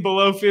anything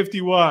below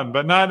 51,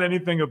 but not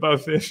anything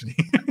above 50.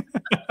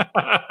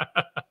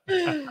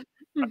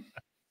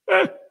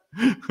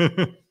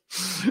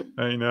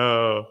 I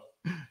know.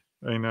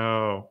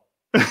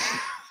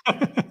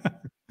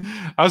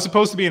 I was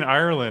supposed to be in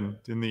Ireland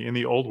in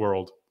the old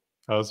world.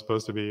 I was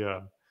supposed to be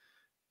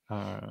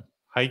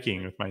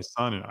hiking with my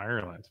son in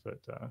Ireland, but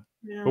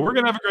we're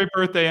gonna have a great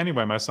birthday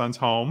anyway. My son's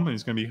home, and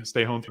he's gonna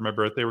stay home for my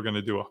birthday. We're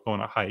gonna go on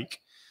a hike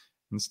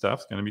and stuff.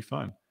 It's gonna be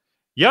fun.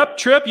 Yep,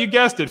 Trip, you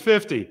guessed it,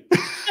 50.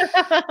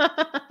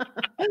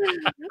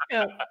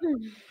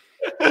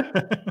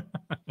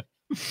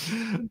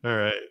 All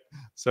right.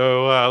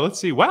 So let's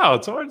see. Wow,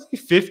 it's already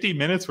 50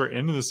 minutes. We're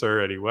into this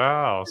already.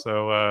 Wow.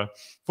 So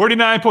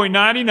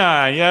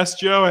 49.99. Yes,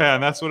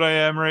 Joanne, that's what I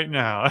am right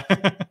now.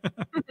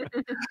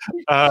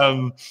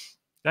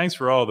 Thanks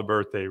for all the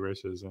birthday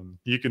wishes, and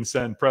you can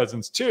send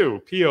presents to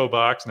P.O.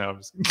 Box. No, I'm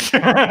just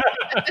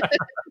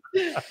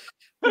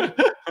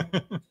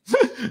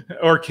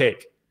or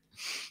cake.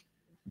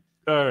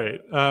 All right.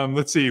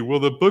 Let's see.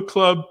 Will the book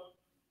club?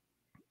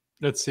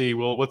 Let's see.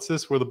 Well, what's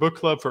this? Will the book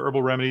club for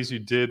herbal remedies you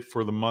did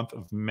for the month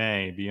of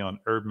May be on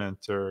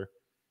HerbMentor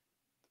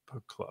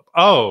book club?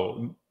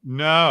 Oh,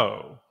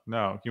 no.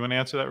 You want to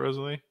answer that,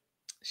 Rosalee?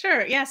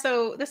 Sure. Yeah.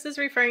 So this is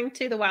referring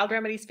to the Wild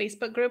Remedies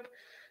Facebook group,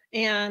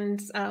 and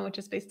which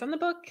is based on the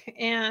book.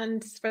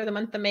 And for the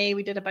month of May,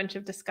 we did a bunch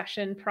of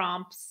discussion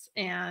prompts,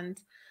 and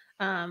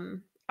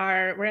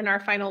we're in our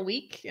final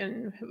week,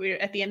 and we're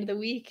at the end of the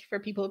week. For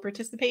people who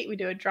participate, we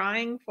do a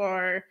drawing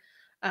for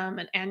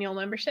an annual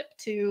membership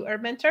to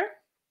HerbMentor.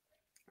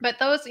 But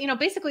those,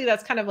 basically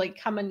that's kind of like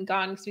come and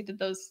gone, because we did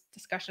those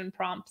discussion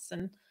prompts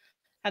and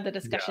had the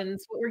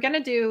discussions. Yeah. What we're going to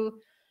do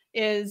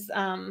is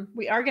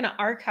we are going to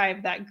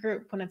archive that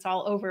group when it's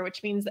all over,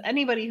 which means that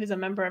anybody who's a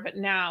member of it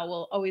now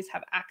will always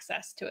have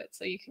access to it.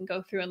 So you can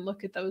go through and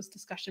look at those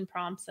discussion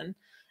prompts and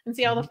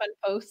see all the fun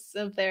posts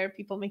of their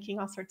people making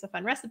all sorts of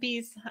fun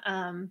recipes.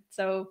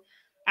 So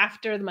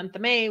after the month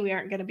of May, we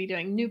aren't going to be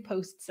doing new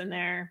posts in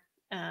there,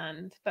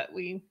 but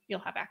you'll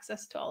have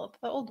access to all of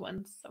the old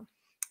ones. So.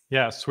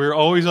 Yes, we're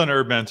always on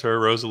HerbMentor.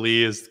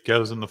 Rosalee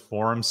goes in the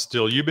forums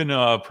still. You've been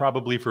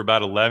probably for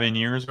about 11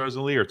 years,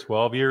 Rosalee, or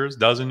 12 years,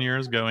 dozen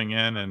years going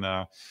in and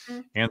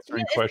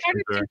answering questions.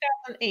 It started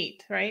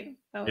 2008, right?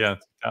 Yeah,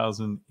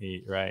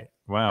 2008, right.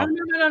 Wow.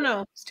 Oh,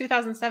 no. It's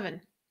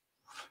 2007.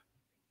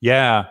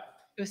 Yeah.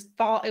 It was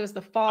fall. It was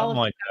the fall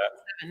Something of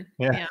 2007.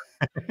 Yeah.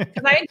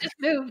 Because I had just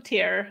moved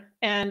here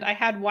and I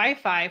had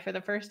Wi-Fi for the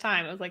first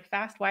time. It was like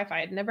fast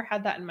Wi-Fi. I'd never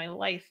had that in my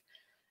life.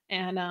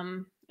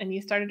 And you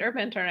started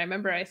HerbMentor, and I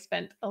remember I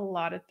spent a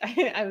lot of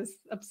I was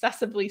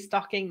obsessively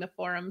stalking the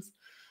forums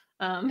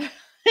and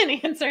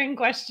answering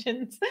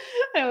questions.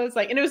 I was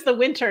like, and it was the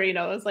winter, it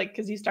was like,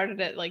 because you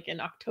started it like in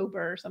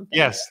October or something.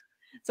 Yes.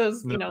 So it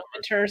was,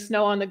 winter,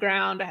 snow on the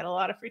ground. I had a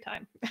lot of free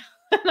time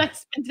and I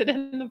spent it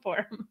in the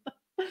forum.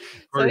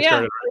 So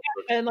yeah,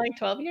 it's been like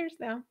 12 years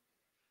now.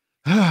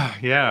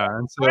 Yeah.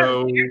 And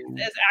so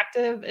as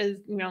active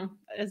as,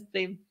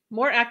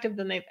 more active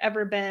than they've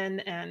ever been.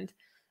 And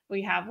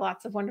we have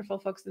lots of wonderful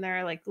folks in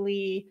there like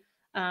Lee,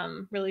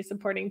 really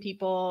supporting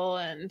people,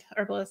 and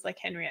herbalists like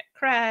Henriette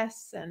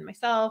Kress and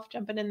myself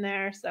jumping in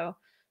there. So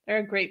they're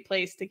a great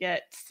place to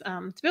get,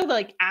 to be able to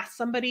like ask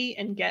somebody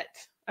and get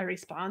a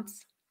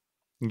response.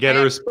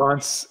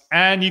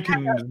 And you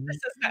can.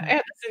 I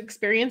had this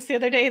experience the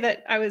other day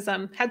that I was,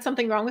 had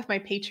something wrong with my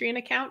Patreon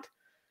account,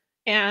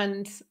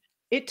 and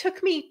it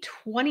took me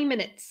 20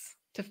 minutes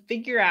to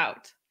figure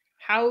out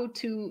how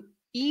to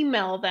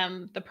email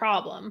them the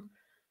problem,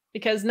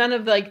 because none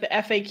of the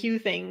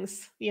FAQ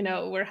things,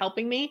 were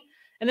helping me.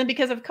 And then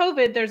because of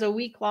COVID, there's a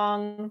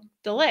week-long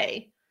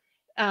delay.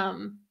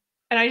 And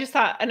I just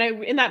thought,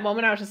 in that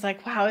moment, I was just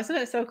like, wow, isn't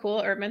it so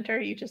cool?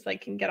 HerbMentor, you just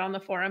can get on the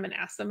forum and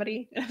ask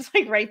somebody. And it's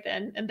like right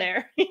then and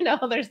there,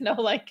 there's no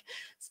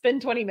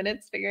spend 20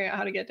 minutes figuring out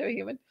how to get to a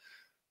human.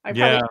 I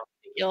probably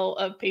ill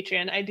of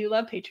Patreon. I do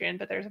love Patreon,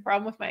 but there's a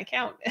problem with my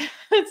account.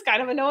 It's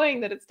kind of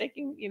annoying that it's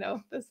taking,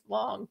 this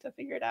long to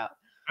figure it out.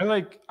 I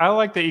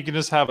like that you can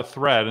just have a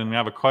thread and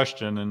have a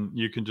question, and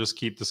you can just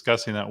keep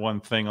discussing that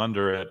one thing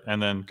under it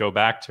and then go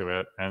back to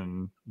it,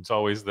 and it's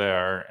always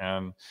there.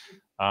 And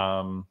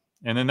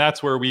then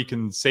that's where we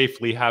can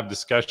safely have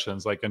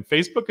discussions. Like on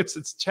Facebook,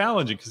 it's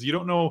challenging because you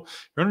don't know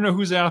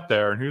who's out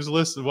there and who's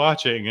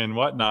watching and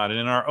whatnot. And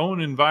in our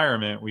own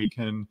environment, we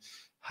can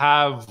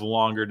have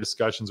longer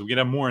discussions. We can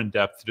have more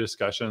in-depth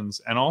discussions,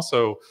 and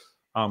also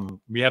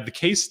we have the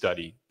case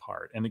study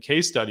part. And the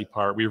case study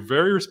part, we're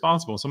very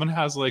responsible. Someone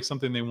has like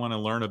something they want to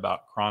learn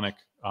about chronic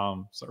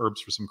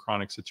herbs for some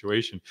chronic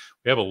situation.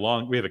 We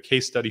have a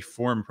case study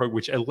form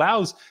which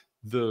allows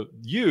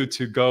you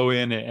to go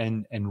in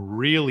and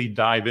really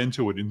dive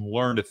into it and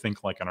learn to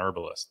think like an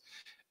herbalist.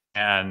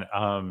 And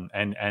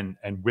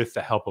with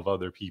the help of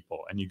other people,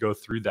 and you go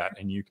through that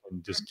and you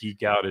can just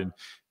geek out and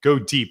go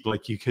deep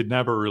like you could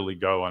never really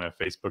go on a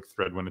Facebook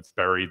thread when it's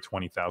buried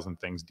 20,000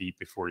 things deep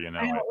before you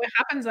know it. What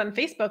happens on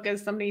Facebook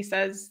is somebody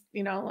says,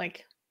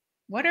 like,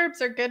 what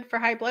herbs are good for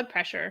high blood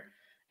pressure?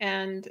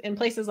 And in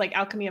places like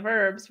Alchemy of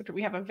Herbs, which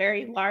we have a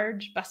very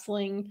large,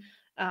 bustling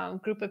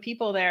group of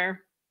people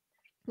there,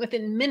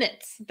 within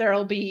minutes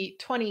there'll be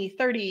 20,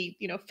 30,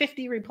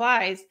 50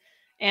 replies.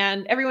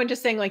 And everyone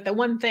just saying like the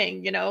one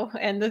thing,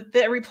 and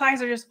the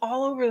replies are just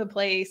all over the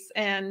place.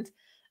 And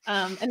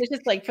it's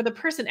just like, for the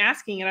person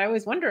asking it, I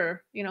always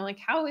wonder, like,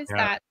 how is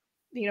that,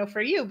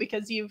 for you?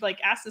 Because you've like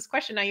asked this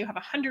question, now you have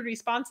 100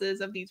 responses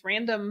of these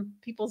random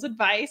people's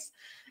advice.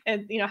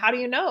 And, how do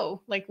you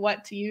know like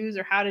what to use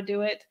or how to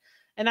do it?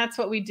 And that's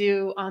what we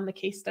do on the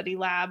case study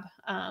lab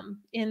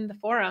in the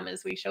forum,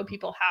 is we show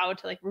people how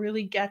to like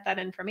really get that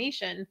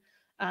information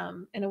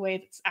in a way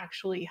that's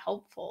actually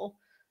helpful.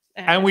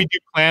 And we do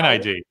plant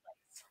ID.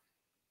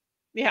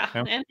 Yeah.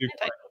 And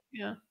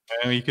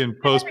we can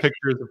post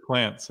pictures of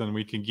plants and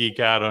we can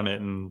geek out on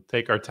it and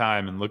take our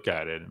time and look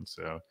at it. And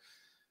so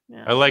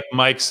I like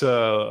Mike's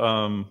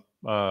comment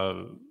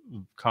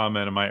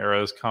in my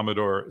era's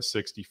Commodore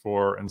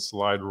 64 and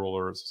slide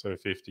rulers. So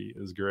 50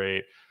 is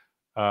great.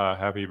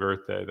 Happy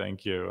birthday.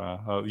 Thank you.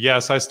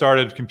 Yes, I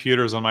started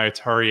computers on my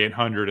Atari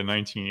 800 in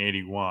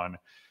 1981.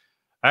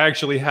 I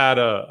actually had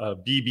a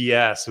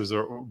BBS. It was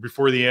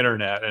before the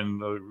internet, and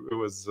it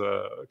was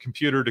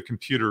computer to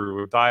computer.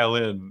 We would dial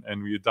in,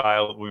 and we would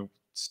dial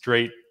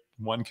straight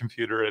one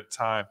computer at a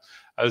time.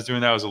 I was doing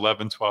that. I was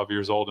 11, 12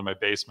 years old in my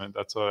basement.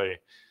 That's what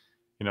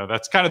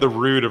that's kind of the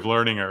root of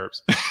learning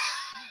herbs.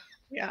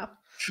 Yeah.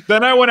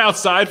 Then I went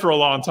outside for a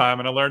long time,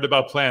 and I learned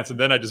about plants, and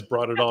then I just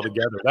brought it all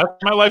together. That's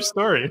my life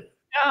story.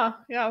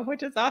 Yeah,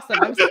 which is awesome.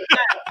 I'm so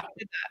glad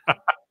you did that.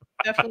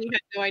 Definitely had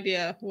no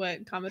idea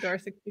what Commodore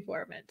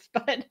 64 meant,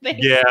 but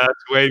thanks. Yeah,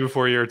 it's way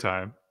before your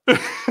time.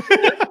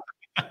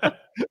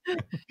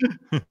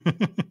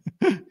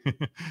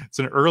 It's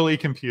an early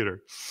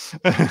computer.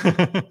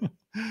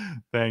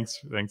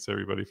 Thanks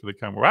everybody for the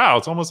comment. Wow,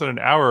 it's almost at an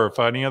hour.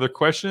 Any other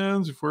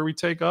questions before we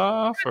take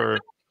off? Or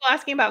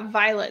asking about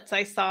violets.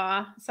 I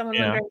saw someone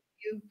wondering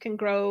if you can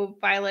grow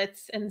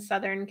violets in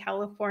Southern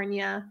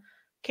California.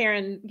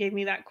 Karen gave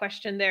me that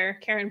question there.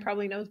 Karen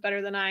probably knows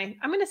better than I.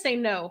 I'm going to say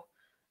no.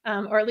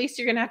 Or at least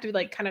you're going to have to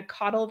like kind of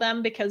coddle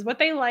them, because what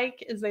they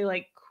like is they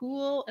like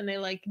cool and they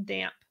like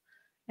damp.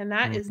 And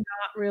that is not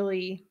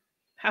really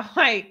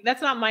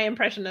that's not my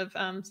impression of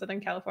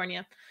Southern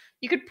California.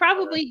 You could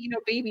probably,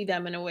 baby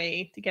them in a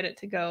way to get it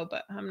to go,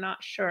 but I'm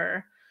not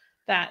sure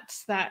that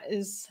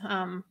is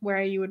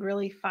where you would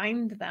really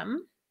find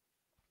them.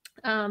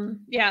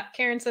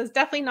 Karen says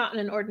definitely not in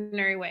an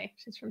ordinary way.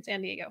 She's from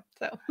San Diego,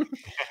 so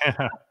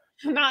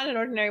not in an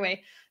ordinary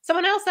way.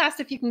 Someone else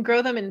asked if you can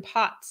grow them in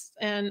pots,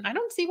 and I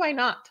don't see why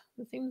not.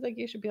 It seems like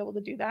you should be able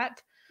to do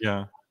that.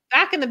 Yeah.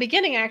 Back in the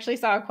beginning, I actually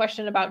saw a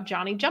question about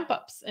Johnny jump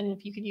ups, and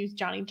if you could use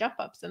Johnny jump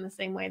ups in the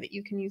same way that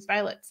you can use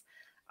violets.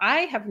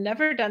 I have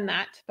never done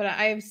that, but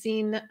I have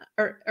seen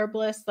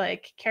herbalists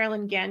like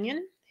Carolyn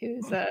Gagnon,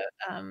 who's a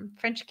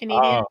French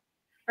Canadian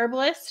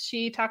herbalist.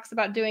 She talks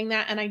about doing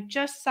that. And I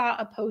just saw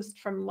a post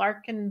from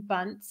Larkin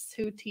Bunce,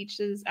 who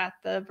teaches at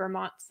the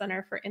Vermont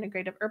Center for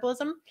Integrative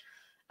Herbalism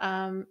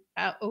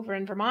over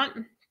in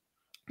Vermont.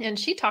 And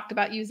she talked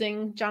about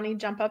using Johnny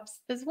jump ups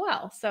as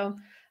well. So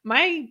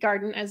my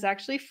garden is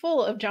actually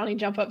full of Johnny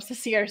jump ups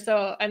this year.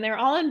 And they're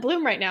all in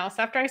bloom right now.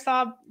 So after I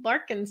saw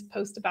Larkin's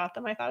post about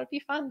them, I thought it'd be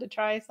fun to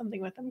try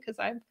something with them, because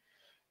I've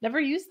never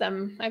used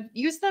them. I've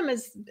used them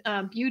as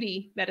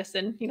beauty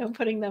medicine,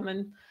 putting them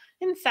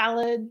in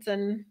salads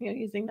and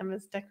using them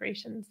as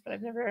decorations, but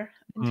I've never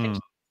intentionally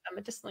used them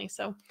medicinally.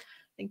 So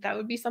I think that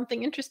would be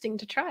something interesting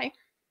to try.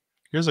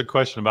 Here's a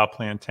question about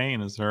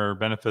plantain. Is there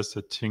benefits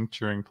to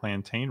tincturing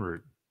plantain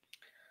root?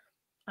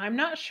 I'm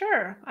not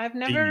sure. I've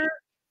never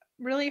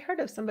really heard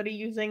of somebody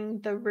using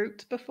the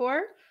root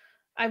before.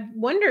 I've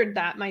wondered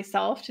that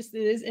myself. Just,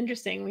 it is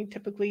interesting. We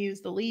typically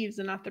use the leaves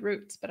and not the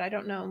roots, but I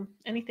don't know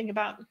anything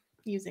about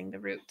using the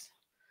root.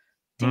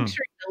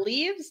 Tincturing the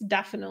leaves,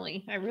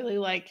 definitely. I really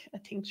like a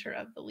tincture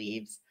of the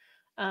leaves.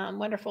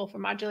 Wonderful for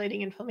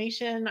modulating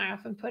inflammation. I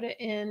often put it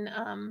in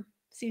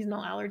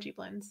seasonal allergy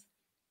blends.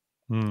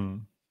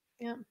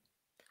 Yeah.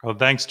 Well,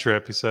 thanks,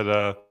 Trip. He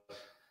said,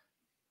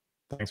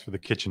 thanks for the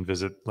kitchen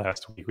visit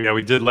last week. Yeah,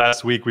 we did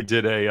last week. We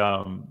did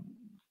a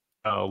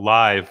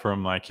live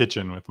from my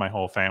kitchen with my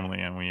whole family,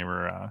 and we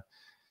were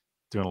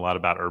doing a lot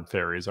about herb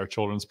fairies, our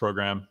children's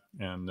program,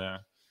 and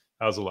that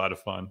was a lot of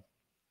fun.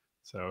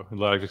 So a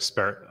lot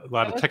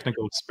of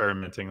technical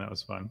experimenting. That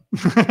was fun.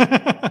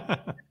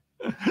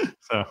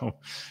 So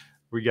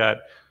we got,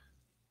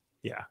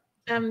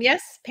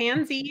 Yes,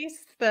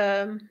 pansies,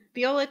 the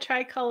viola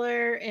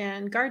tricolor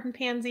and garden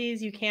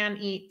pansies. You can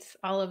eat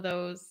all of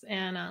those,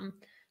 and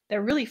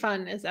they're really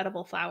fun as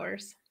edible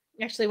flowers.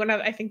 Actually,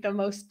 I think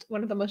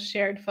one of the most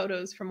shared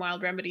photos from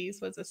Wild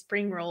Remedies was a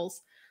spring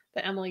rolls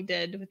that Emily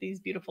did with these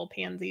beautiful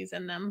pansies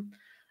in them.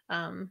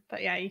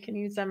 But yeah, you can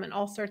use them in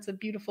all sorts of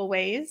beautiful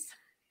ways.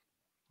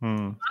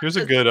 Here's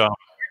a good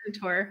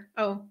tour.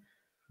 Oh,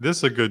 this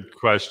is a good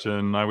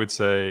question. I would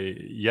say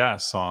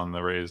yes on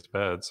the raised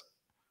beds.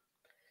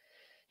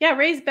 yeah,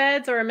 raised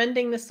beds or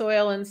amending the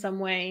soil in some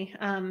way.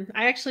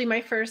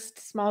 My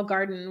first small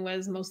garden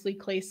was mostly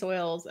clay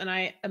soils, and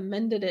I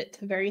amended it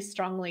very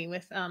strongly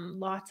with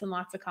lots and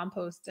lots of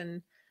compost.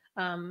 And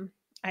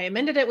I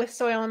amended it with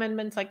soil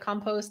amendments like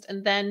compost,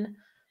 and then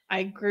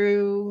I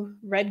grew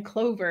red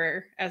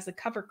clover as a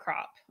cover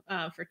crop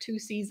for 2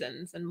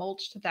 seasons and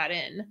mulched that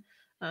in.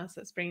 So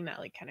it's bringing that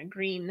like kind of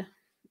green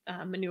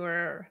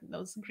manure,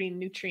 those green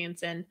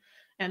nutrients in.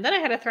 And then I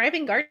had a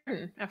thriving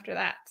garden after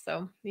that.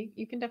 So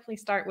you can definitely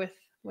start with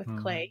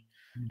clay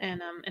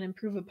and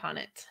improve upon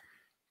it.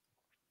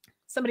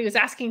 Somebody was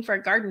asking for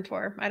a garden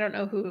tour. I don't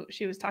know who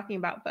she was talking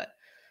about, but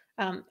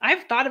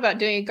I've thought about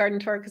doing a garden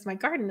tour because my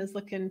garden is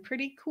looking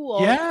pretty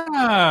cool. Yeah. But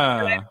I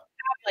don't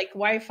have like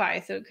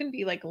Wi-Fi, so it couldn't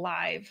be like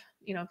live,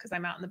 because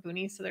I'm out in the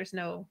boonies, so there's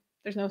no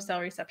cell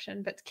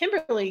reception. But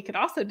Kimberly could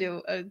also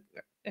do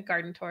a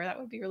garden tour. That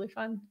would be really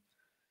fun.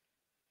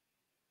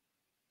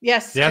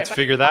 Yes. Yeah, to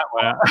figure that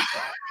one out.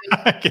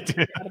 I could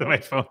do it with my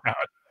phone out.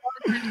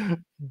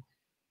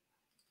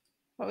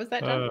 What was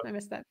that, John? I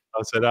missed that.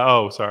 I said,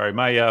 oh, sorry.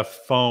 My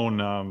phone,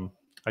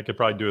 I could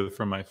probably do it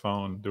from my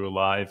phone, do a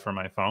live from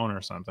my phone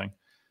or something.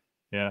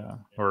 Yeah.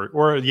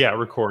 Or yeah,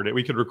 record it.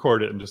 We could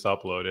record it and just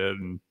upload it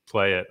and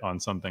play it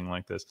on something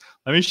like this.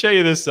 Let me show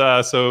you this.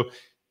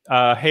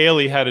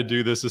 Haley had to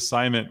do this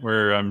assignment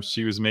where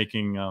she was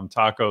making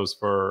tacos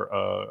for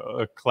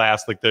a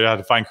class. Like they had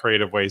to find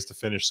creative ways to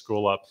finish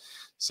school up.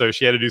 So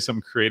she had to do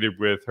something creative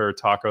with her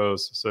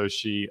tacos. So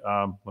she,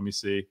 let me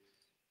see,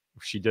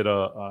 she did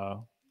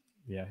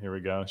yeah, here we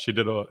go. She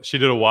did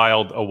a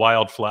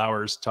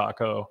wildflowers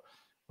taco,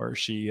 where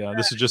she.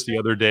 This is just the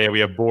other day.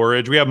 We have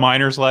borage. We have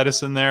miner's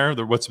lettuce in there.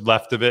 What's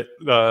left of it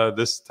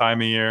this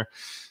time of year.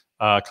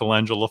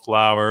 Calendula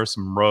flower,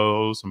 some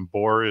rose, some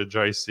borage.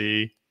 I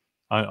see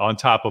on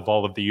top of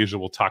all of the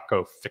usual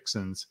taco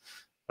fixins.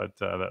 But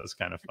that was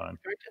kind of fun.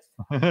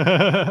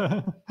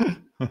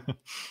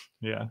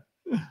 Yeah.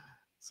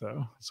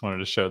 So just wanted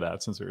to show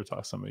that since we were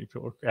talking, somebody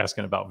people were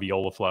asking about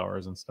viola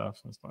flowers and stuff.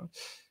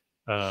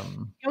 I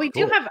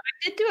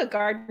did do a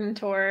garden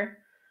tour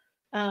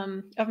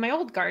of my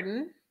old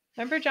garden.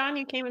 Remember, John,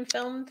 you came and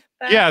filmed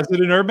that? Yeah, is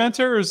it an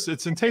HerbMentor?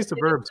 It's in Taste of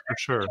Herbs for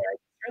sure.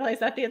 I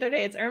realized that the other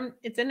day. It's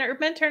in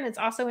HerbMentor and it's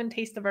also in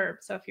Taste of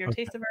Herbs. So if you're a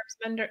Taste of Herbs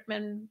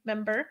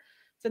member,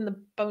 it's in the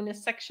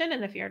bonus section,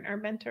 and if you're an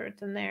HerbMentor,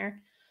 it's in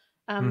there.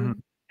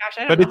 Gosh,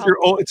 I don't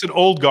know. It's an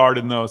old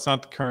garden though. It's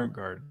not the current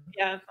garden.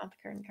 Yeah, it's not the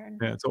current garden.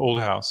 Yeah, it's an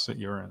old house that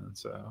you're in.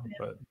 So, yeah.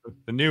 But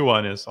the new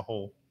one is a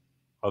whole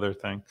other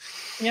thing.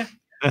 Yeah.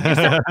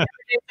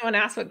 Someone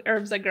asked what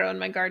herbs I grow in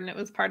my garden. It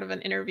was part of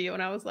an interview,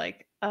 and I was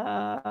like,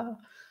 I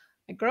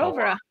grow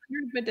over 100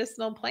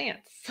 medicinal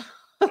plants.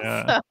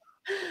 Yeah.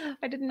 So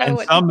I didn't know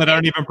what. Some that I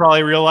don't even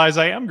probably realize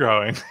I am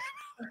growing.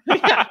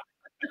 Yeah.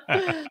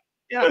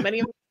 Yeah, many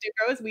of them do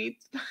grow as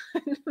weeds.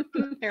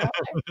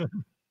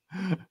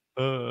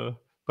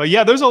 But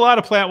yeah, there's a lot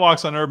of plant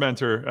walks on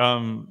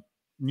HerbMentor.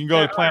 You can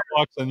go to plant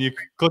walks and you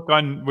click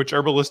on which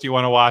herbalist you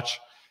want to watch.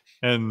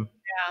 And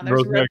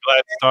Rosemary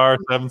Gladstar,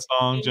 Seven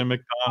Song, Jim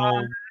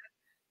McDonald.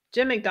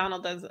 Jim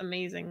McDonald does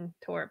amazing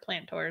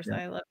plant tours. Yeah.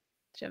 I love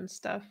Jim's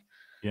stuff.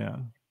 Yeah.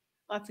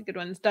 Lots of good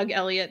ones. Doug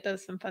Elliott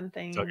does some fun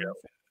things.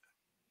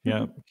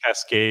 Yeah.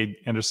 Cascade.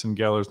 Anderson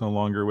Geller's no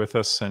longer with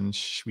us, and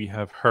we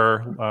have her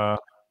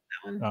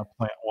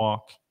plant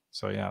walk.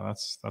 So yeah,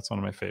 that's one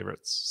of my favorite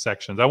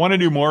sections. I want to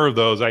do more of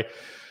those.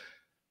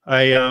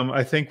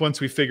 I think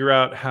once we figure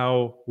out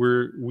how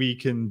we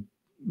can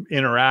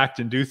interact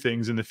and do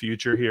things in the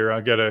future here,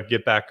 I gotta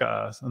get back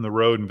on the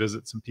road and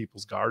visit some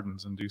people's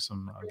gardens and do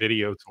some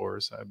video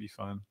tours. That'd be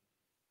fun.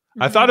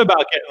 I thought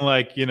about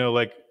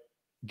getting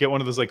get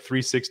one of those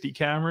 360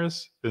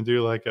 cameras and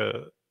do like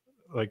a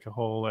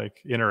whole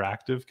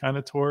interactive kind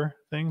of tour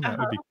thing. That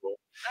would be cool.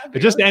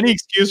 Just any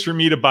excuse for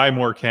me to buy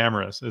more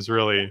cameras is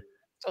really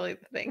totally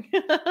the thing.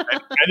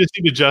 I just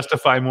need to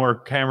justify more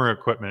camera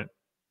equipment.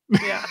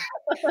 Yeah.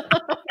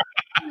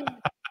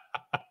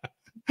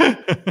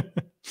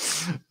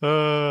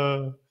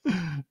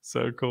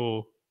 So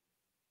cool.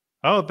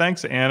 Oh,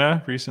 thanks,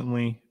 Anna.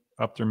 Recently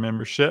upped her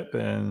membership,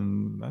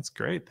 and that's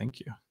great. Thank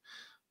you.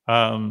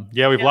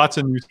 Yeah, we have lots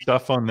of new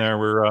stuff on there.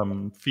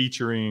 We're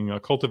featuring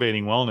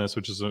Cultivating Wellness,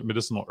 which is a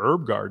medicinal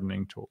herb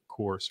gardening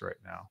course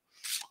right now.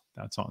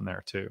 That's on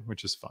there too,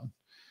 which is fun.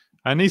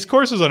 And these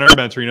courses on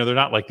HerbMentor, they're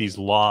not like these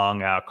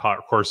long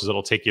courses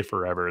that'll take you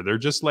forever. They're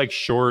just like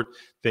short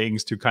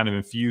things to kind of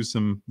infuse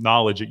some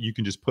knowledge that you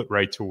can just put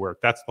right to work.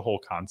 That's the whole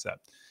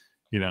concept,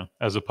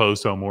 as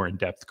opposed to a more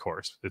in-depth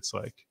course. It's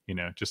like,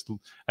 just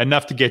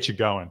enough to get you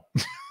going.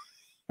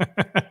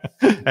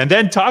 And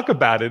then talk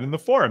about it in the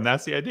forum.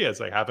 That's the idea. It's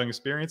like having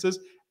experiences,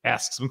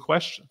 ask some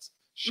questions,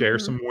 share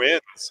some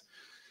wins.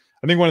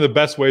 I think one of the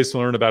best ways to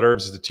learn about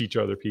herbs is to teach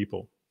other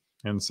people.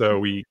 And so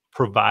we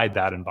provide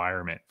that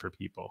environment for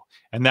people.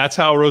 And that's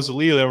how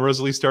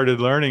Rosalee started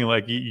learning.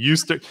 Like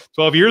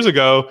 12 years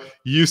ago,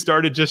 you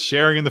started just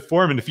sharing in the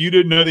forum. And if you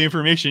didn't know the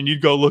information,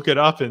 you'd go look it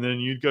up and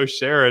then you'd go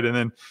share it.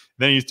 And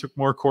then you took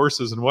more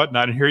courses and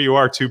whatnot. And here you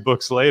are 2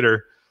 books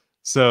later.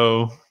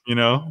 So,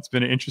 it's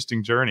been an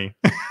interesting journey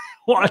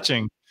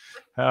watching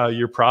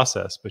your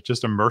process, but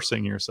just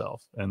immersing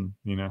yourself. And,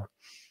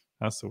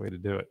 that's the way to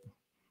do it.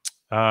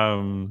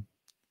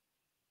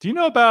 Do you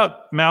know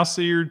about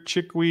mouse-eared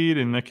chickweed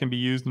and that can be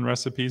used in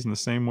recipes in the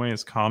same way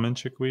as common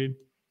chickweed?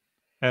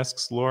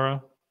 Asks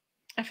Laura.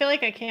 I feel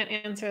like I can't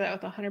answer that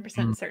with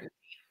 100% certainty.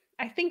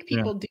 I think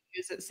people do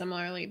use it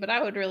similarly, but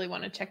I would really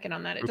want to check in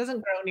on that. It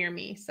doesn't grow near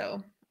me,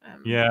 so.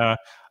 Yeah,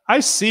 I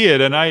see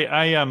it, and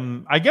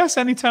I guess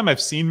anytime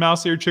I've seen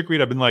mouse-eared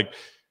chickweed, I've been like,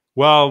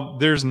 well,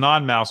 there's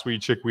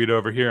non-mouseweed chickweed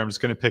over here. I'm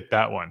just going to pick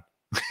that one.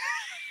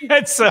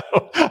 And so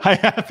I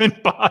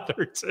haven't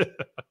bothered to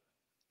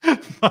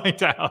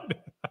find out.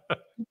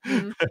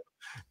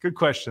 Good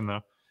question,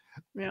 though.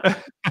 Yeah.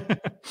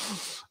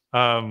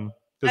 Does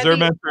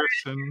HerbMentor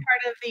part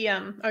of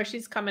the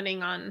she's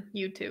commenting on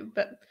YouTube,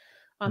 but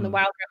on the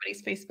Wild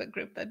Remedies Facebook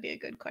group, that'd be a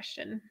good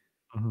question.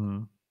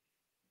 Someone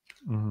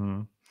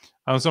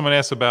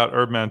asked about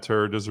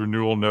HerbMentor. Does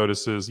renewal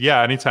notices?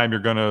 Yeah, anytime you're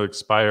going to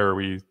expire,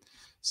 we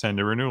send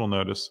a renewal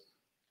notice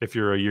if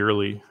you're a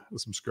yearly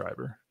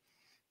subscriber.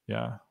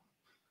 Yeah.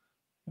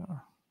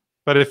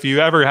 But if you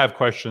ever have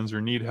questions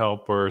or need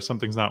help or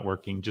something's not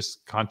working,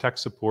 just contact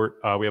support.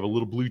 We have a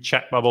little blue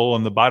chat bubble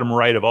on the bottom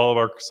right of all of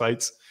our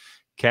sites.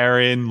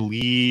 Karen,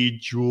 Lee,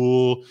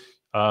 Jewel,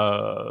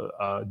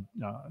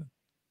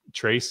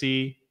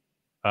 Tracy,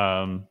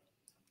 Karen,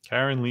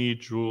 Lee,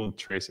 Jewel, and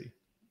Tracy.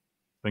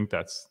 I think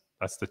that's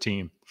the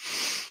team.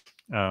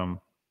 Yeah.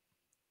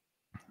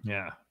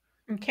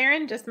 And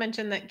Karen just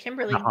mentioned that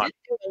Kimberly did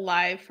do a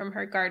live from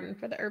her garden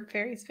for the Herb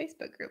Fairies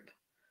Facebook group.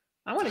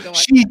 I want to go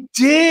watch She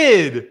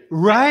did,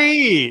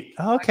 right?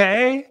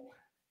 Okay.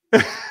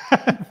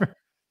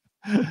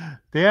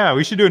 Yeah,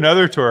 we should do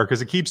another tour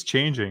because it keeps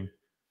changing.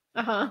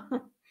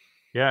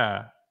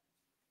 Yeah.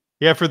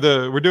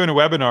 We're doing a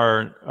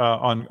webinar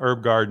on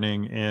herb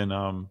gardening,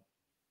 and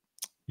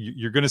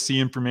you're going to see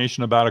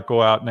information about it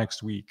go out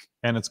next week,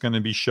 and it's going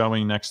to be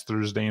showing next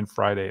Thursday and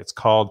Friday. It's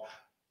called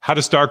How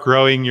to Start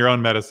Growing Your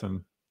Own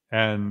Medicine,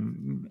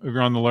 and if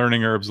you're on the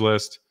Learning Herbs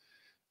list,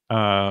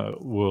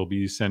 we'll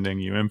be sending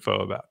you info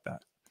about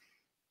that.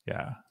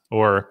 Yeah.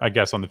 Or I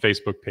guess on the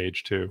Facebook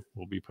page too.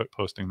 We'll be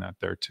posting that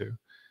there too.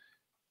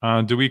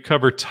 Do we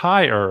cover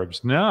Thai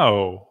herbs?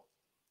 No.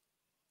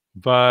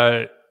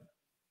 But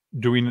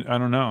do we? I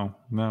don't know.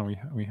 No,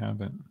 we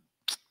haven't.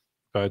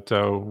 But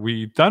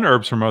we've done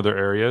herbs from other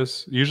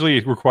areas. Usually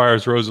it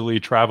requires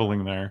Rosalee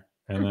traveling there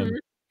and then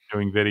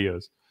doing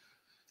videos.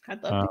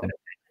 I'd love to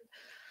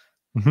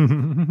go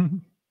to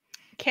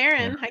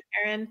Karen. Hi,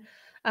 Karen.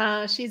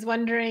 She's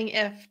wondering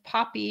if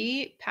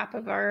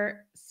papaver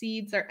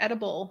seeds are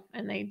edible,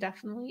 and they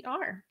definitely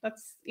are.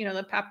 That's,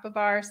 the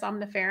papaver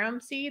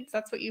somniferum seeds.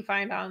 That's what you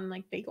find on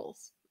like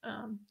bagels.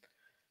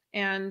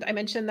 And I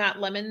mentioned that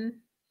lemon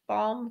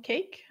balm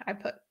cake. I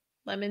put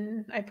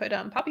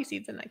poppy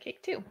seeds in that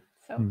cake too.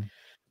 So,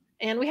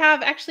 and we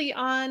have actually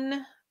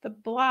on the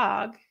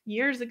blog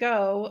years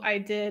ago, I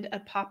did a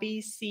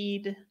poppy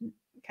seed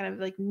kind of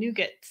like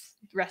nougat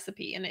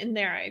recipe. And in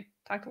there, I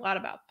talked a lot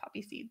about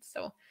poppy seeds.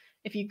 So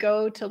if you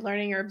go to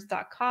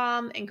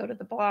learningherbs.com and go to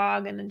the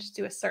blog and then just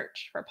do a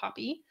search for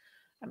poppy,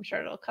 I'm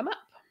sure it'll come up.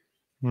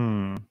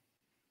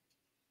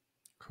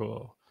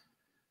 Cool.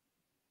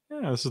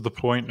 Yeah, this is the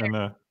point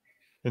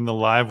in the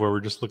live where we're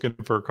just looking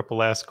for a couple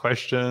last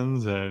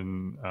questions,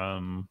 and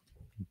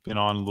been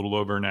on a little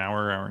over an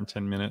hour and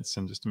 10 minutes,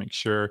 and just to make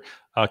sure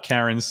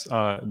Karen's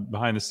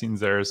behind the scenes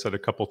there has said a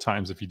couple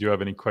times, if you do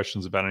have any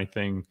questions about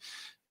anything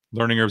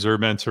Learning Herbs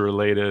HerbMentor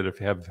related,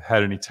 if you have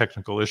had any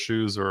technical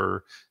issues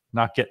or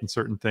not getting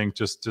certain things,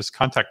 just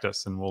contact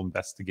us and we'll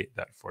investigate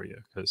that for you,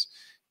 because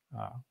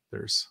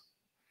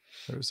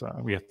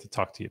we have to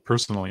talk to you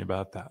personally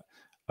about that.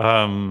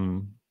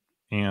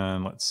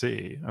 And let's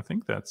see, I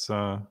think that's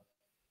so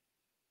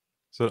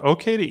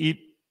okay to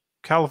eat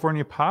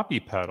California poppy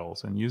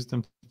petals and use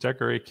them to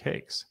decorate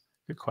cakes?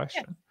 Good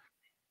question.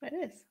 Yeah,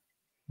 it is.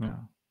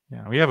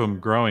 Yeah, we have them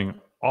growing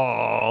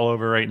all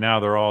over right now.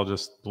 They're all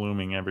just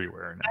blooming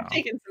everywhere now. I've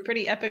taken some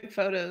pretty epic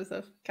photos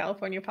of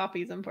California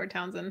poppies in Port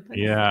Townsend.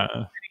 Yeah,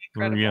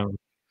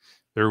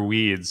 they're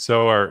weeds.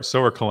 So are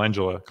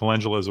calendula.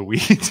 Calendula is a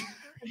weed.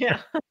 Yeah.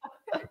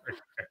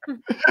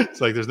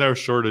 It's like there's no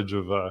shortage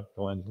of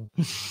calendula.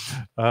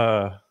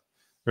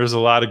 There's a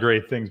lot of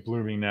great things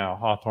blooming now.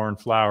 Hawthorn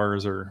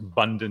flowers are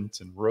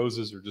abundant, and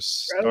roses are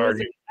just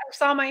starting. I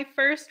saw my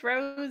first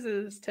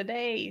roses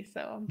today,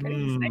 so I'm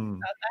pretty excited about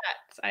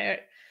that. I've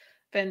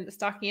been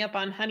stocking up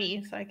on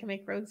honey so I can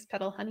make rose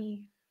petal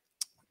honey.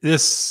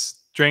 This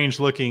strange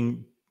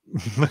looking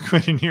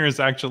liquid in here is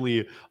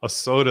actually a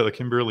soda that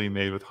Kimberly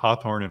made with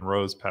hawthorn and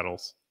rose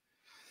petals.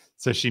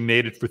 So she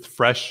made it with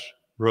fresh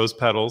rose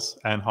petals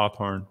and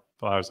hawthorn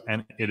flowers,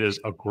 and it is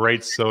a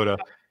great soda.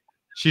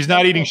 She's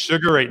not eating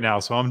sugar right now,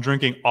 so I'm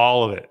drinking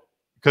all of it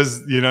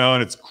because, you know,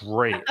 and it's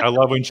great. I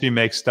love when she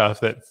makes stuff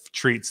that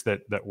treats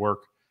that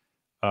work,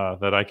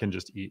 that I can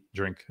just eat,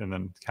 drink, and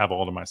then have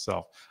all to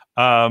myself.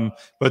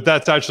 But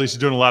that's actually, she's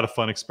doing a lot of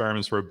fun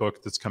experiments for a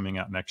book that's coming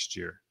out next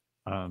year.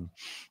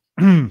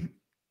 And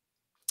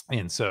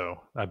so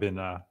I've been,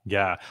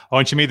 yeah. Oh,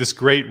 and she made this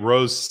great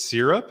rose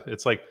syrup.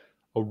 It's like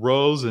a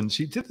rose, and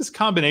she did this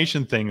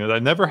combination thing that I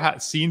never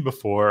had seen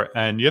before.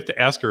 And you have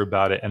to ask her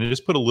about it. And I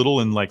just put a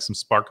little in like some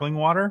sparkling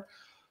water.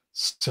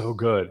 So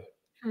good.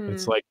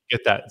 It's like,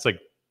 get that. It's like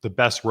the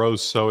best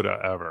rose soda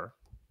ever.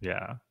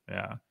 Yeah.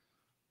 Yeah.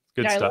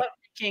 Good Yeah, I stuff. love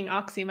making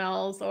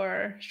oxymels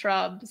or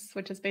shrubs,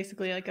 which is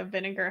basically like a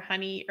vinegar,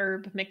 honey,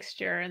 herb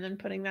mixture, and then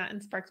putting that in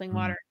sparkling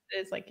water. It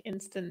is like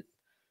instant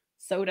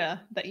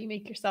soda that you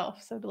make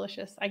yourself. So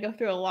delicious. I go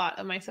through a lot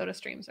of my soda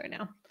streams right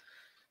now.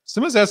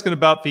 Someone's asking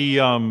about the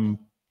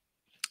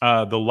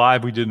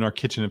live we did in our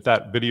kitchen, if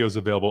that video is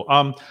available.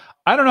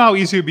 I don't know how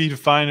easy it would be to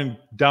find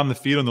down the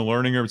feed on the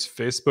Learning Herbs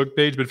Facebook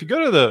page, but if you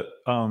go to the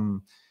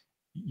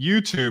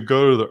YouTube,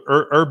 go to the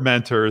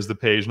HerbMentor is the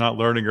page, not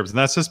Learning Herbs. And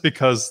that's just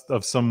because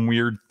of some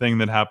weird thing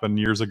that happened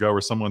years ago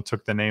where someone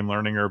took the name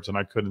Learning Herbs and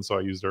I couldn't, so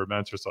I used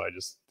HerbMentor, so I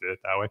just did it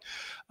that way.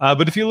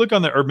 But if you look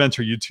on the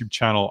HerbMentor YouTube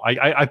channel,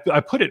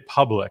 I put it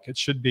public. It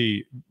should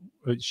be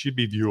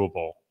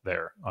viewable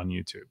there on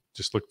YouTube.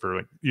 Just look for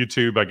like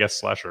YouTube, I guess,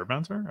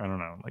 /HerbMentor. I don't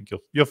know. Like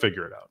you'll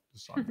figure it out.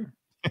 Just on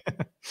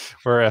there.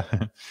 Or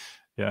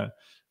yeah.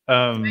 I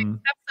have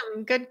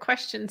some good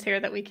questions here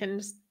that we can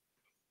just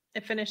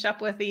finish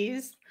up with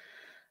these.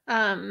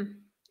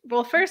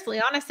 Well, first,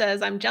 Liana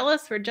says, I'm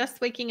jealous for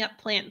just waking up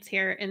plants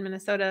here in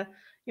Minnesota.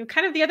 You know,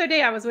 kind of the other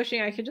day I was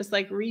wishing I could just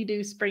like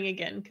redo spring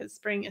again, because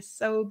spring is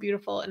so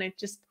beautiful. And it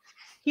just,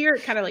 here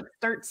it kind of like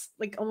starts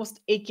like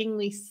almost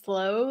achingly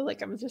slow.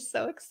 Like I'm just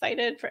so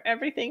excited for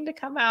everything to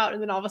come out.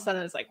 And then all of a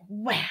sudden it's like,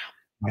 wham.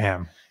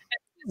 Wham.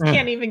 I just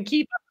can't even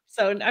keep up.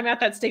 So I'm at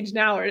that stage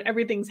now where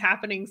everything's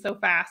happening so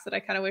fast that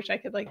I kind of wish I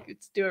could like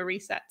do a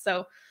reset.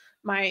 So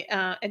my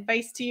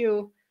advice to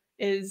you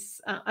is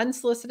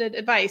unsolicited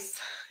advice.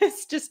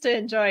 It's just to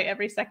enjoy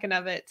every second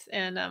of it.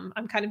 And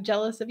I'm kind of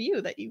jealous of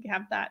you that you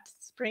have that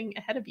spring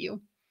ahead of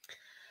you.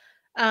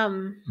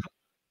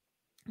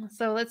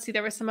 So let's see,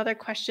 there were some other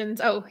questions.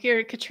 Oh,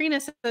 here,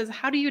 Katrina says,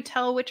 how do you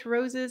tell which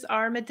roses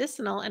are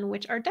medicinal and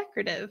which are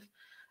decorative?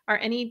 Are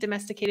any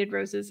domesticated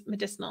roses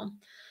medicinal?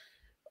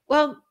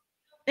 Well,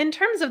 in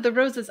terms of the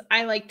roses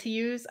I like to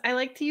use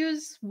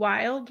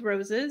wild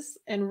roses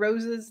and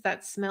roses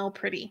that smell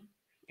pretty.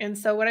 And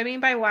so what I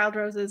mean by wild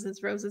roses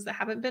is roses that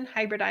haven't been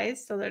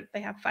hybridized, so that they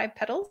have 5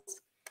 petals.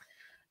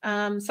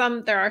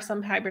 There are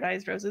some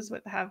hybridized roses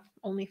that have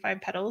only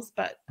 5 petals,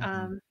 but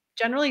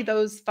generally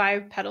those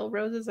 5 petal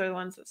roses are the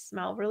ones that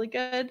smell really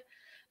good.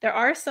 There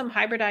are some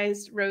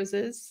hybridized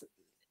roses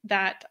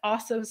that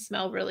also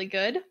smell really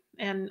good,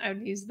 and I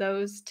would use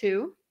those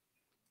too.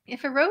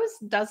 If a rose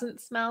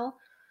doesn't smell,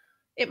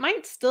 it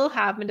might still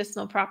have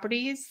medicinal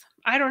properties.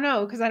 I don't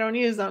know, because I don't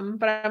use them,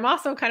 but I'm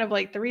also kind of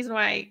like, the reason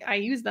why I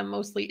use them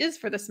mostly is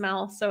for the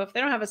smell. So if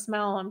they don't have a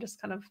smell, I'm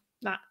just kind of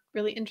not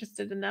really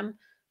interested in them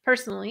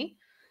personally.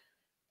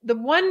 The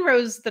one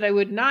rose that I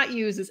would not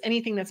use is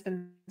anything that's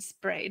been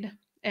sprayed,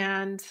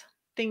 and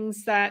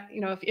things that,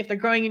 you know, if they're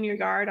growing in your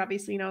yard,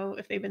 obviously, you know,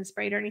 if they've been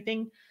sprayed or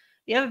anything.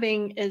 The other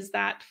thing is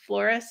that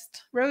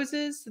florist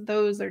roses,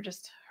 those are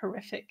just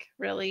horrific,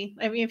 really.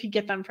 I mean, if you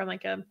get them from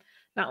like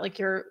not like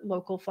your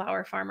local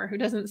flower farmer who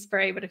doesn't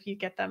spray, but if you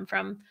get them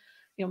from,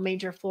 you know,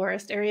 major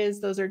florist areas,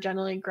 those are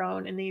generally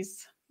grown in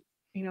these,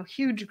 you know,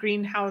 huge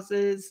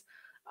greenhouses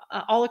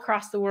all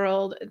across the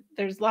world.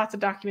 There's lots of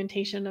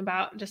documentation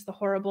about just the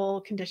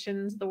horrible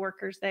conditions, the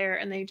workers there,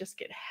 and they just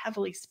get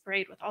heavily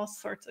sprayed with all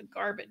sorts of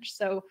garbage.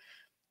 So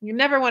you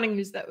never want to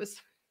use those.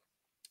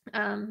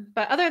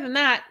 But other than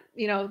that,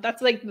 you know,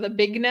 that's like the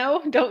big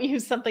no. Don't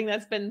use something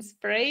that's been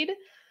sprayed.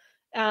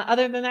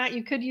 Other than that,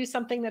 you could use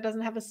something that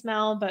doesn't have a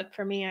smell, but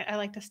for me, I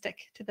like to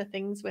stick to the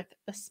things with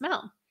the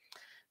smell.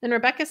 Then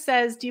Rebecca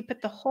says, do you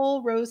put the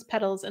whole rose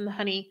petals in the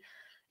honey?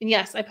 And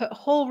yes, I put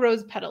whole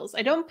rose petals.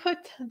 I don't put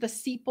the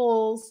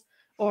sepals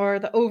or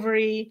the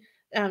ovary.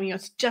 You know,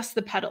 it's just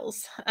the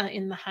petals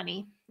in the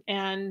honey.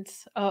 And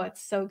oh,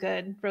 it's so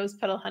good. Rose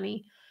petal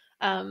honey.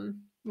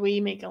 We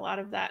make a lot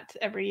of that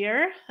every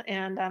year.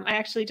 And I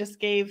actually just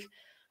gave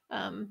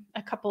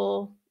a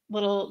couple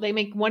they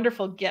make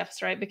wonderful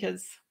gifts, right?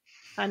 Because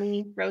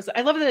honey, rose.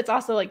 I love that it's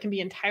also like can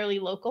be entirely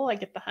local. I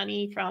get the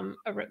honey from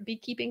a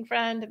beekeeping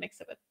friend, mix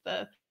it with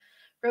the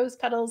rose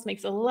petals,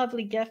 makes a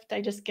lovely gift.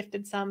 I just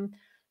gifted some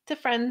to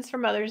friends for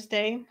Mother's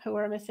Day who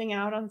are missing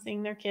out on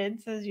seeing their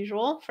kids as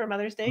usual for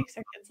Mother's Day because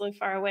their kids live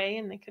far away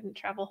and they couldn't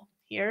travel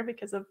here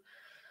because of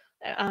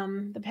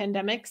the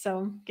pandemic.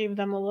 So gave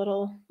them a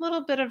little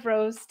bit of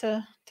rose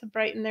to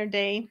brighten their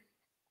day.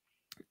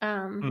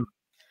 I'm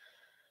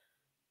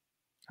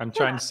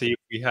trying to see if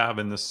we have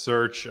in the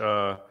search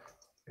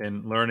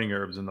in learning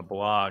herbs in the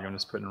blog. I'm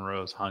just putting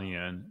rose honey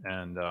in,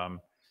 and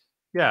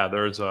yeah,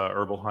 there's a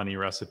herbal honey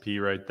recipe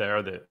right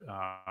there that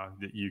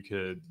that you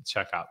could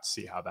check out to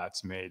see how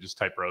that's made. Just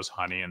type rose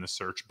honey in the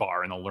search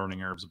bar in the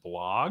learning herbs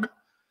blog.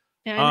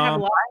 And I have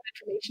a lot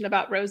of information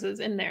about roses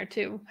in there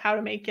too, how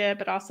to make it,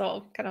 but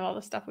also kind of all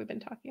the stuff we've been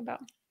talking about.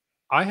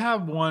 I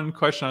have one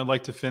question I'd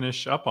like to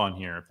finish up on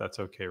here, if that's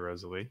okay,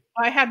 Rosalee.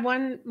 I had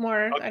one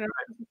more. Okay. I don't know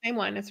if it's the same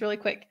one. It's really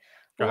quick.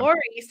 Go ahead.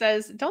 Lori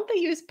says, don't they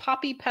use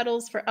poppy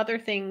petals for other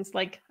things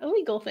like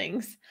illegal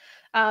things?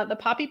 The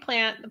poppy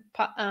plant, the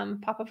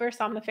Papaver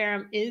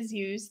somniferum, is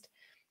used,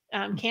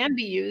 can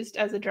be used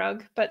as a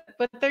drug, but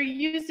what they're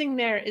using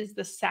there is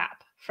the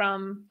sap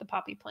from the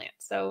poppy plant.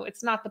 So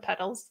it's not the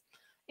petals.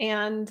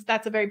 And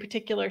that's a very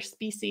particular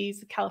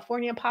species,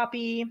 California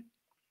poppy,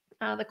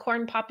 the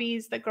corn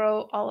poppies that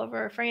grow all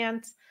over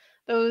France.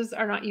 Those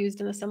are not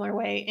used in a similar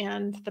way,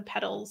 and the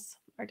petals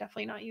are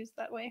definitely not used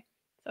that way.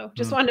 So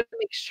just wanted to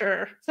make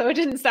sure. So it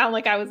didn't sound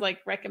like I was like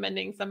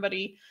recommending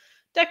somebody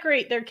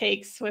decorate their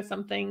cakes with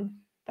something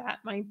that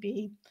might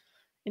be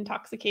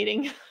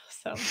intoxicating.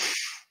 So,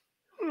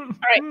 all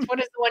right, what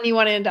is the one you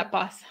want to end up,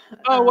 boss?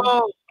 Oh,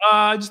 well,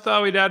 I just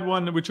thought we'd add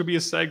one, which will be a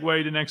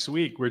segue to next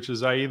week, which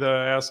is Aida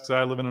asks,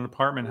 I live in an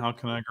apartment. How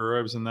can I grow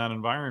herbs in that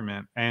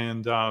environment?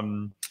 And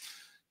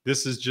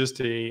this is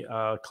just a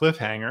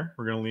cliffhanger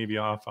we're going to leave you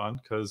off on,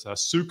 because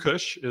Sue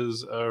Cush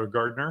is a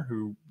gardener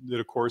who did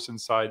a course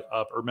inside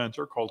of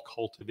HerbMentor called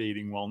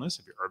Cultivating Wellness.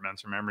 If you're a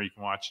HerbMentor member, you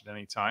can watch it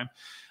anytime.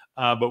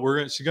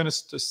 But she's going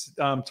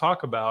to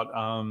talk about,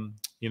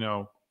 you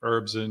know,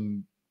 herbs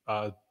and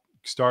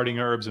starting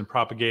herbs and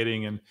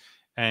propagating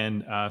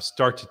and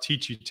start to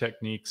teach you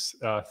techniques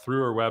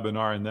through her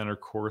webinar, and then her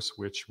course,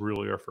 which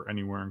really are for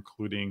anywhere,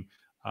 including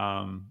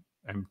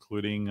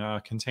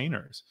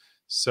containers.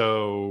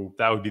 So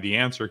that would be the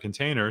answer,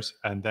 containers.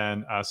 And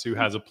then Sue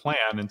has a plan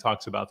and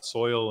talks about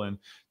soil and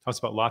talks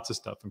about lots of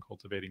stuff in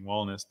cultivating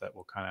wellness that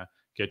will kind of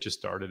get you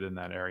started in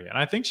that area. And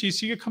I think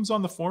she comes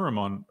on the forum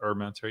on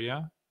HerbMentor,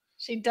 yeah?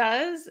 She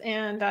does.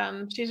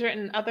 And she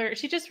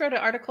just wrote an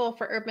article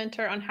for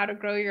HerbMentor on how to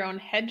grow your own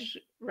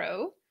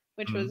hedgerow,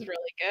 which was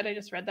really good. I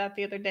just read that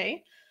the other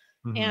day.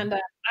 And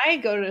I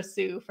go to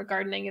Sue for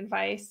gardening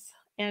advice.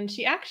 And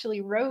she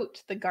actually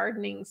wrote the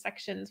gardening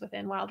sections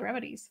within Wild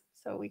Remedies.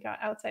 So we got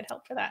outside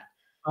help for that.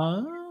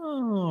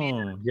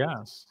 Oh,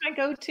 yes. I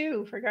go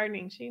to for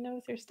gardening. She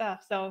knows her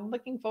stuff. So I'm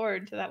looking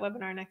forward to that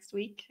webinar next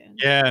week.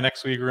 Yeah,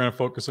 next week we're going to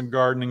focus on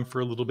gardening for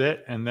a little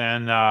bit, and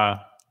then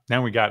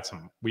we got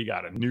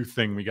a new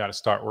thing we got to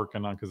start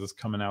working on, because it's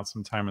coming out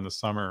sometime in the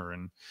summer,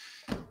 and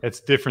it's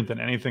different than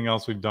anything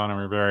else we've done, and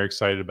we're very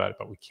excited about it,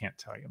 but we can't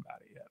tell you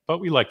about it yet. But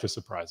we like to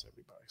surprise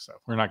everybody, so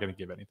we're not going to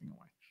give anything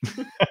away.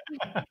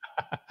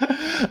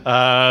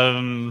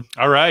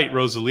 All right,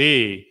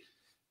 Rosalee.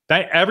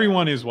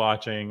 Everyone who's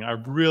watching, I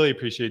really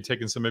appreciate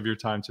taking some of your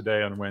time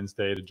today on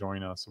Wednesday to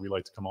join us. We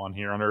like to come on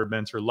here on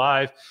HerbMentor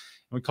Live.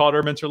 And we call it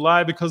HerbMentor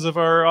Live because of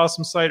our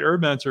awesome site,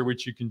 HerbMentor,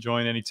 which you can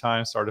join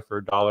anytime. Start it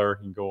for $1.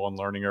 You can go on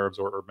Learning Herbs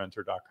or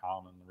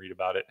herbmentor.com and read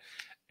about it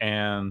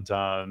and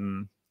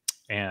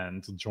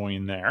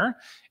join there.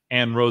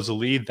 And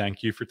Rosalee,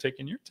 thank you for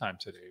taking your time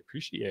today.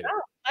 Appreciate it.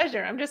 Oh,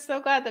 pleasure. I'm just so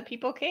glad that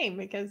people came,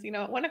 because, you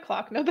know, at 1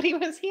 o'clock, nobody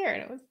was here,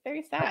 and it was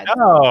very sad.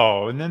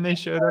 Oh, and then they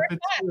showed up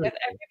with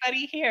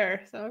everybody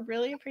here. So I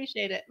really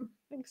appreciate it.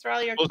 Thanks for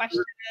all your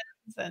questions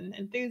and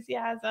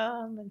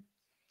enthusiasm.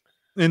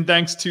 And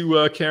thanks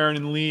to Karen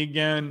and Lee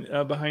again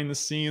behind the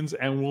scenes.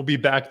 And we'll be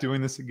back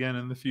doing this again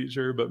in the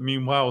future. But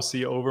meanwhile, we'll see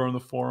you over on the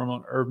forum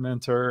on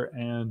HerbMentor.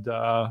 And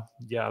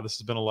yeah, this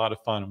has been a lot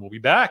of fun. And we'll be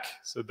back.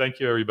 So thank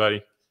you,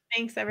 everybody.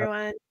 Thanks,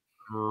 everyone.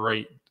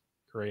 Great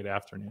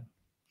afternoon.